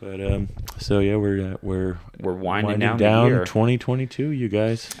 But so yeah, we're winding down the year. 2022, you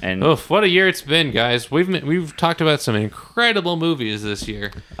guys. And Oof, what a year it's been, guys. We've talked about some incredible movies this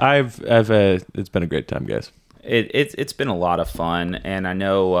year. I've it's been a great time, guys. it's been a lot of fun, and I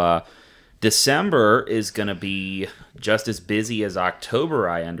know December is going to be just as busy as October,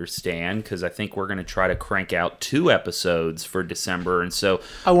 I understand, because I think we're going to try to crank out 2 episodes for December, and so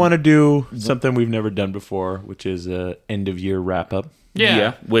I want to do something we've never done before, which is a end of year wrap up.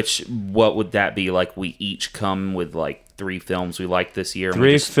 Yeah. what would that be like? We each come with like 3 films we like this year. and we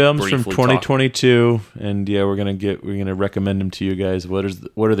 3 just films from briefly talk. 2022, and yeah, we're gonna recommend them to you guys. What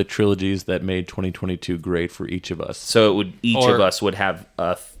are the trilogies that made 2022 great for each of us? So it would each Or- of us would have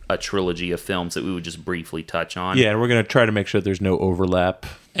a trilogy of films that we would just briefly touch on. Yeah, and we're gonna try to make sure there's no overlap.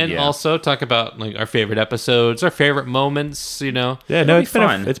 And Yeah. also talk about like our favorite episodes, our favorite moments, you know. Yeah, no, It'll be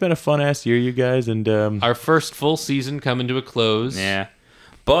fun. it's been a fun ass year, you guys, and Our first full season coming to a close. Yeah.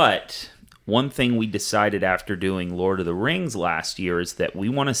 But one thing we decided after doing Lord of the Rings last year is that we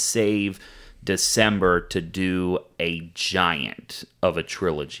want to save December to do a giant of a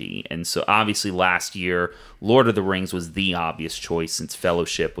trilogy. And so obviously last year, Lord of the Rings was the obvious choice since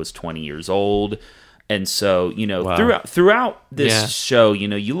Fellowship was 20 years old. And so, you know, Wow. throughout this Yeah. show, you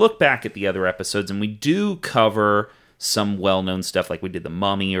know, you look back at the other episodes and we do cover some well-known stuff, like we did The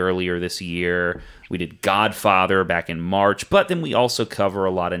Mummy earlier this year. We did Godfather back in March, but then we also cover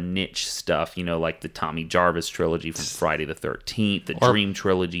a lot of niche stuff, you know, like the Tommy Jarvis trilogy from Friday the 13th, the Or- Dream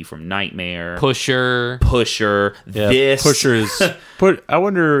trilogy from Nightmare, Pusher. Pusher, yeah, this. Pusher is. I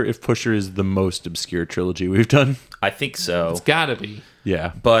wonder if Pusher is the most obscure trilogy we've done. I think so. It's gotta be.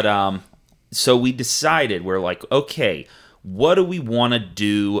 Yeah, But so we decided, we're like, okay, what do we want to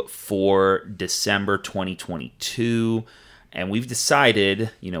do for December 2022? And we've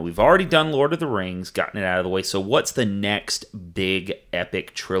decided, we've already done Lord of the Rings, gotten it out of the way. So what's the next big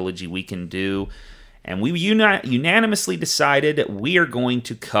epic trilogy we can do? And we unanimously decided we are going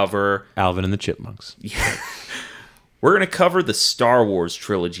to cover... Alvin and the Chipmunks. We're going to cover the Star Wars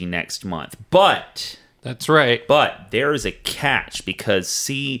trilogy next month. But... That's right. But there is a catch because,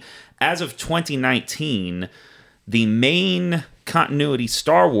 see, as of 2019, the main continuity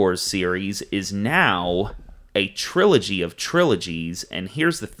Star Wars series is now a trilogy of trilogies. And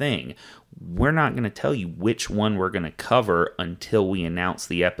here's the thing. We're not going to tell you which one we're going to cover until we announce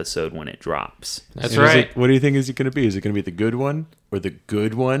the episode when it drops. That's And right. what do you think is it going to be? Is it going to be the good one, or the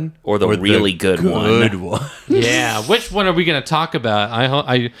good one, Or the really good one? Good one. Yeah, which one are we going to talk about?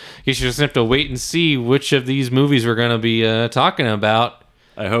 I guess you just have to wait and see which of these movies we're going to be talking about.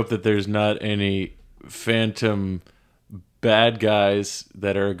 I hope that there's not any phantom bad guys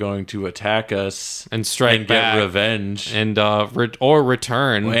that are going to attack us And strike and back. get revenge And or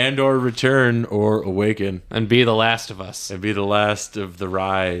return or return or awaken and be the last of us. and be the last of the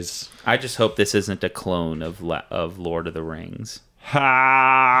rise. I just hope this isn't a clone of Lord of the Rings.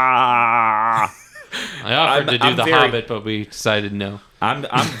 Ha! I offered to do I'm The very- Hobbit, but we decided no.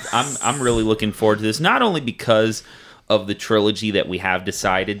 I'm really looking forward to this. Not only because of the trilogy that we have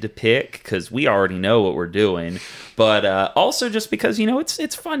decided to pick, because we already know what we're doing, but also just because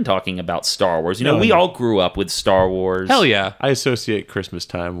it's fun talking about Star Wars. We all grew up with Star Wars. Hell yeah. I associate Christmas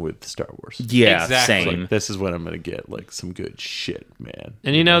time with Star Wars. Yeah, Exactly. same. Like, this is when I'm going to get like some good shit, man.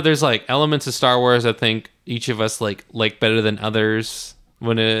 And there's like elements of Star Wars I think each of us like better than others.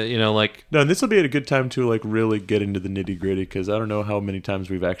 When like No, and this will be a good time to like really get into the nitty gritty, because I don't know how many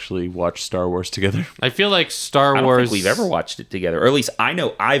times we've actually watched Star Wars together. I feel like Star I don't Wars. think we've ever watched it together, or at least I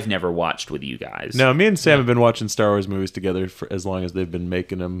know I've never watched with you guys. No, me and Sam have been watching Star Wars movies together for as long as they've been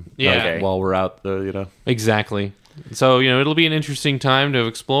making them. Yeah. like, Okay. while we're out there, Exactly. So it'll be an interesting time to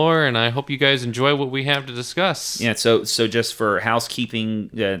explore, and I hope you guys enjoy what we have to discuss. Yeah, so just for housekeeping,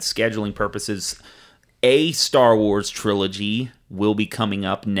 scheduling purposes, a Star Wars trilogy will be coming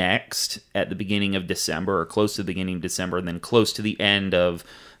up next at the beginning of December, or close to the beginning of December, and then close to the end of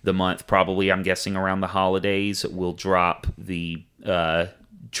the month, probably, I'm guessing around the holidays, we'll drop the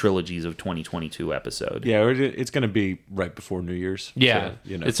trilogies of 2022 episode. Yeah, it's going to be right before New Year's. Yeah,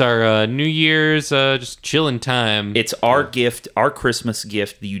 So, it's our New Year's just chilling time. It's our gift, our Christmas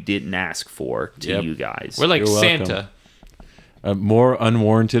gift that you didn't ask for to Yep. you guys. We're like You're welcome. Santa. More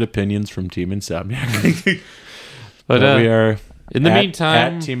unwarranted opinions from Team Insomniac. But we are in the at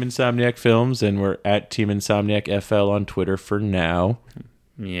meantime, Team Insomniac Films, and we're at Team Insomniac FL on Twitter for now.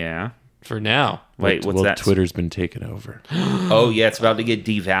 yeah. for now. Wait, what's that? Twitter's been taken over. Oh, yeah, it's about to get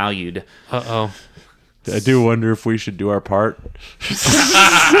devalued. Uh-oh. I do wonder if we should do our part.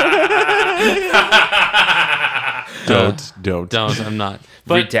 Don't. I'm not.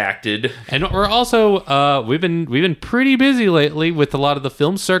 But Redacted. and we're also we've been pretty busy lately with a lot of the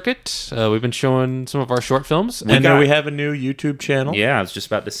film circuit. We've been showing some of our short films. And then we have a new YouTube channel. Yeah, I was just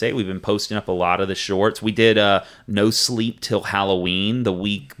about to say, we've been posting up a lot of the shorts. We did No Sleep Till Halloween the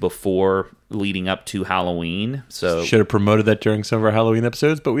week before leading up to Halloween. So Should have promoted that during some of our Halloween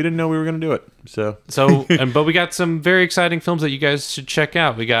episodes, but we didn't know we were going to do it. But we got some very exciting films that you guys should check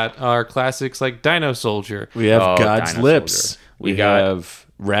out. We got our classics like Dino Soldier. We have Oh, God's Dino Lips. Soldier. We got- have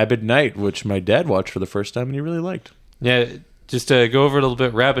Rabid Night, which my dad watched for the first time and he really liked. Yeah, just to go over it a little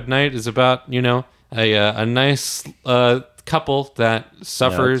bit, Rabbit Night is about, a nice couple that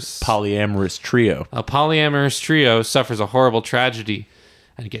suffers Polyamorous trio. a polyamorous trio suffers a horrible tragedy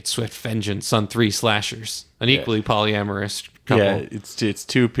and gets swift vengeance on three slashers. An equally polyamorous couple. Yeah, it's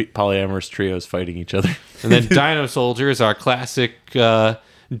two polyamorous trios fighting each other. And then Dino Soldier is our classic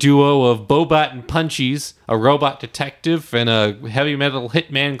duo of Bobot and Punchies, a robot detective and a heavy metal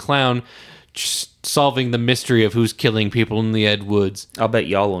hitman clown, just solving the mystery of who's killing people in the Ed Woods. I'll bet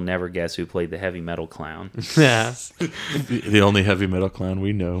y'all will never guess who played the heavy metal clown. Yeah. The only heavy metal clown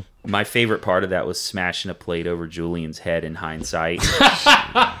we know. My favorite part of that was smashing a plate over Julian's head in hindsight.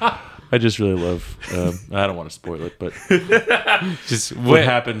 I just really love. I don't want to spoil it, but Just what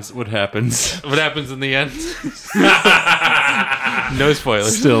happens? What happens? What happens in the end? No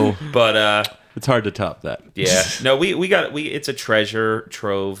spoilers. Still, But it's hard to top that. yeah, no, we it's a treasure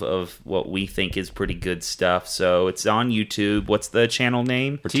trove of what we think is pretty good stuff. So it's on YouTube. What's the channel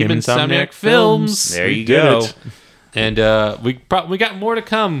name? Team Insomniac Films. There We you did go. it. And we got more to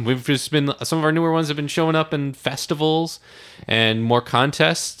come. We've just been some of our newer ones have been showing up in festivals and more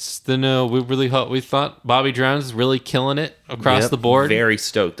contests than we thought. Bobby Drowns is really killing it across the board. Very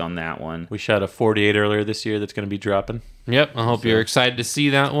stoked on that one. We shot a 48 earlier this year that's going to be dropping. Yep, I hope you're excited to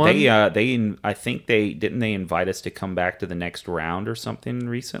see that one. I think they invite us to come back to the next round or something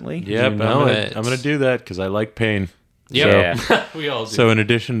recently. Yep, know I'm going to do that because I like pain. Yep. Yeah. We all do. So in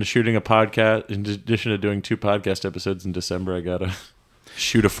addition to shooting a podcast, in addition to doing 2 podcast episodes in December, I got to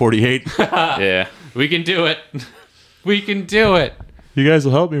shoot a 48. Yeah. We can do it. We can do it. You guys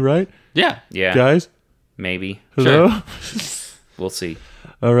will help me, right? Yeah. Yeah. Guys? Maybe. Hello? We'll see.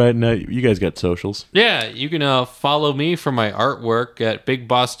 All right, now you guys got socials. Yeah, you can follow me for my artwork at Big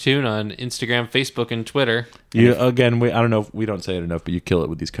Boss Tune on Instagram, Facebook, and Twitter. I don't know if we don't say it enough, but you kill it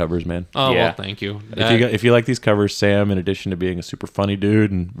with these covers, man. Oh, Yeah. well, thank you. If you like these covers, Sam, in addition to being a super funny dude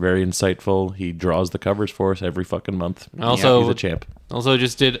and very insightful, he draws the covers for us every fucking month. Also- he's a champ. Also,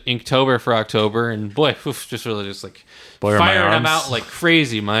 just did Inktober for October, and boy, just like Boy, are my firing them arms- out like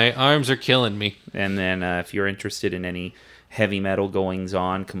crazy. My arms are killing me. And then if you're interested in any heavy metal goings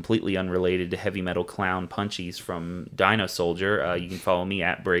on, completely unrelated to heavy metal clown punchies from Dino Soldier, you can follow me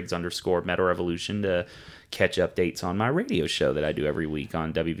at Briggs_Metal Revolution to catch updates on my radio show that I do every week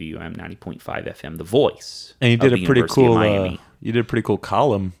on WVUM 90.5 FM, The Voice. And you did of a the pretty University of cool. Miami. You did a pretty cool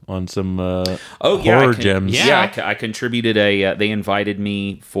column on some horror gems. Yeah. I contributed they invited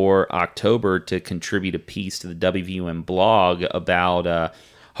me for October to contribute a piece to the WVUM blog about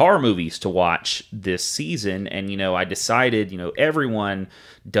horror movies to watch this season. And, I decided, everyone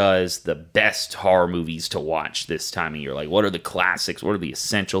does the best horror movies to watch this time of year. Like, what are the classics? What are the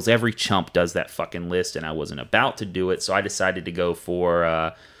essentials? Every chump does that fucking list, and I wasn't about to do it. So I decided to go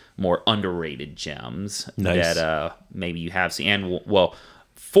for more underrated gems Nice. that maybe you have seen. And, well,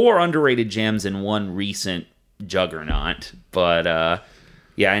 4 underrated gems and 1 recent juggernaut. But,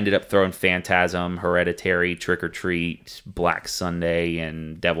 yeah, I ended up throwing Phantasm, Hereditary, Trick or Treat, Black Sunday,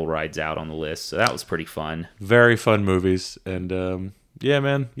 and Devil Rides Out on the list. So that was pretty fun. Very fun movies, and yeah,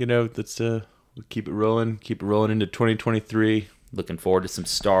 man, let's keep it rolling into 2023. Looking forward to some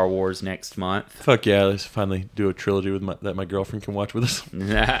Star Wars next month. Fuck yeah, let's finally do a trilogy that my girlfriend can watch with us.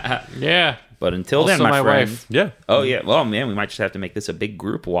 Yeah. But until Also then, my friend. wife. Yeah. Oh, yeah. Well, man, we might just have to make this a big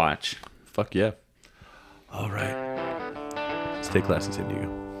group watch. Fuck yeah. All right. Stay classy, San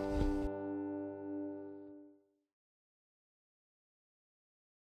Diego.